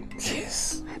dealt with.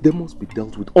 Yes. They must be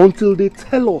dealt with until they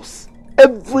tell us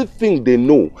everything they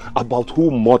know about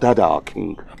who murdered our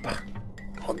king.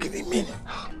 Don't give me meaning.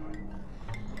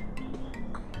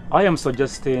 I am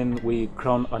suggesting we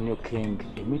crown a new king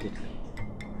immediately,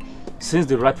 since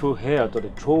the rightful heir to the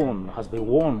throne has been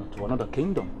won to another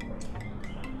kingdom.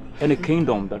 Any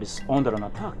kingdom that is under an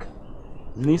attack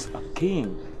needs a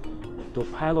king to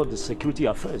pilot the security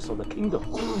affairs of the kingdom.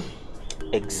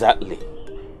 Exactly.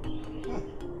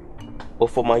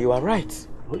 Ofoma, you are right.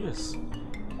 Oh yes.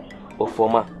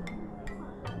 Ofoma,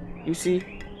 you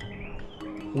see,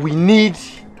 we need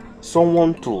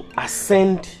someone to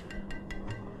ascend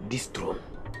this throne.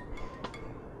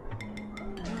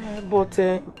 But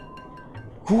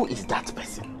who is that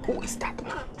person? Who is that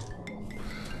man?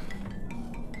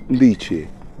 Alichi,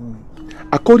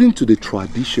 according to the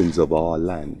traditions of our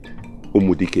land,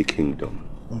 Umudike Kingdom,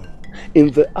 in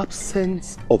the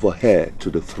absence of a heir to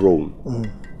the throne,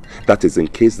 that is in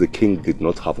case the king did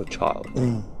not have a child,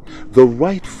 the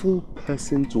rightful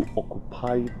person to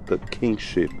occupy the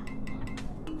kingship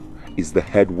is the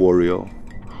head warrior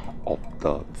of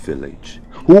the village,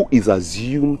 who is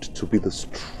assumed to be the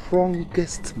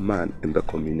strongest man in the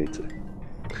community.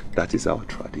 That is our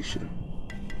tradition.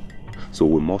 So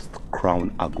we must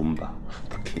crown Agumba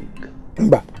the king.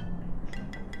 Mba.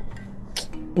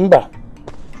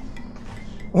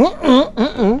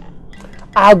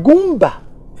 Agumba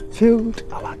failed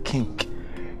our king.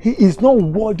 He is not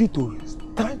worthy to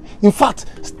stand, in fact,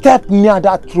 step near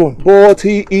that throne. But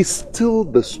he is still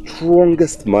the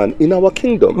strongest man in our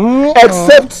kingdom.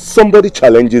 Except somebody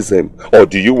challenges him. Or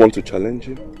do you want to challenge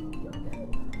him?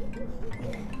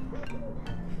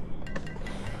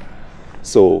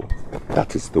 So,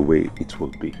 that is the way it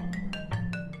will be.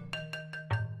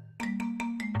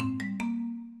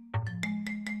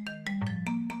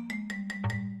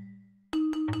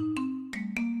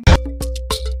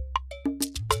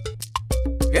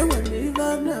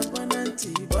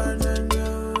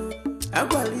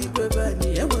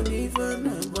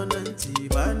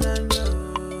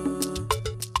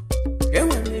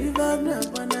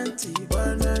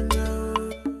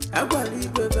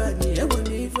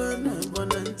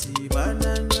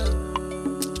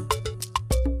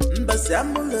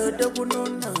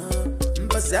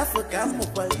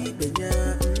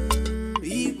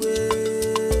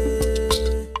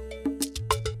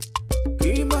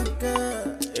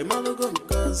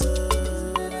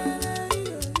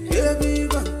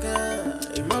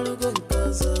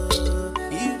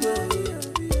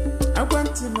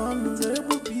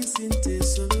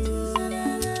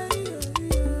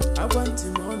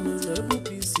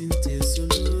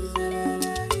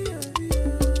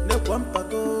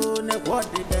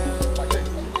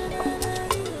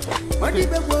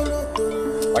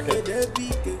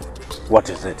 What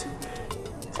is it?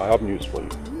 I have news for you.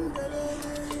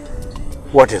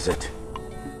 What is it?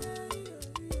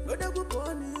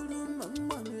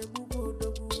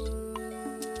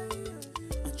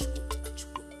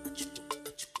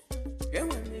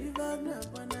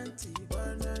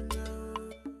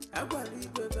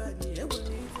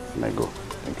 Can I go?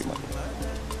 Thank you,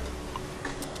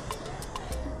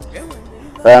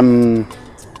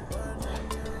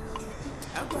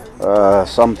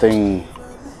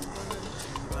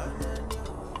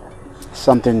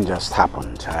 Something just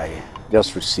happened. I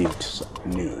just received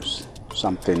news.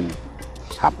 Something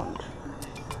happened.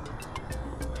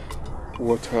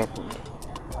 What happened?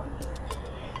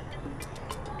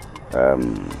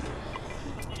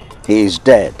 He is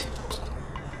dead.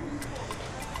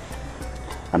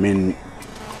 I mean,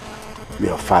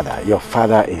 your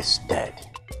father is dead.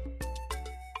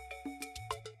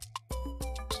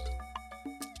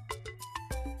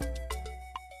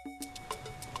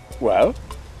 Well,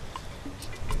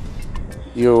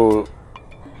 you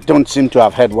don't seem to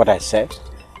have heard what I said.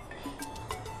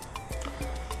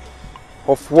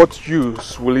 Of what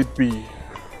use will it be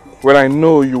when I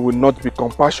know you will not be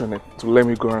compassionate to let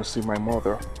me go and see my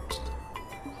mother?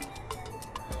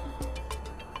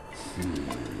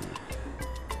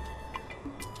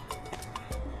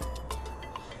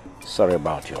 Sorry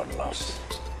about your loss,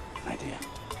 my dear.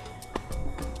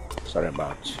 Sorry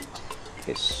about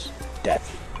his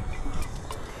death.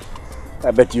 I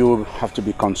bet you have to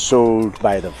be consoled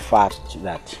by the fact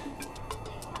that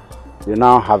you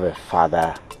now have a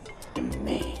father in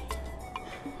me.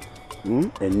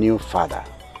 A new father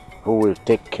who will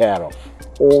take care of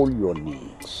all your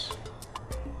needs.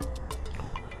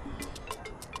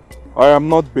 I am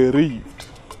not bereaved.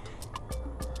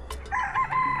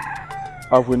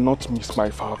 I will not miss my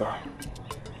father.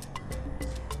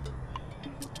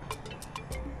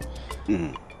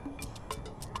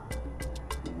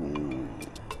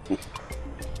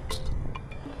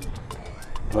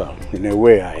 Well, in a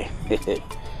way,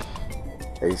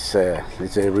 it's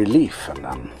a relief, and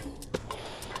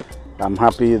I'm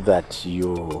happy that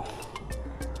you've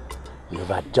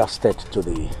adjusted to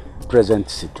the present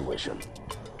situation.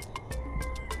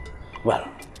 Well,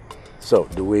 so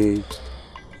do we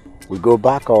go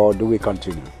back or do we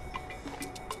continue?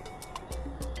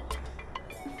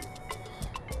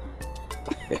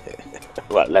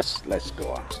 Well, let's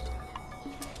go on.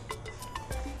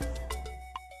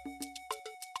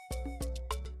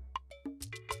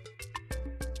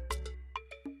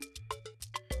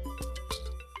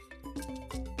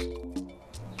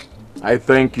 I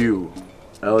thank you,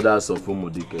 elders of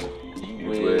Umudike.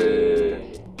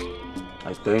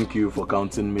 I thank you for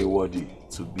counting me worthy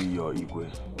to be your Igwe.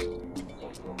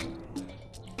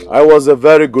 I was a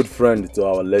very good friend to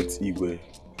our late Igwe,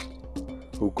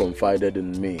 who confided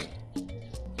in me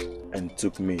and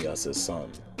took me as a son.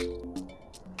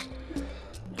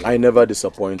 I never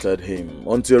disappointed him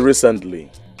until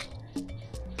recently,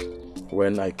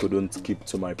 when I couldn't keep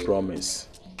to my promise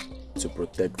to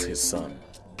protect his son.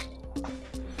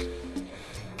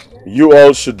 You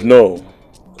all should know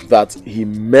that he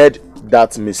made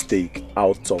that mistake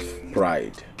out of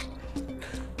pride.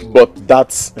 But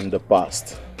that's in the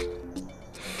past.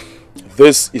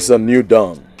 This is a new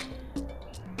dawn,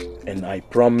 and I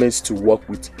promise to work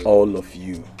with all of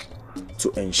you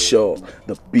to ensure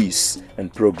the peace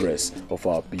and progress of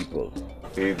our people.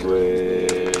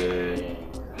 Igwe.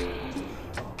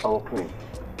 Okay.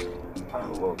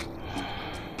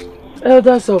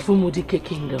 Elders of Umudike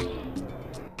Kingdom,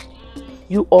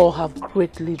 you all have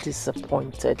greatly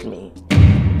disappointed me.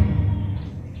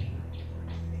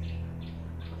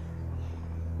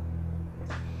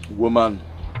 Woman,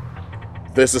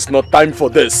 this is not time for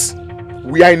this.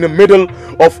 We are in the middle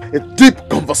of a deep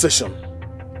conversation.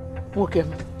 Okay,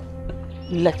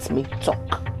 let me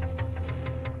talk.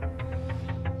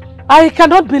 I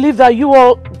cannot believe that you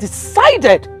all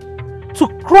decided to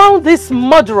crown this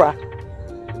murderer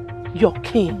your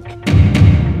king.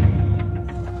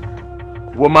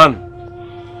 Woman,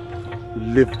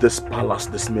 leave this palace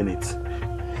this minute.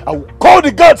 I will call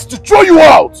the guards to throw you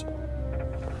out.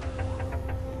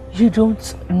 You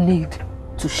don't need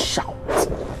to shout.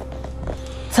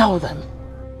 Tell them.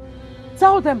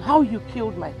 Tell them how you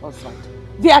killed my husband.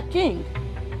 Their king.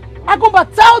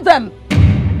 Agomba, tell them.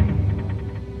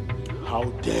 How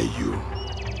dare you?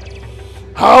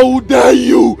 How dare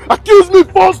you? Accuse me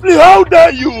falsely, how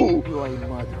dare you? You are a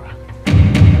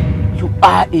murderer. You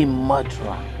are a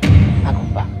murderer,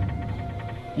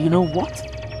 Agomba. You know what?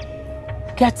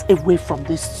 Get away from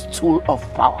this stool of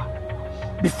power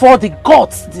before the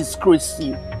gods disgrace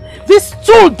you. This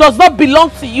stool does not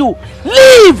belong to you.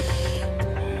 Leave!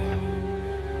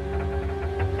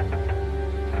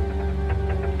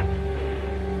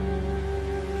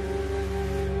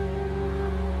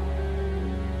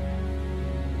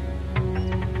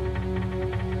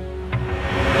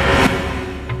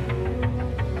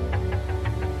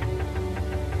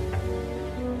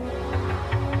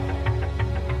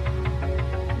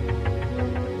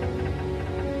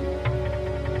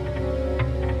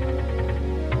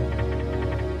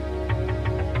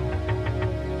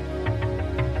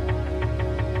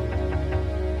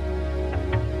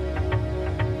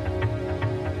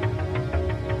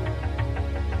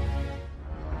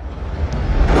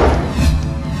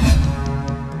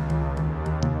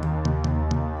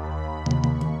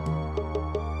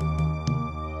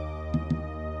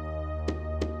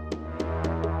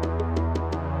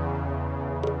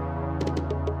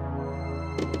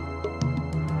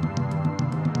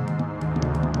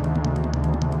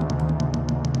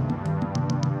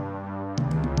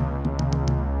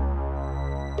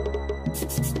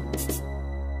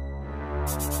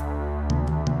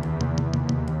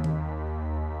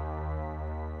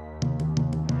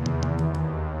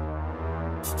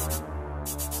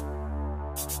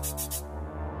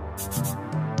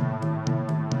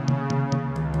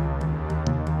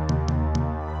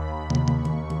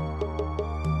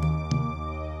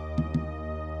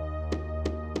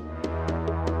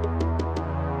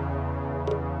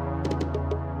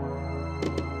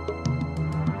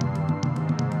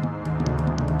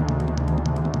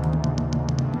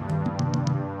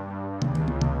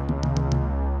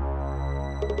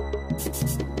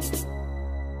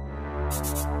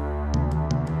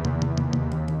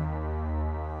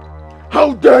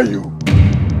 How dare you?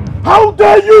 How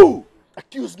dare you?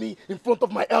 Accuse me in front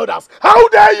of my elders. How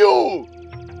dare you?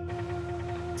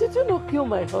 Did you not kill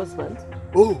my husband?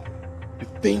 Oh, you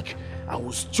think I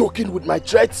was joking with my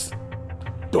threats?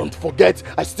 Don't forget,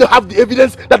 I still have the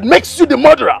evidence that makes you the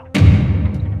murderer.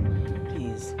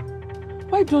 Please,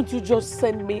 why don't you just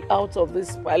send me out of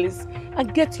this palace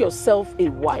and get yourself a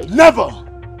wife? Never!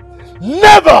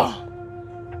 Never!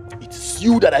 It is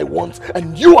you that I want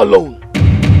and you alone.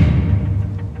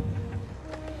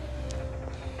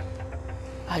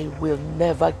 I will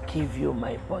never give you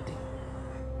my body.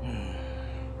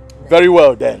 Very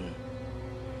well then.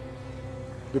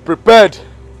 Be prepared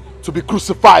to be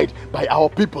crucified by our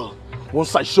people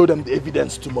once I show them the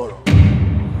evidence tomorrow.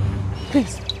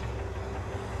 Please.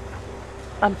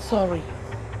 I'm sorry.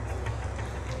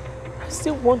 I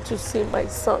still want to see my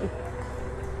son.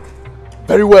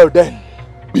 Very well then.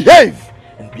 Behave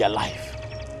and be alive.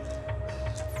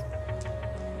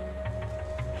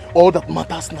 All that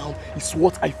matters now is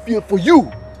what I feel for you.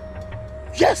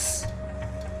 Yes,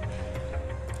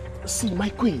 See, my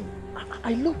queen,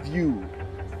 I love you.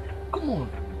 Come on.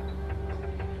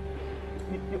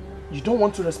 You don't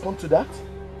want to respond to that?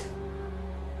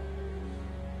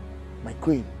 My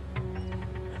queen,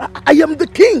 I am the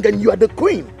king and you are the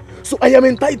queen. So I am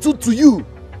entitled to you.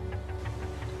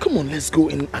 Come on, let's go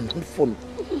in and have fun.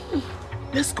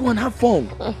 Let's go and have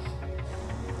fun.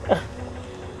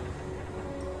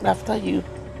 After you.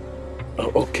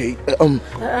 Okay.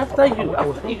 After you.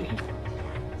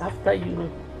 After you.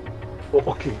 Oh,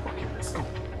 okay, let's go.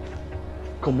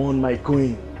 Come on, my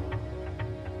queen.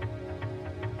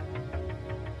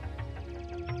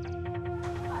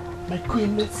 My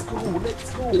queen, let's go.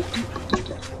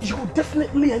 You will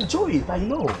definitely enjoy it, I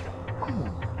know. Come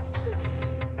on.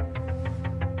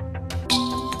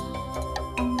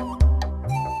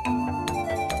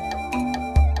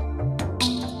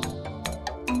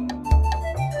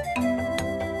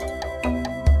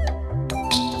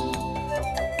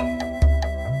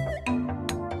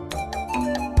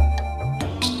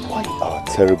 Why are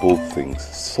terrible things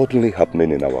suddenly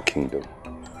happening in our kingdom?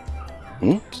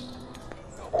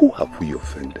 Who have we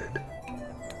offended?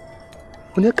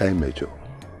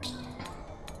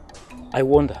 I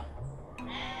wonder,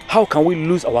 how can we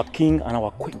lose our king and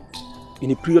our queen in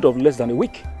a period of less than a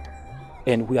week,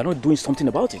 and we are not doing something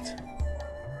about it?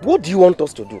 What do you want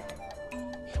us to do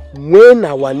when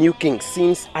our new king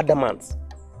seems adamant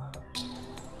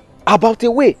about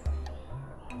a way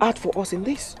out for us in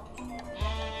this?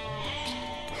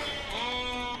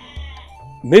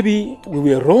 Maybe we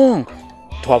were wrong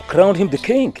to have crowned him the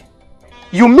king.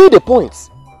 You made a point.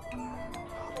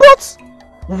 But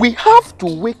we have to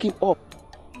wake him up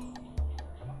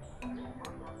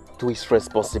to his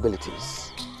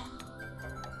responsibilities.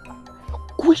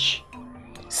 Which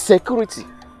security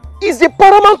is the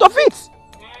paramount of it.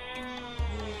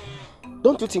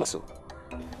 Don't you think so?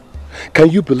 Can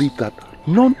you believe that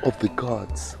none of the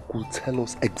guards could tell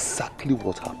us exactly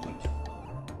what happened?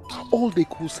 All they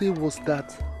could say was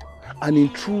that an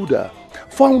intruder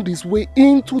found his way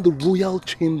into the royal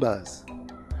chambers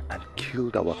and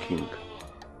killed our king.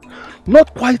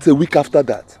 Not quite a week after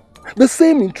that, the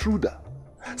same intruder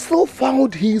still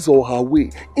found his or her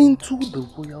way into the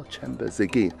royal chambers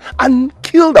again and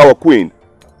killed our queen.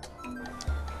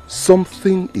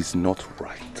 Something is not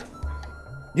right.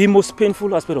 The most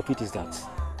painful aspect of it is that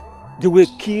they were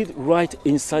killed right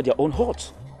inside their own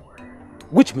hut,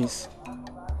 which means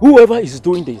whoever is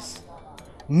doing this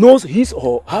knows his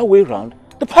or her way around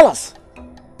the palace.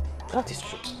 That is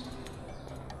true.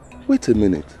 Wait a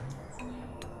minute.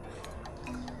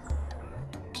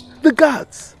 The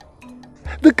guards,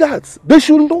 they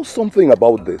should know something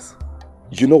about this.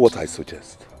 You know what I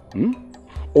suggest?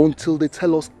 Until they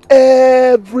tell us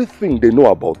everything they know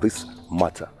about this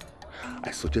matter,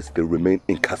 I suggest they remain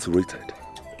incarcerated.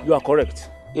 You are correct.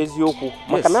 Ezeonu.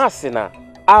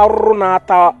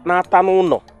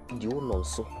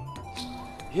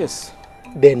 Yes.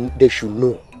 Then they should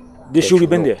know. They should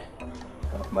remain there.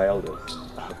 My elders,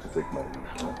 I have to take my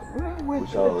leave. We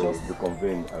shall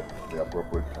reconvene at the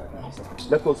appropriate time.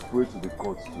 Let us pray to the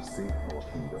gods to save our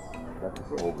kingdom. That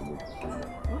is all we need to do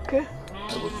now. Okay.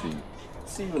 I will see you.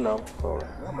 See you now. All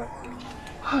right. Bye-bye.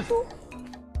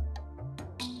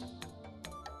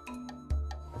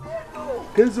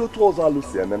 Kenzo towards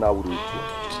Alichi and then I will do it.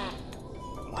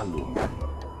 Hello.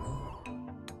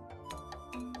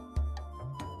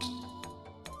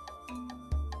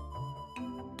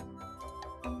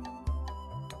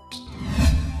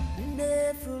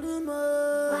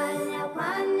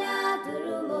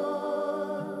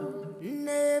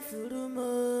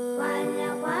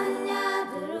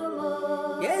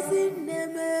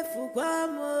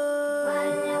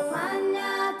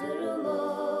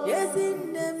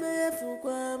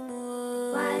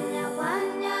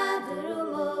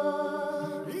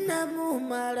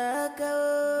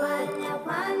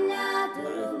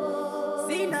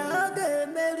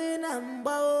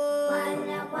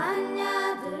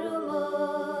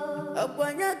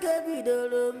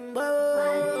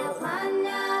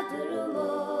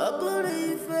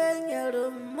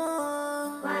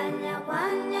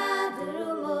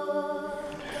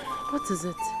 What is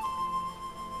it?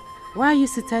 Why are you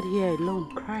seated here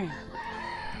alone, crying?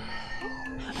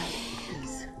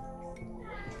 Please,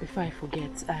 before I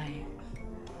forget,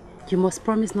 you must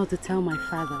promise not to tell my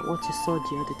father what you saw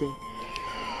the other day.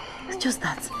 It's just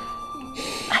that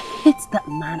I hate that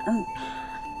man and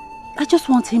I just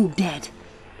want him dead.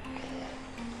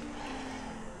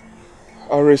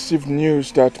 I received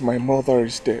news that my mother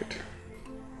is dead.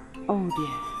 Oh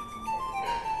dear.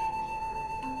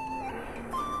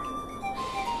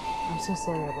 I'm so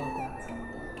sorry about that.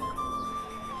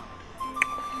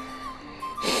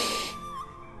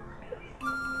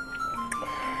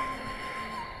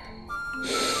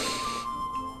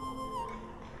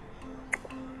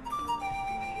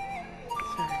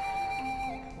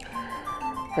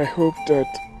 I hope that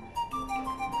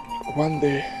one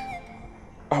day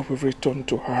I will return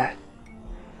to her.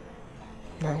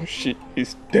 Now she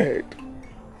is dead.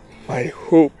 My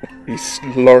hope is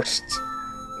lost.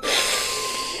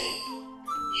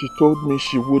 She told me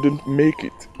she wouldn't make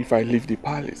it if I leave the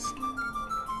palace.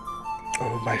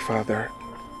 Oh, my father.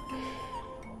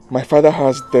 My father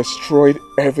has destroyed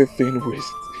everything with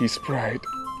his pride.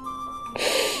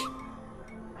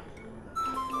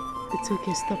 It's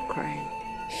okay, stop crying.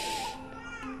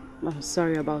 I'm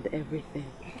sorry about everything,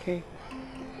 okay?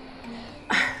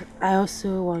 I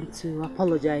also want to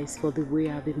apologize for the way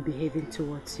I've been behaving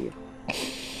towards you.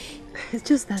 It's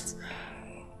just that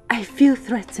I feel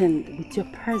threatened with your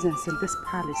presence in this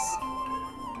palace.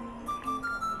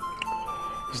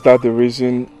 Is that the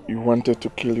reason you wanted to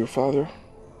kill your father?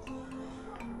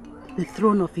 The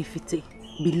throne of Ifite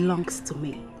belongs to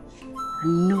me,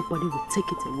 and nobody will take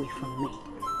it away from me.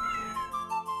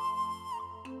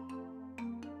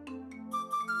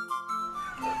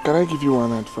 Can I give you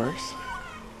one advice?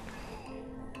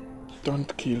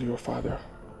 Don't kill your father,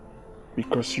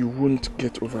 because you won't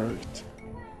get over it.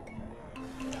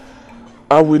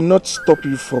 I will not stop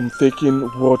you from taking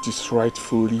what is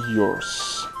rightfully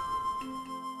yours.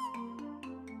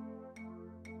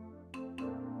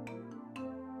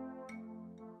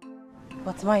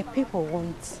 But my people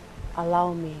won't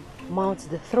allow me mount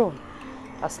the throne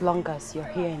as long as you're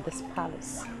here in this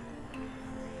palace.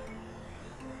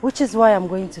 Which is why I'm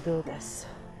going to do this.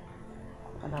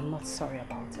 And I'm not sorry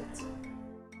about it.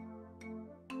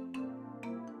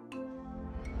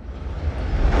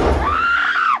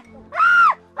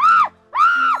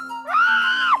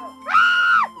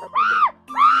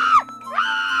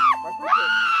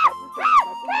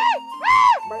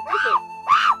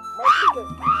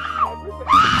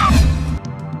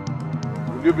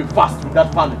 Will you be fast with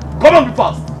that panic? Come on, be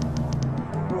fast!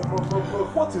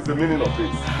 What is the meaning of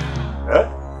this?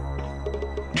 Eh?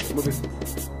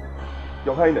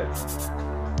 Your Highness,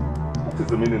 what is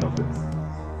the meaning of this?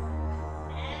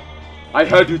 I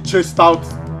heard you chased out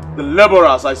the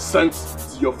laborers I sent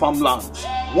to your farmlands.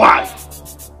 Why?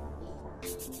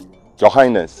 Your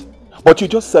Highness, but you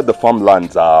just said the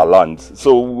farmlands are lands,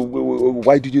 so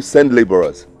why did you send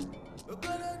laborers?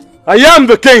 I am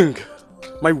the king.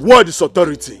 My word is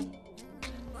authority.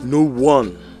 No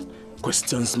one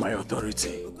questions my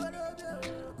authority.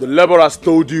 The laborers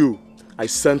told you I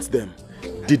sent them,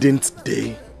 didn't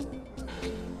they?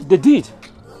 They did.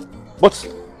 But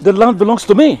the land belongs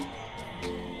to me.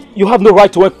 You have no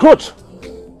right to encroach.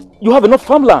 You have enough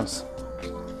farmlands.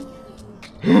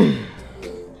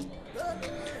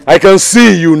 I can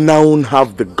see you now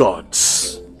have the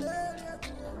guts,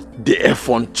 the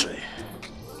effrontery,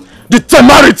 the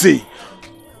temerity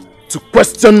to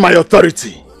question my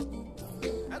authority.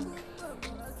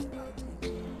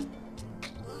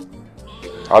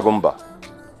 Agumba,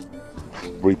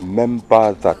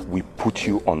 remember that we put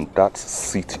you on that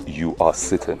seat you are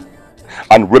sitting.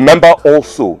 And remember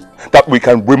also that we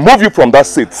can remove you from that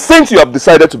seat since you have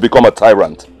decided to become a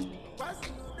tyrant.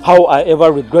 How I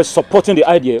ever regret supporting the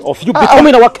idea of you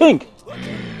becoming our king.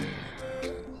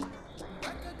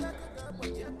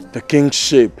 The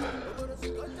kingship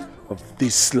of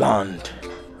this land,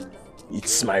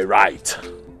 it's my right.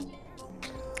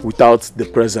 Without the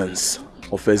presence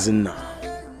of Ezeonu.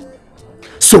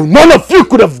 So none of you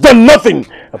could have done nothing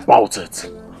about it.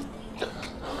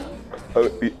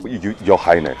 Your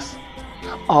Highness,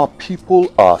 our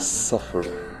people are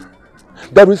suffering.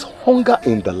 There is hunger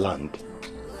in the land.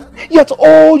 Yet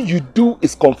all you do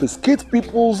is confiscate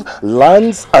people's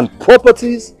lands and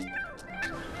properties.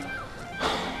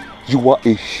 You are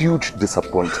a huge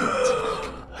disappointment.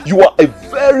 You are a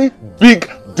very big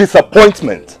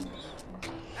disappointment.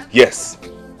 Yes.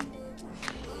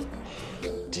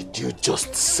 Did you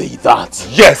just say that?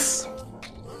 Yes.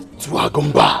 To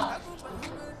Agumba.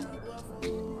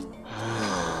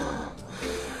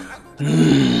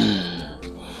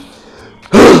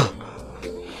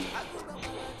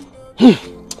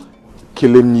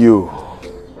 Killing you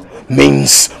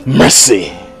means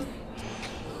mercy.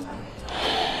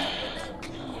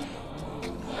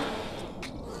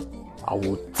 I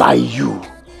will tie you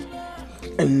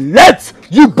and let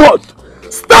you both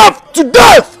starve to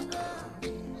death.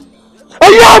 I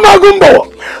am Agumba!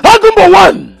 Agumba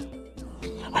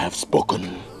 1! I have spoken.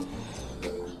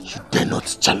 You dare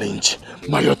not challenge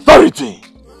my authority.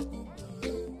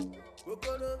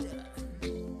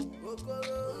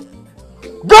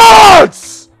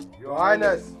 Guards! Your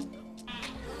Highness.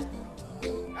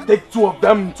 Take 2 of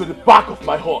them to the back of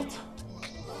my hut.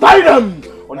 Tie them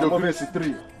on the Gracie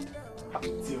tree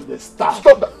until they start.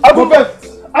 Stop that! Agumba!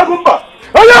 Agumba!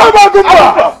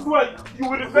 Agumba! You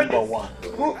will defend this.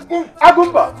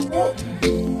 Agumba!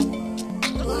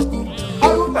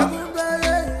 Agumba!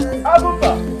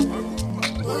 Agumba!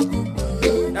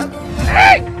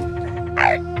 Hey!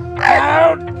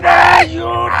 How dare you do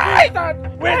that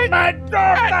with my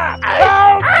daughter?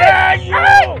 How dare you?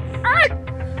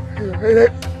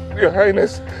 Your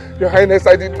Highness,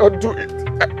 I did not do it.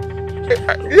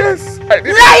 Yes, I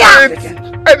did Liar! do it.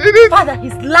 I did it. Father,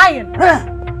 he's lying.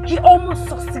 He almost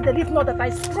succeeded, if not that I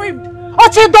screamed.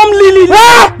 Ochidom Lily!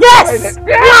 Yes!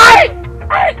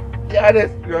 Your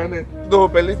Highness, no,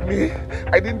 believe me.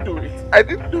 I didn't do it. I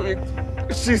didn't do it.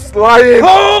 She's lying.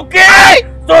 Okay!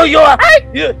 So you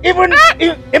even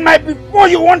it might be before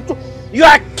you want to. You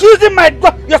are accusing my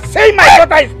daughter. You're saying my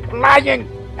daughter is lying.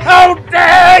 How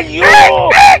dare you!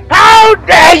 How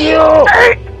dare you!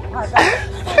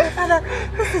 Father,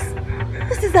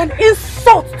 this is an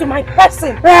insult to my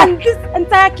person and this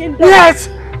entire kingdom. Yes!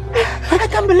 I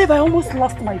can't believe I almost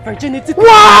lost my virginity.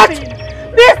 What?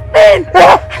 This thing!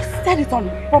 I said it from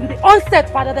the onset,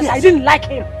 Father, that I didn't like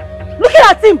him. Looking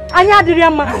at him, I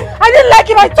didn't like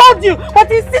him, I told you, but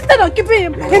he insisted on keeping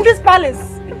him in this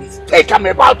palace. Mistake I'm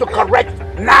about to correct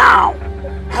now.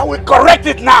 I will correct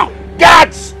it now.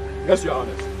 Guards! Yes, Your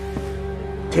Honor.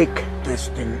 Take this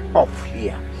thing off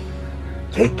here.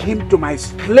 Take him to my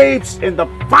slaves in the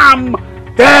farm.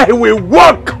 There he will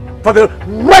work for the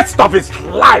rest of his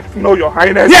life. No, Your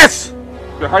Highness. Yes!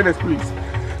 Your Highness, please.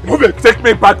 Move it. Take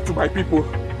me back to my people.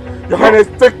 Your Highness,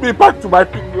 take me back to my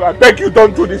people. I beg you,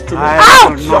 don't do this to me.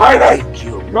 Out! Your Highness!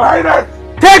 Your Highness!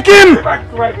 Take him! Take me back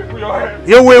to my people, Your Highness.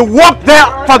 You will work there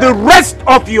for the rest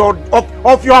of your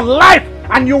life,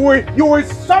 and you will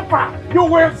suffer. You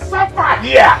will suffer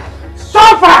here.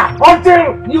 Suffer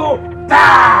until you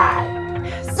die.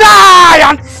 Die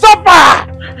and suffer.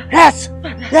 Yes.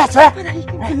 Yes, sir. Father, he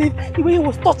can't believe the way he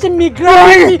was touching me,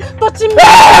 touching me.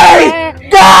 Hey!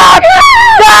 God!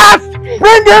 God!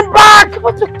 Bring him back! I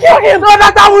want to kill him! So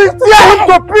that I will tear him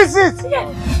to pieces! Yes.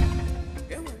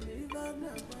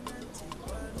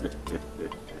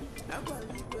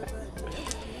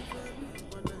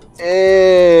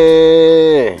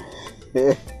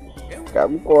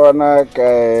 Come corner,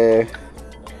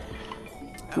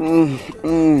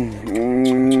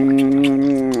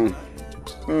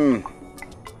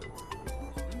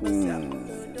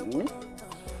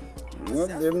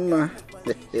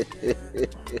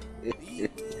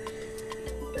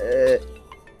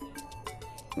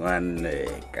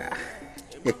 Maneka.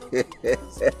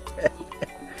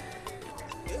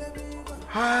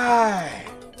 Hi.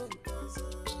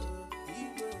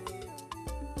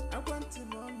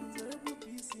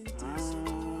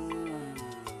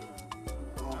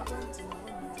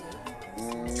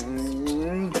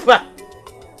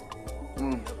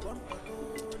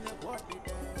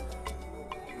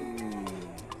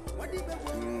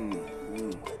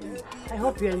 I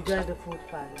hope you enjoy the food,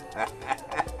 Father.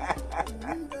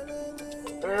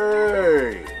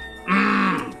 Hey.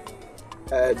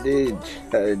 I did.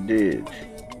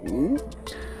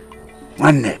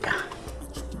 Maneka.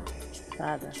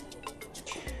 Father.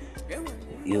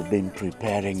 You've been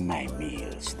preparing my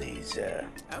meals these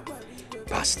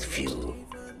past few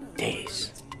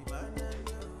days.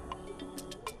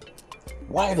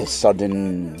 Why the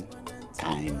sudden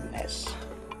kindness?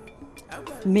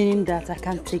 Meaning that I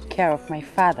can't take care of my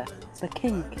father, the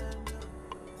king.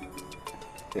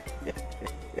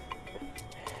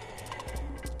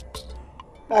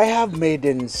 I have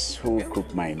maidens who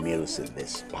cook my meals in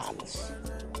this palace.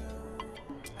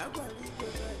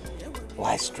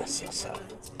 Why stress yourself?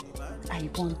 I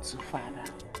want to, Father.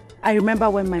 I remember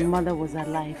when my mother was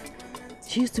alive.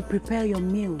 She used to prepare your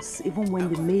meals even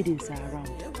when the maidens are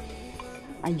around.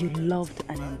 And you loved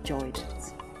and enjoyed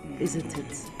it, isn't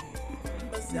it?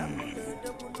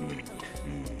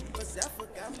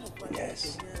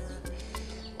 Yes.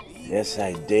 Yes,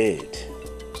 I did.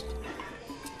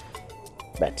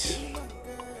 But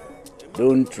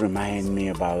don't remind me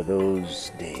about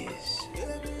those days.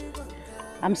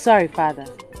 I'm sorry, Father.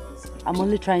 I'm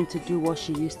only trying to do what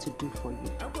she used to do for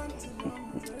you.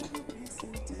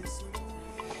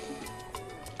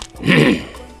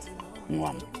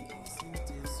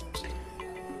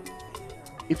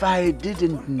 If I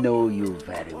didn't know you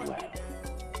very well,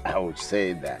 I would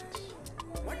say that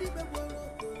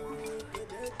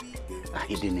a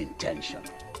hidden intention.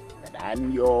 That I'm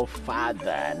your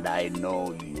father and I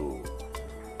know you.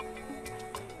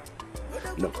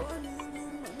 Look,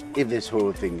 if this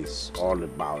whole thing is all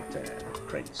about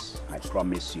Prince, I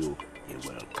promise you he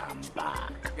will come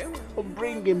back. Oh,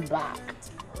 bring him back.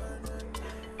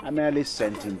 I merely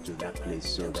sent him to that place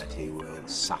so that he will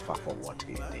suffer for what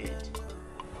he did.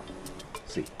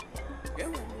 See,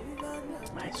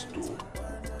 my stool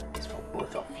is for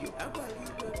both of you.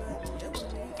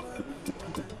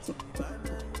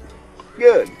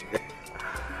 Good.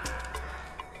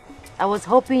 I was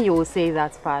hoping you would say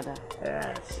that, Father.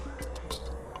 Yes.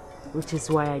 Which is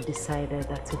why I decided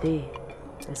that today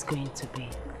is going to be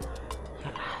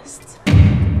your last.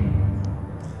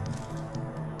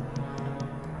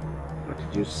 What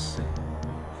did you say?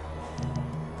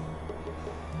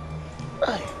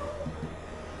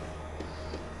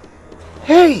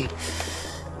 Hey!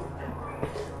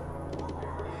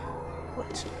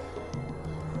 What?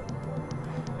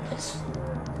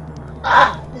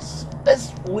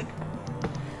 This wicked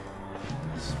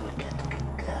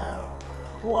girl.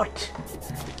 What?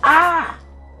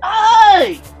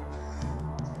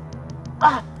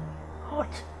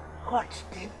 What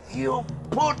did you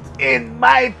put in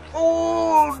my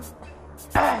food?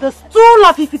 The stool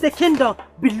of Ifite Kingdom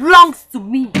belongs to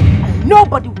me, and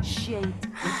nobody will share it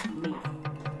with me.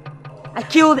 I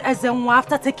killed Ezeonu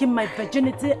after taking my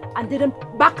virginity and didn't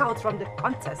back out from the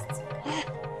contest.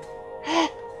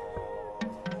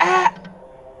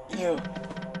 You.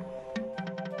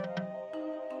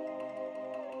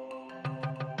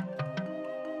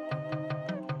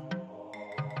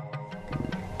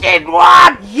 Did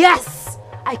what? Yes!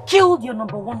 I killed your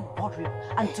 #1 warrior,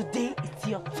 and today it's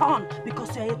your turn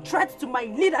because you're a threat to my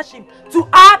leadership, to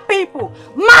our people,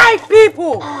 my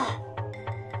people!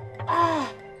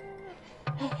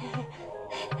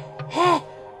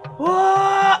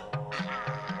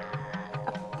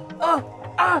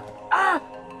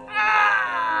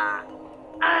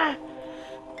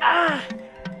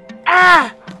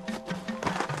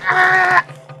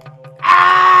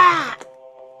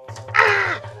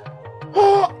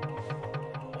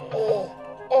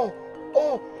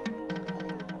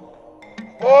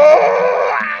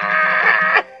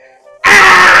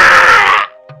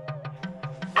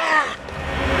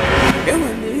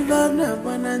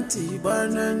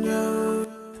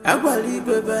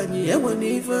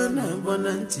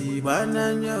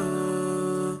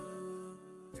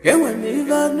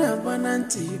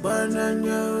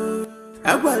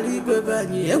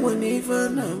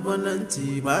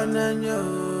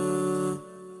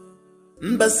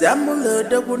 Mbasi amule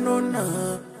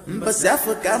dagunona, mbasi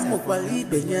Africa mukwali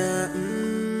benya,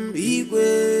 igwe.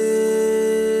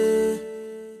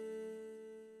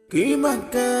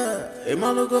 Kimanka,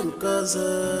 emalogon kaza.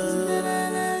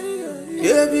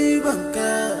 Yebi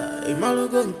banka,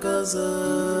 emalogon kaza,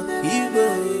 igwe.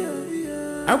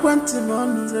 I want him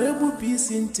honorable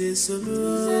peace in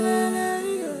Tesolu.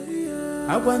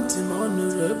 I want him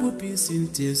honorable peace in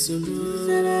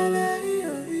Tesolu.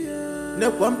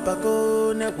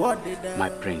 My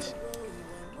prince.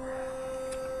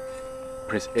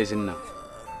 Prince Ezeonu.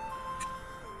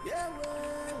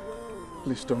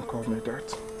 Please don't call me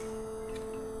that.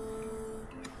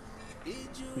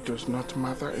 It does not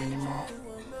matter anymore.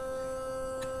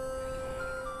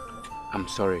 I'm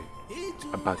sorry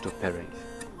about your parents.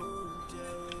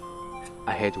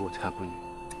 I heard what happened.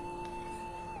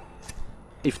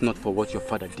 If not for what your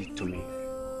father did to me,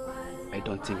 I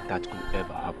don't think that could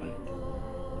ever happen.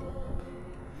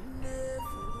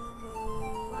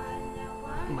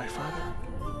 My father?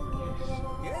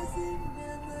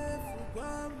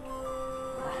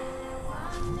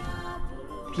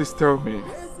 Please tell me,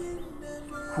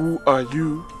 who are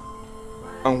you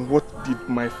and what did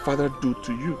my father do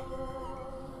to you?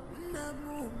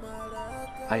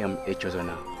 I am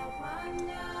Ezeonu.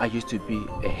 I used to be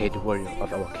a head warrior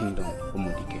of our kingdom,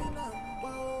 Umudike.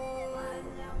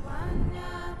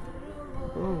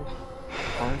 Oh,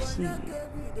 I see.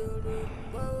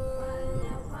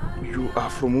 You are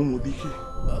from Umudike?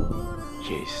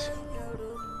 Yes.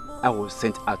 I was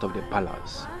sent out of the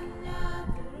palace.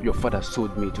 Your father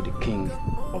sold me to the king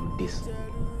of this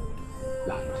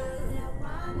land.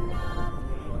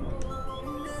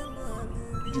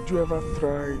 Did you ever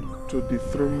try to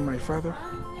dethrone my father?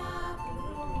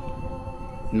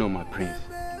 No, my prince.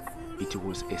 It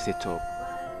was a setup.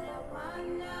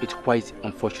 It's quite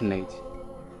unfortunate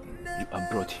you are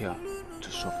brought here to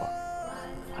suffer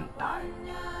and die.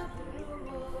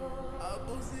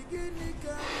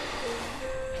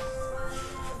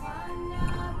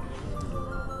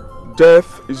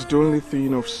 Death is the only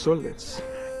thing of solace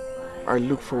I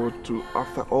look forward to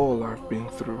after all I've been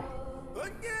through.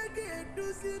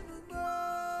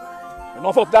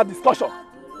 Enough of that discussion.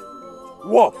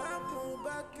 Walk.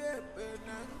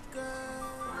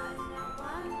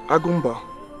 Agumba,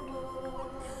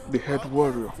 the head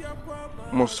warrior,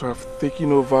 must have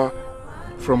taken over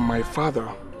from my father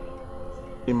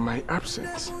in my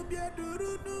absence,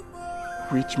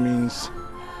 which means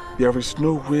there is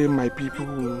no way my people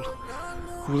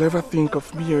will ever think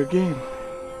of me again.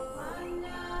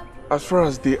 As far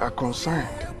as they are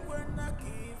concerned,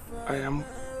 I am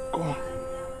gone.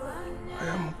 I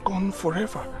am gone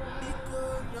forever.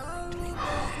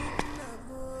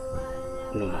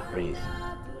 No, my praise.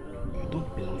 You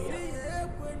don't belong here.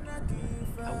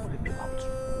 I will rip you out.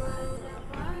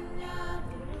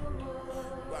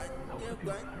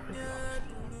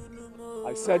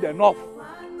 I said enough.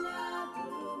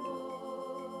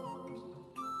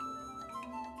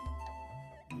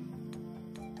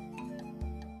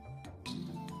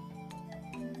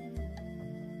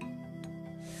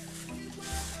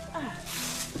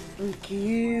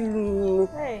 Nkiru.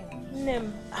 Hey,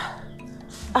 Nnem.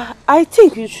 I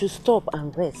think you should stop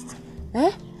and rest.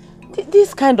 Eh?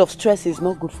 This kind of stress is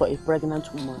not good for a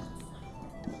pregnant woman.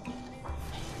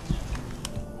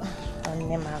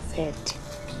 Nnem, I've heard.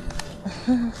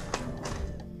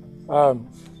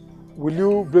 Will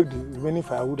you break the remaining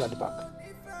firewood at the back?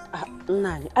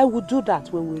 Nani, I will do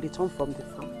that when we return from the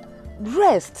farm.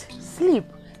 Rest, sleep.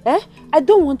 Eh? I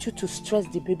don't want you to stress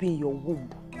the baby in your womb.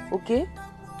 Okay?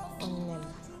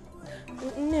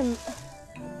 Nnem,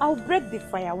 I'll break the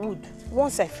firewood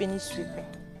once I finish sweeping.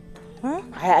 Huh?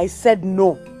 I said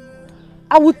no.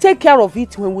 I will take care of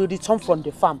it when we return from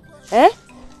the farm. Eh?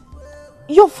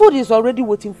 Your food is already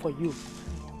waiting for you.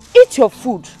 Eat your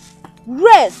food.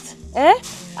 Rest. Eh?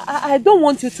 I don't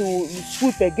want you to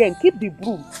sweep again. Keep the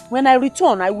broom. When I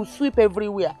return, I will sweep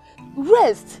everywhere.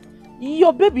 Rest.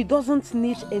 Your baby doesn't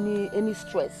need any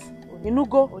stress. You know,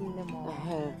 go.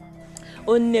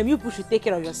 Onnem, you should take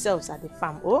care of yourselves at the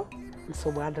farm, oh?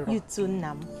 You too,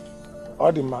 Nam.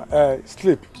 Odima,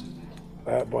 sleep.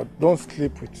 But don't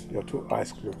sleep with your two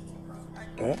eyes closed.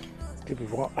 Sleep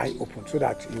with one eye open so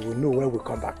that you will know when we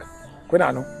come back.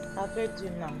 Kwenano? I've heard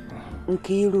you now.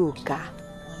 Nkiruka,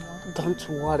 don't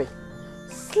worry.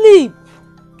 Sleep.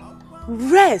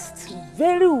 Rest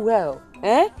very well.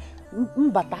 Eh?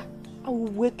 Mbata, I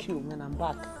will wake you when I'm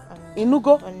back.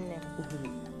 Inugo?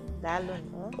 Nine.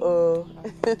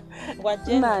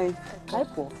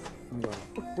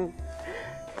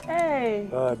 Hey.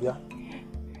 Bia,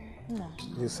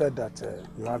 you said that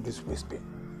you have this waist pain.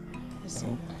 Yes.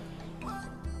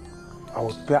 I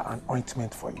will prepare an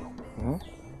ointment for you.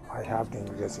 I have the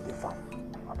ingredients in the farm.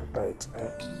 I'll prepare it.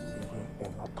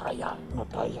 Not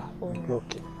tired.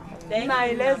 Okay.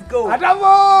 Nine, let's go. Adamo!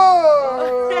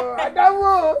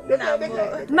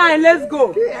 Nine, let's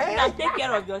go. And take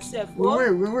care of yourself.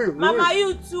 We will. Mama,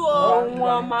 you too. Oh,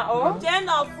 Mama. Oh, Jen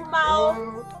of Fuma.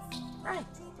 Right.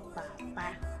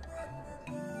 Bye.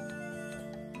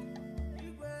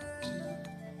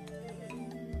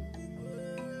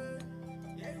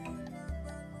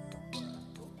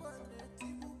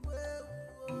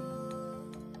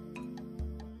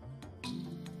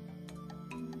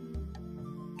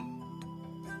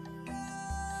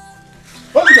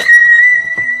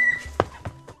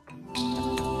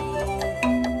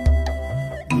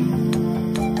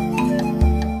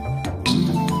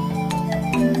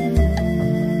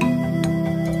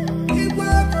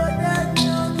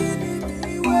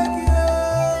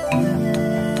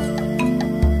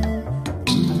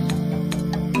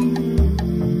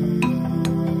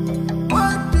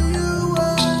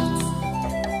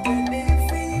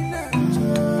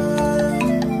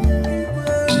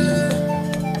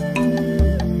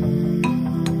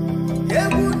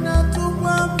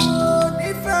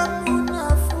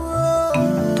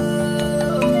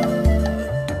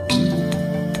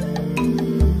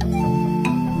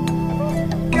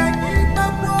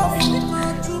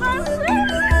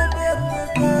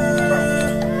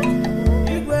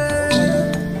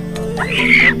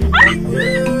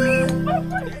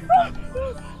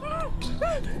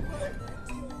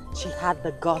 She had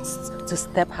the guts to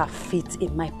step her feet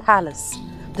in my palace,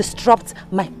 disrupt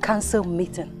my council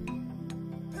meeting.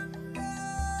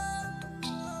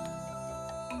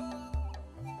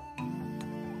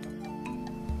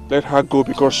 Let her go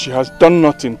because she has done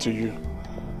nothing to you.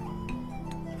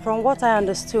 From what I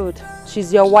understood,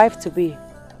 she's your wife-to-be,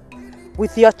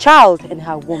 with your child in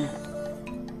her womb.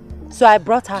 So I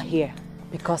brought her here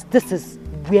because this is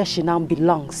where she now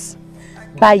belongs,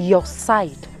 by your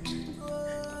side.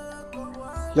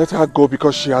 Let her go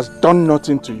because she has done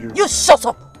nothing to you. You shut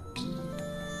up!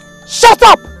 Shut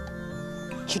up!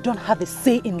 You don't have a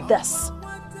say in this.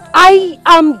 I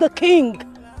am the king,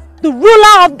 the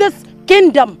ruler of this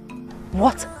kingdom.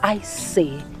 What I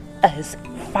say is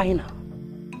final.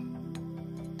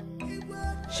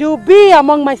 She'll be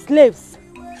among my slaves.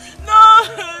 No!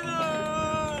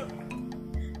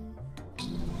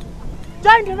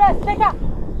 Join the rest, take her.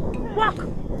 Walk.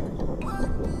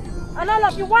 And all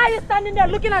of you, why are you standing there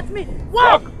looking at me?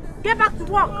 Walk! Get back to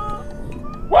work!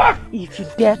 Walk! If you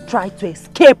dare try to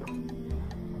escape,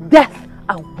 death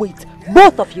awaits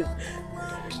both of you.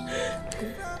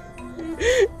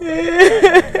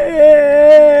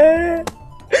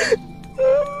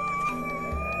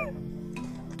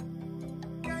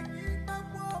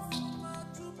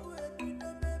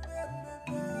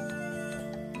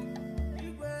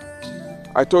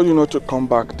 I told you not to come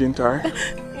back, didn't I?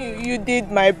 You did,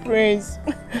 my prince.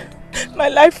 My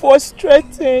life was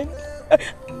threatened.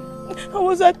 I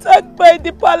was attacked by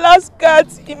the palace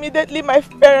guards. Immediately my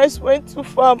parents went to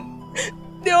farm.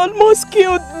 They almost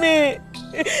killed me.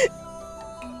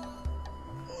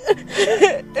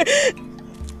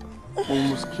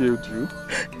 Almost killed you?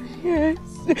 Yes.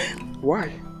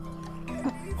 Why?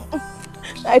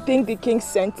 I think the king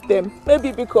sent them.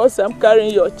 Maybe because I'm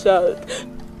carrying your child.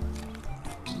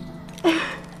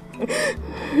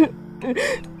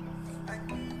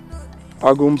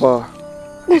 Agumba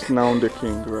is now the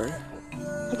king, right?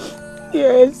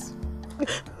 Yes.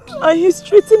 And he's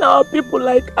treating our people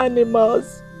like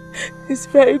animals. He's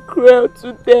very cruel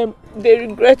to them. They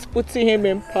regret putting him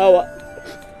in power.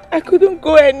 I couldn't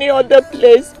go any other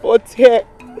place but here.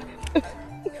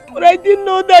 But I didn't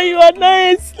know that you are not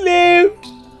a slave.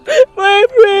 My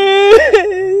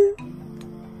friend.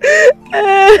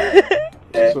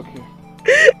 It's okay.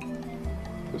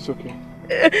 It's okay.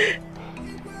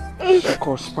 They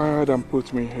conspired and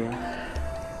put me here.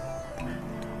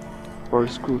 But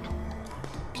it's good.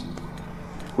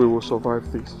 We will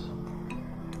survive this.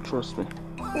 Trust me.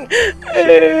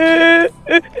 It's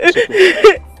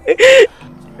okay.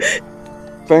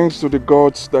 Thanks to the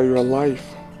gods that you're alive.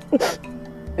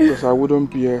 Because I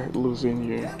wouldn't bear losing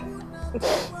you.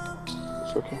 It's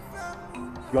okay.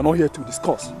 You are not here to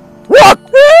discuss. Walk!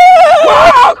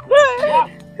 Walk!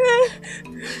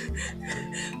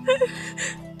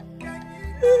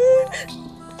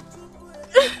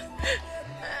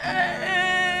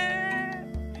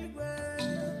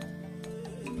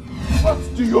 What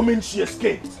do you mean she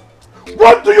escaped?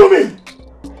 What do you mean?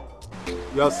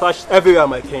 You have searched everywhere,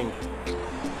 my king,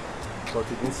 but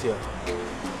you didn't see her.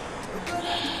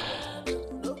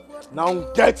 Now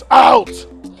get out!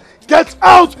 Get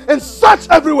out and search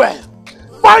everywhere!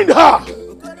 Find her!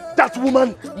 That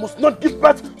woman must not give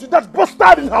birth to that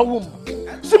bastard in her womb.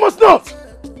 She must not!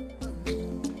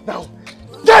 Now,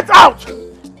 get out!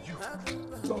 You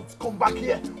don't come back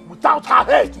here without her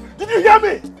head. Did you hear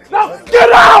me? Now,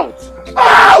 get out!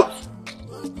 Out!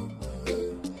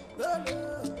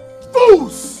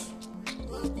 Fools!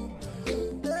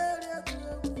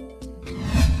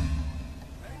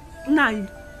 Nai.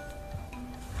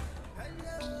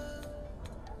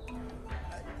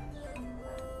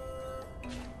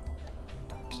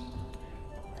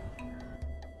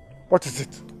 What is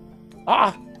it?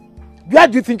 Where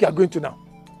do you think you are going to now?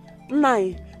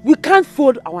 Nai, we can't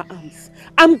fold our arms.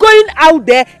 I'm going out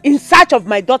there in search of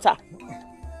my daughter.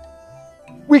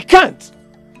 We can't.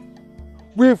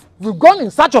 We've gone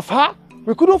in search of her.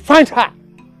 We couldn't find her.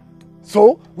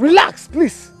 So, relax,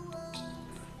 please.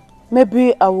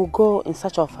 Maybe I will go in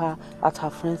search of her at her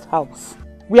friend's house.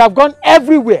 We have gone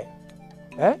everywhere.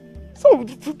 So,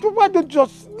 why don't you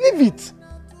just leave it?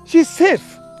 She's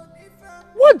safe.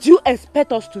 What do you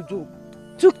expect us to do?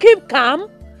 To keep calm?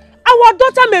 Our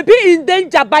daughter may be in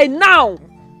danger by now.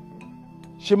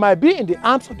 She might be in the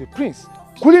arms of the prince,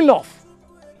 cooling off.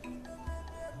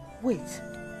 Wait,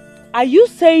 are you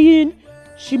saying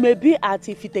she may be at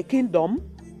Ifite Kingdom?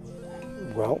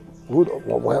 Well,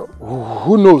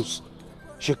 who knows?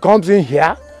 She comes in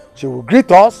here, she will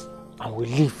greet us, and we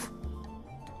leave.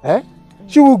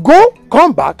 She will go,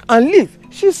 come back, and leave.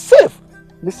 She's safe.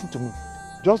 Listen to me.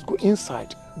 Just go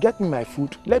inside, get me my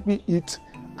food, let me eat,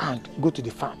 and go to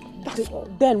the farm. That's all.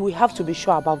 Then we have to be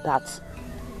sure about that.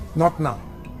 Not now.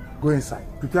 Go inside.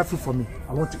 Prepare food for me.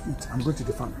 I want to eat. I'm going to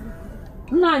the farm.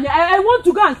 Nani, I want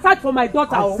to go and search for my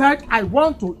daughter. I said I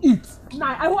want to eat.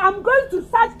 Nani, I'm going to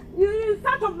search in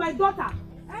search of my daughter.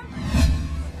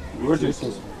 What is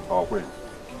this? Our queen.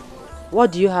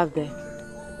 What do you have there?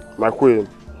 My queen,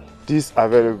 these are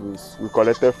valuables we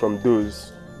collected from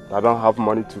those that don't have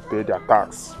money to pay their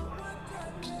tax.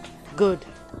 Good.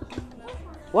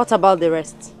 What about the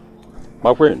rest?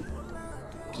 My queen,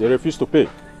 they refused to pay,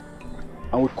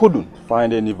 and we couldn't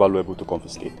find any valuable to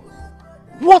confiscate.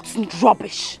 What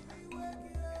rubbish!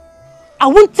 I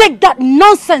won't take that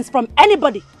nonsense from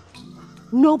anybody.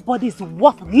 Nobody is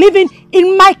worth living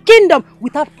in my kingdom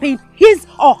without paying his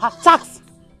or her tax.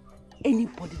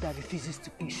 Anybody that refuses to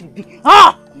pay should be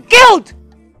killed!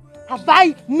 Have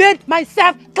I made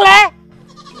myself clear?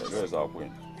 Where is our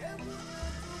queen?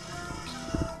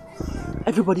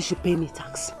 everybody should pay me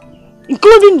tax.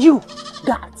 Including you,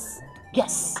 guards.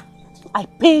 Yes, I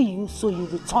pay you so you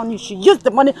return. You should use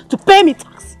the money to pay me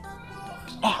tax.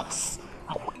 Else,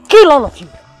 I will kill all of you.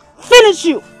 Finish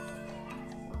you.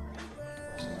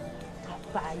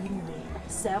 Have I made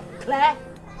myself clear?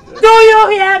 Do you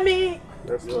hear me?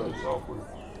 Yes, sir.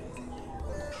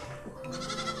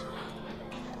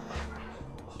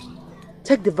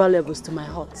 Take the valuables to my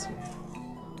hut.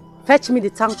 Fetch me the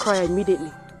town crier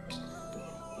immediately.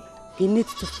 He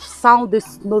needs to sound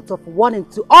this note of warning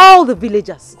to all the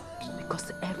villagers,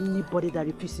 because anybody that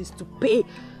refuses to pay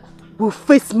will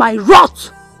face my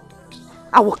wrath.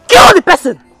 I will kill the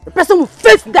person. The person will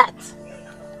face death.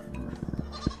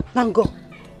 Now go.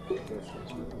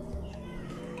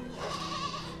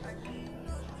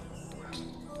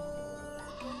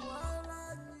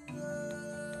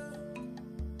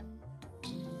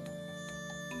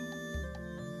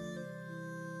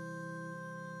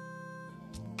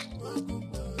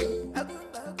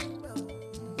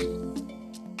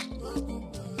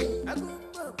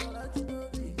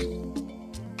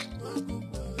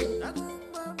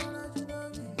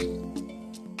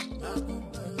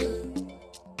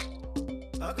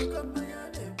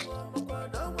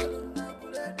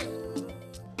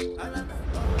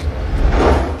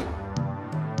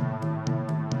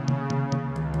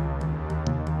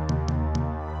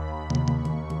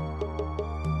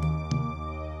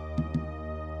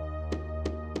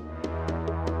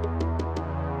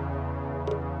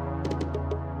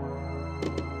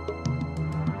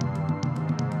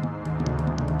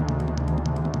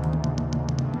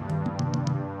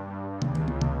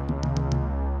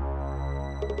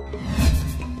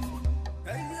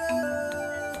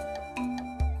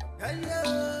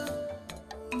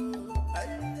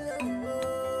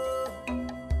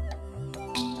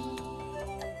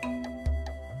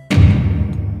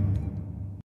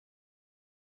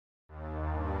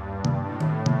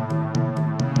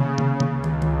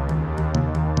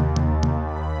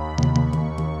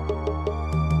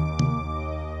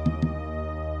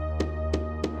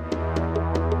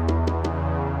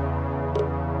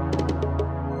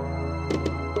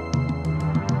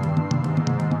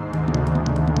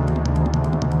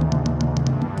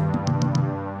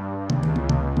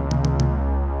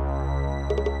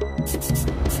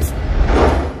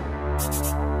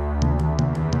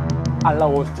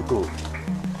 Allow us to go,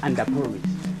 and I promise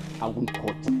I won't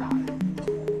cut the car.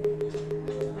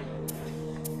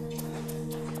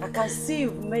 I can see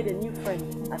you've made a new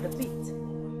friend at the beat.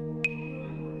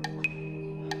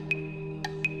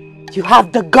 You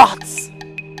have the guts.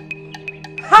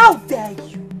 How dare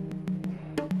you?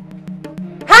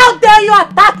 How dare you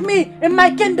attack me in my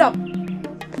kingdom?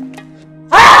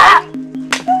 Ah!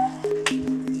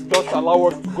 Just allow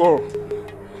us to go.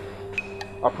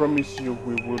 I promise you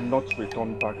we will not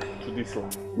return back to this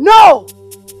land. No!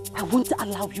 I won't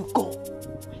allow you go.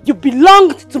 You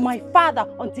belonged to my father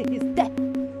until his death.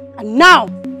 And now,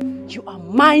 you are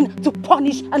mine to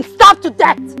punish and starve to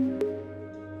death.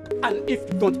 And if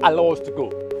you don't allow us to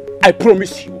go, I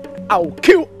promise you, I will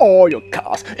kill all your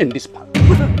cars in this park.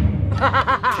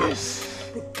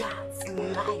 Yes. The guards'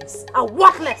 lives are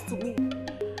worthless to me.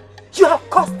 You have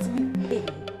cost me pain.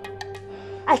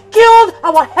 I killed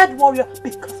our head warrior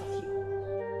because of you.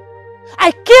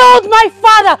 I killed my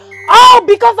father all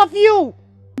because of you.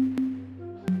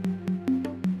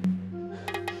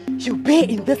 You be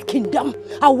in this kingdom.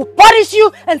 I will punish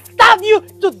you and starve you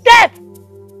to death.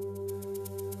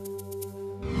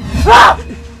 I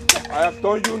have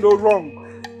done you no wrong.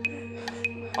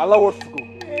 Allow us to go.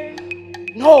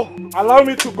 No. Allow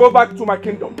me to go back to my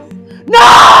kingdom.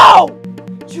 No!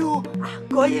 You are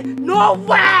going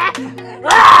nowhere!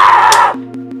 Ah!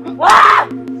 Ah!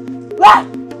 Ah!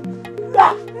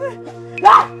 Ah!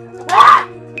 Ah! Ah!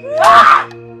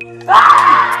 Ah!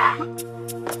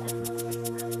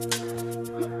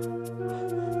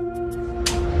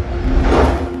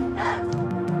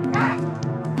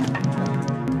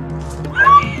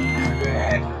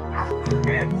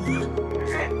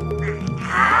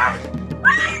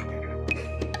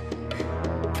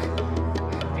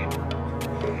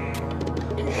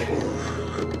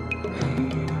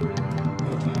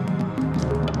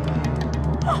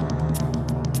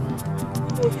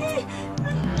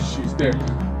 She's there.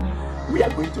 We are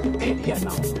going to be dead here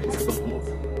now. Don't move.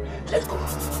 Let's go.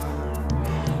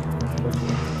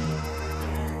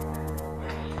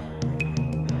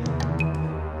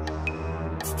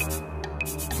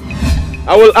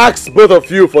 I will ask both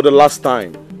of you for the last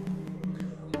time.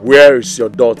 Where is your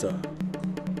daughter?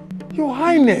 Your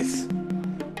Highness,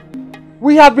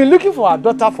 we have been looking for our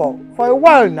daughter for a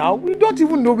while now. We don't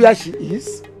even know where she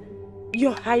is.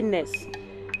 Your Highness,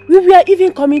 We were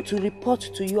even coming to report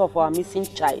to you of our missing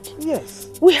child. Yes.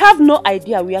 We have no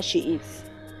idea where she is.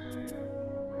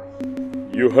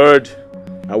 You heard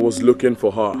I was looking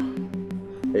for her,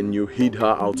 and you hid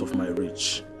her out of my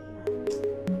reach.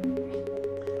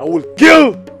 I will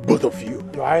kill both of you.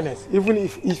 Your Highness, even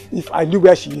if I knew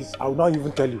where she is, I would not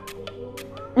even tell you.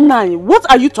 Nani, what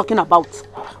are you talking about?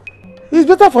 It's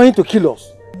better for him to kill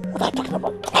us. What are you talking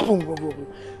about?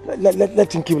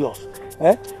 Let him kill us.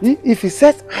 Eh? If he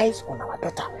sets eyes on our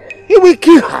daughter, he will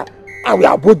kill her, and we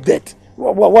are both dead.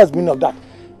 What's the meaning of that?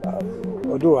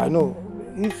 Although I know,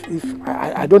 if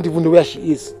I don't even know where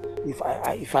she is.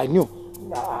 If I knew,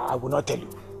 I would not tell you.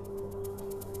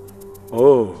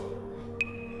 Oh,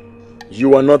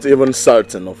 you are not even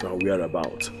certain of her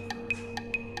whereabouts,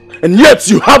 and yet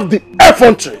you have the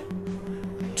effrontery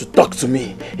to talk to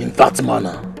me in that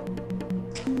manner.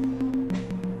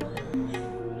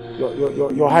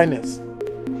 Your Highness,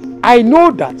 I know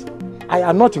that I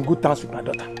am not in good terms with my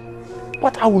daughter,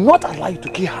 but I will not allow you to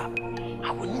kill her.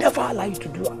 I will never allow you to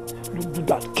do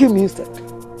that. Kill me instead.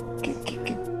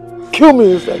 Kill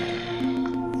me instead.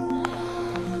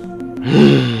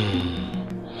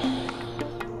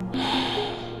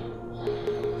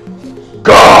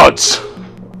 Gods!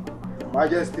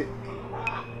 Majesty.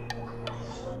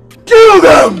 Kill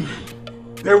them!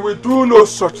 They will do no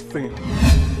such thing.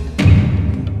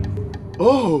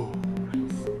 Oh,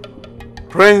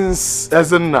 Prince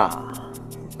Ezeonu,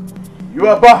 you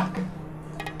are back.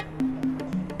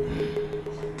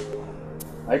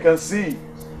 I can see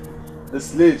the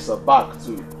slaves are back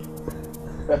too.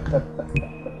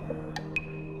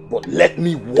 But let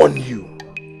me warn you,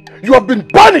 you have been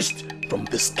banished from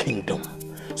this kingdom,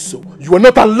 so you are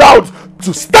not allowed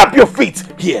to stamp your feet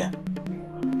here.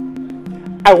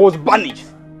 I was banished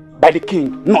by the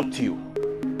king, not you.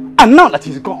 And now that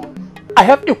he's gone, I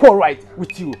have equal right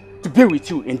with you to be with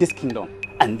you in this kingdom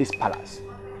and this palace.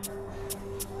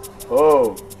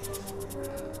 Oh,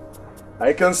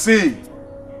 I can see.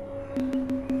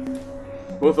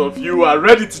 Both of you are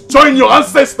ready to join your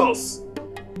ancestors.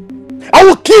 I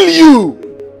will kill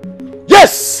you!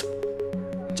 Yes!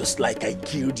 Just like I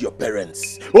killed your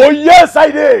parents. Oh yes,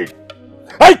 I did!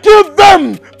 I killed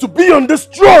them to be on this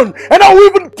throne, and I will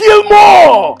even kill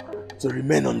more to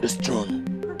remain on this throne.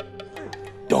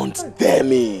 Don't dare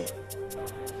me.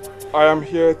 I am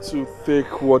here to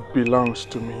take what belongs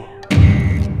to me.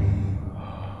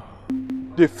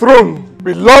 The throne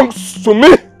belongs to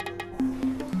me.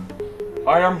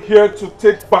 I am here to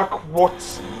take back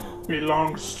what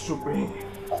belongs to me.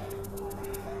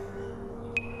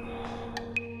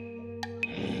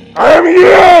 I am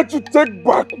here to take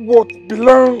back what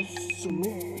belongs to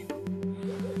me.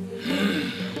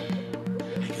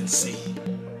 I can see.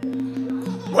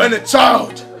 When a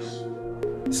child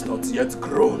is not yet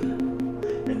grown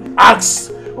and asks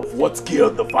of what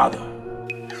killed the father,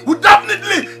 we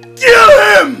definitely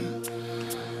kill him!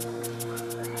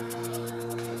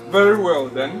 Very well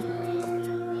then.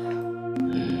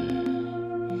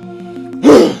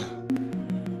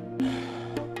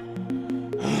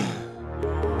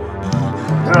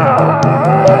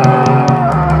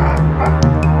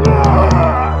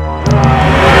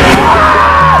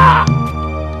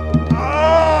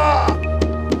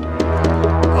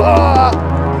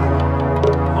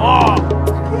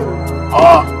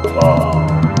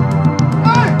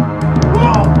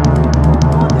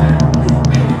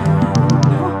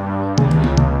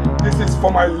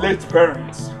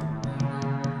 Parents,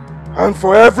 and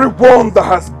for everyone that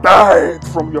has died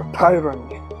from your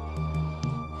tyranny.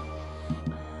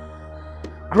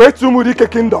 Great Umudike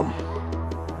Kingdom,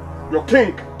 your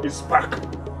king is back.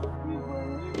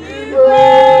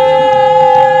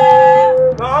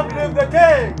 Long live the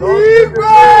king!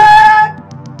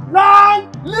 Long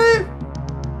live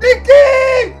the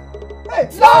king! Hey,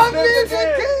 long live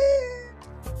the king!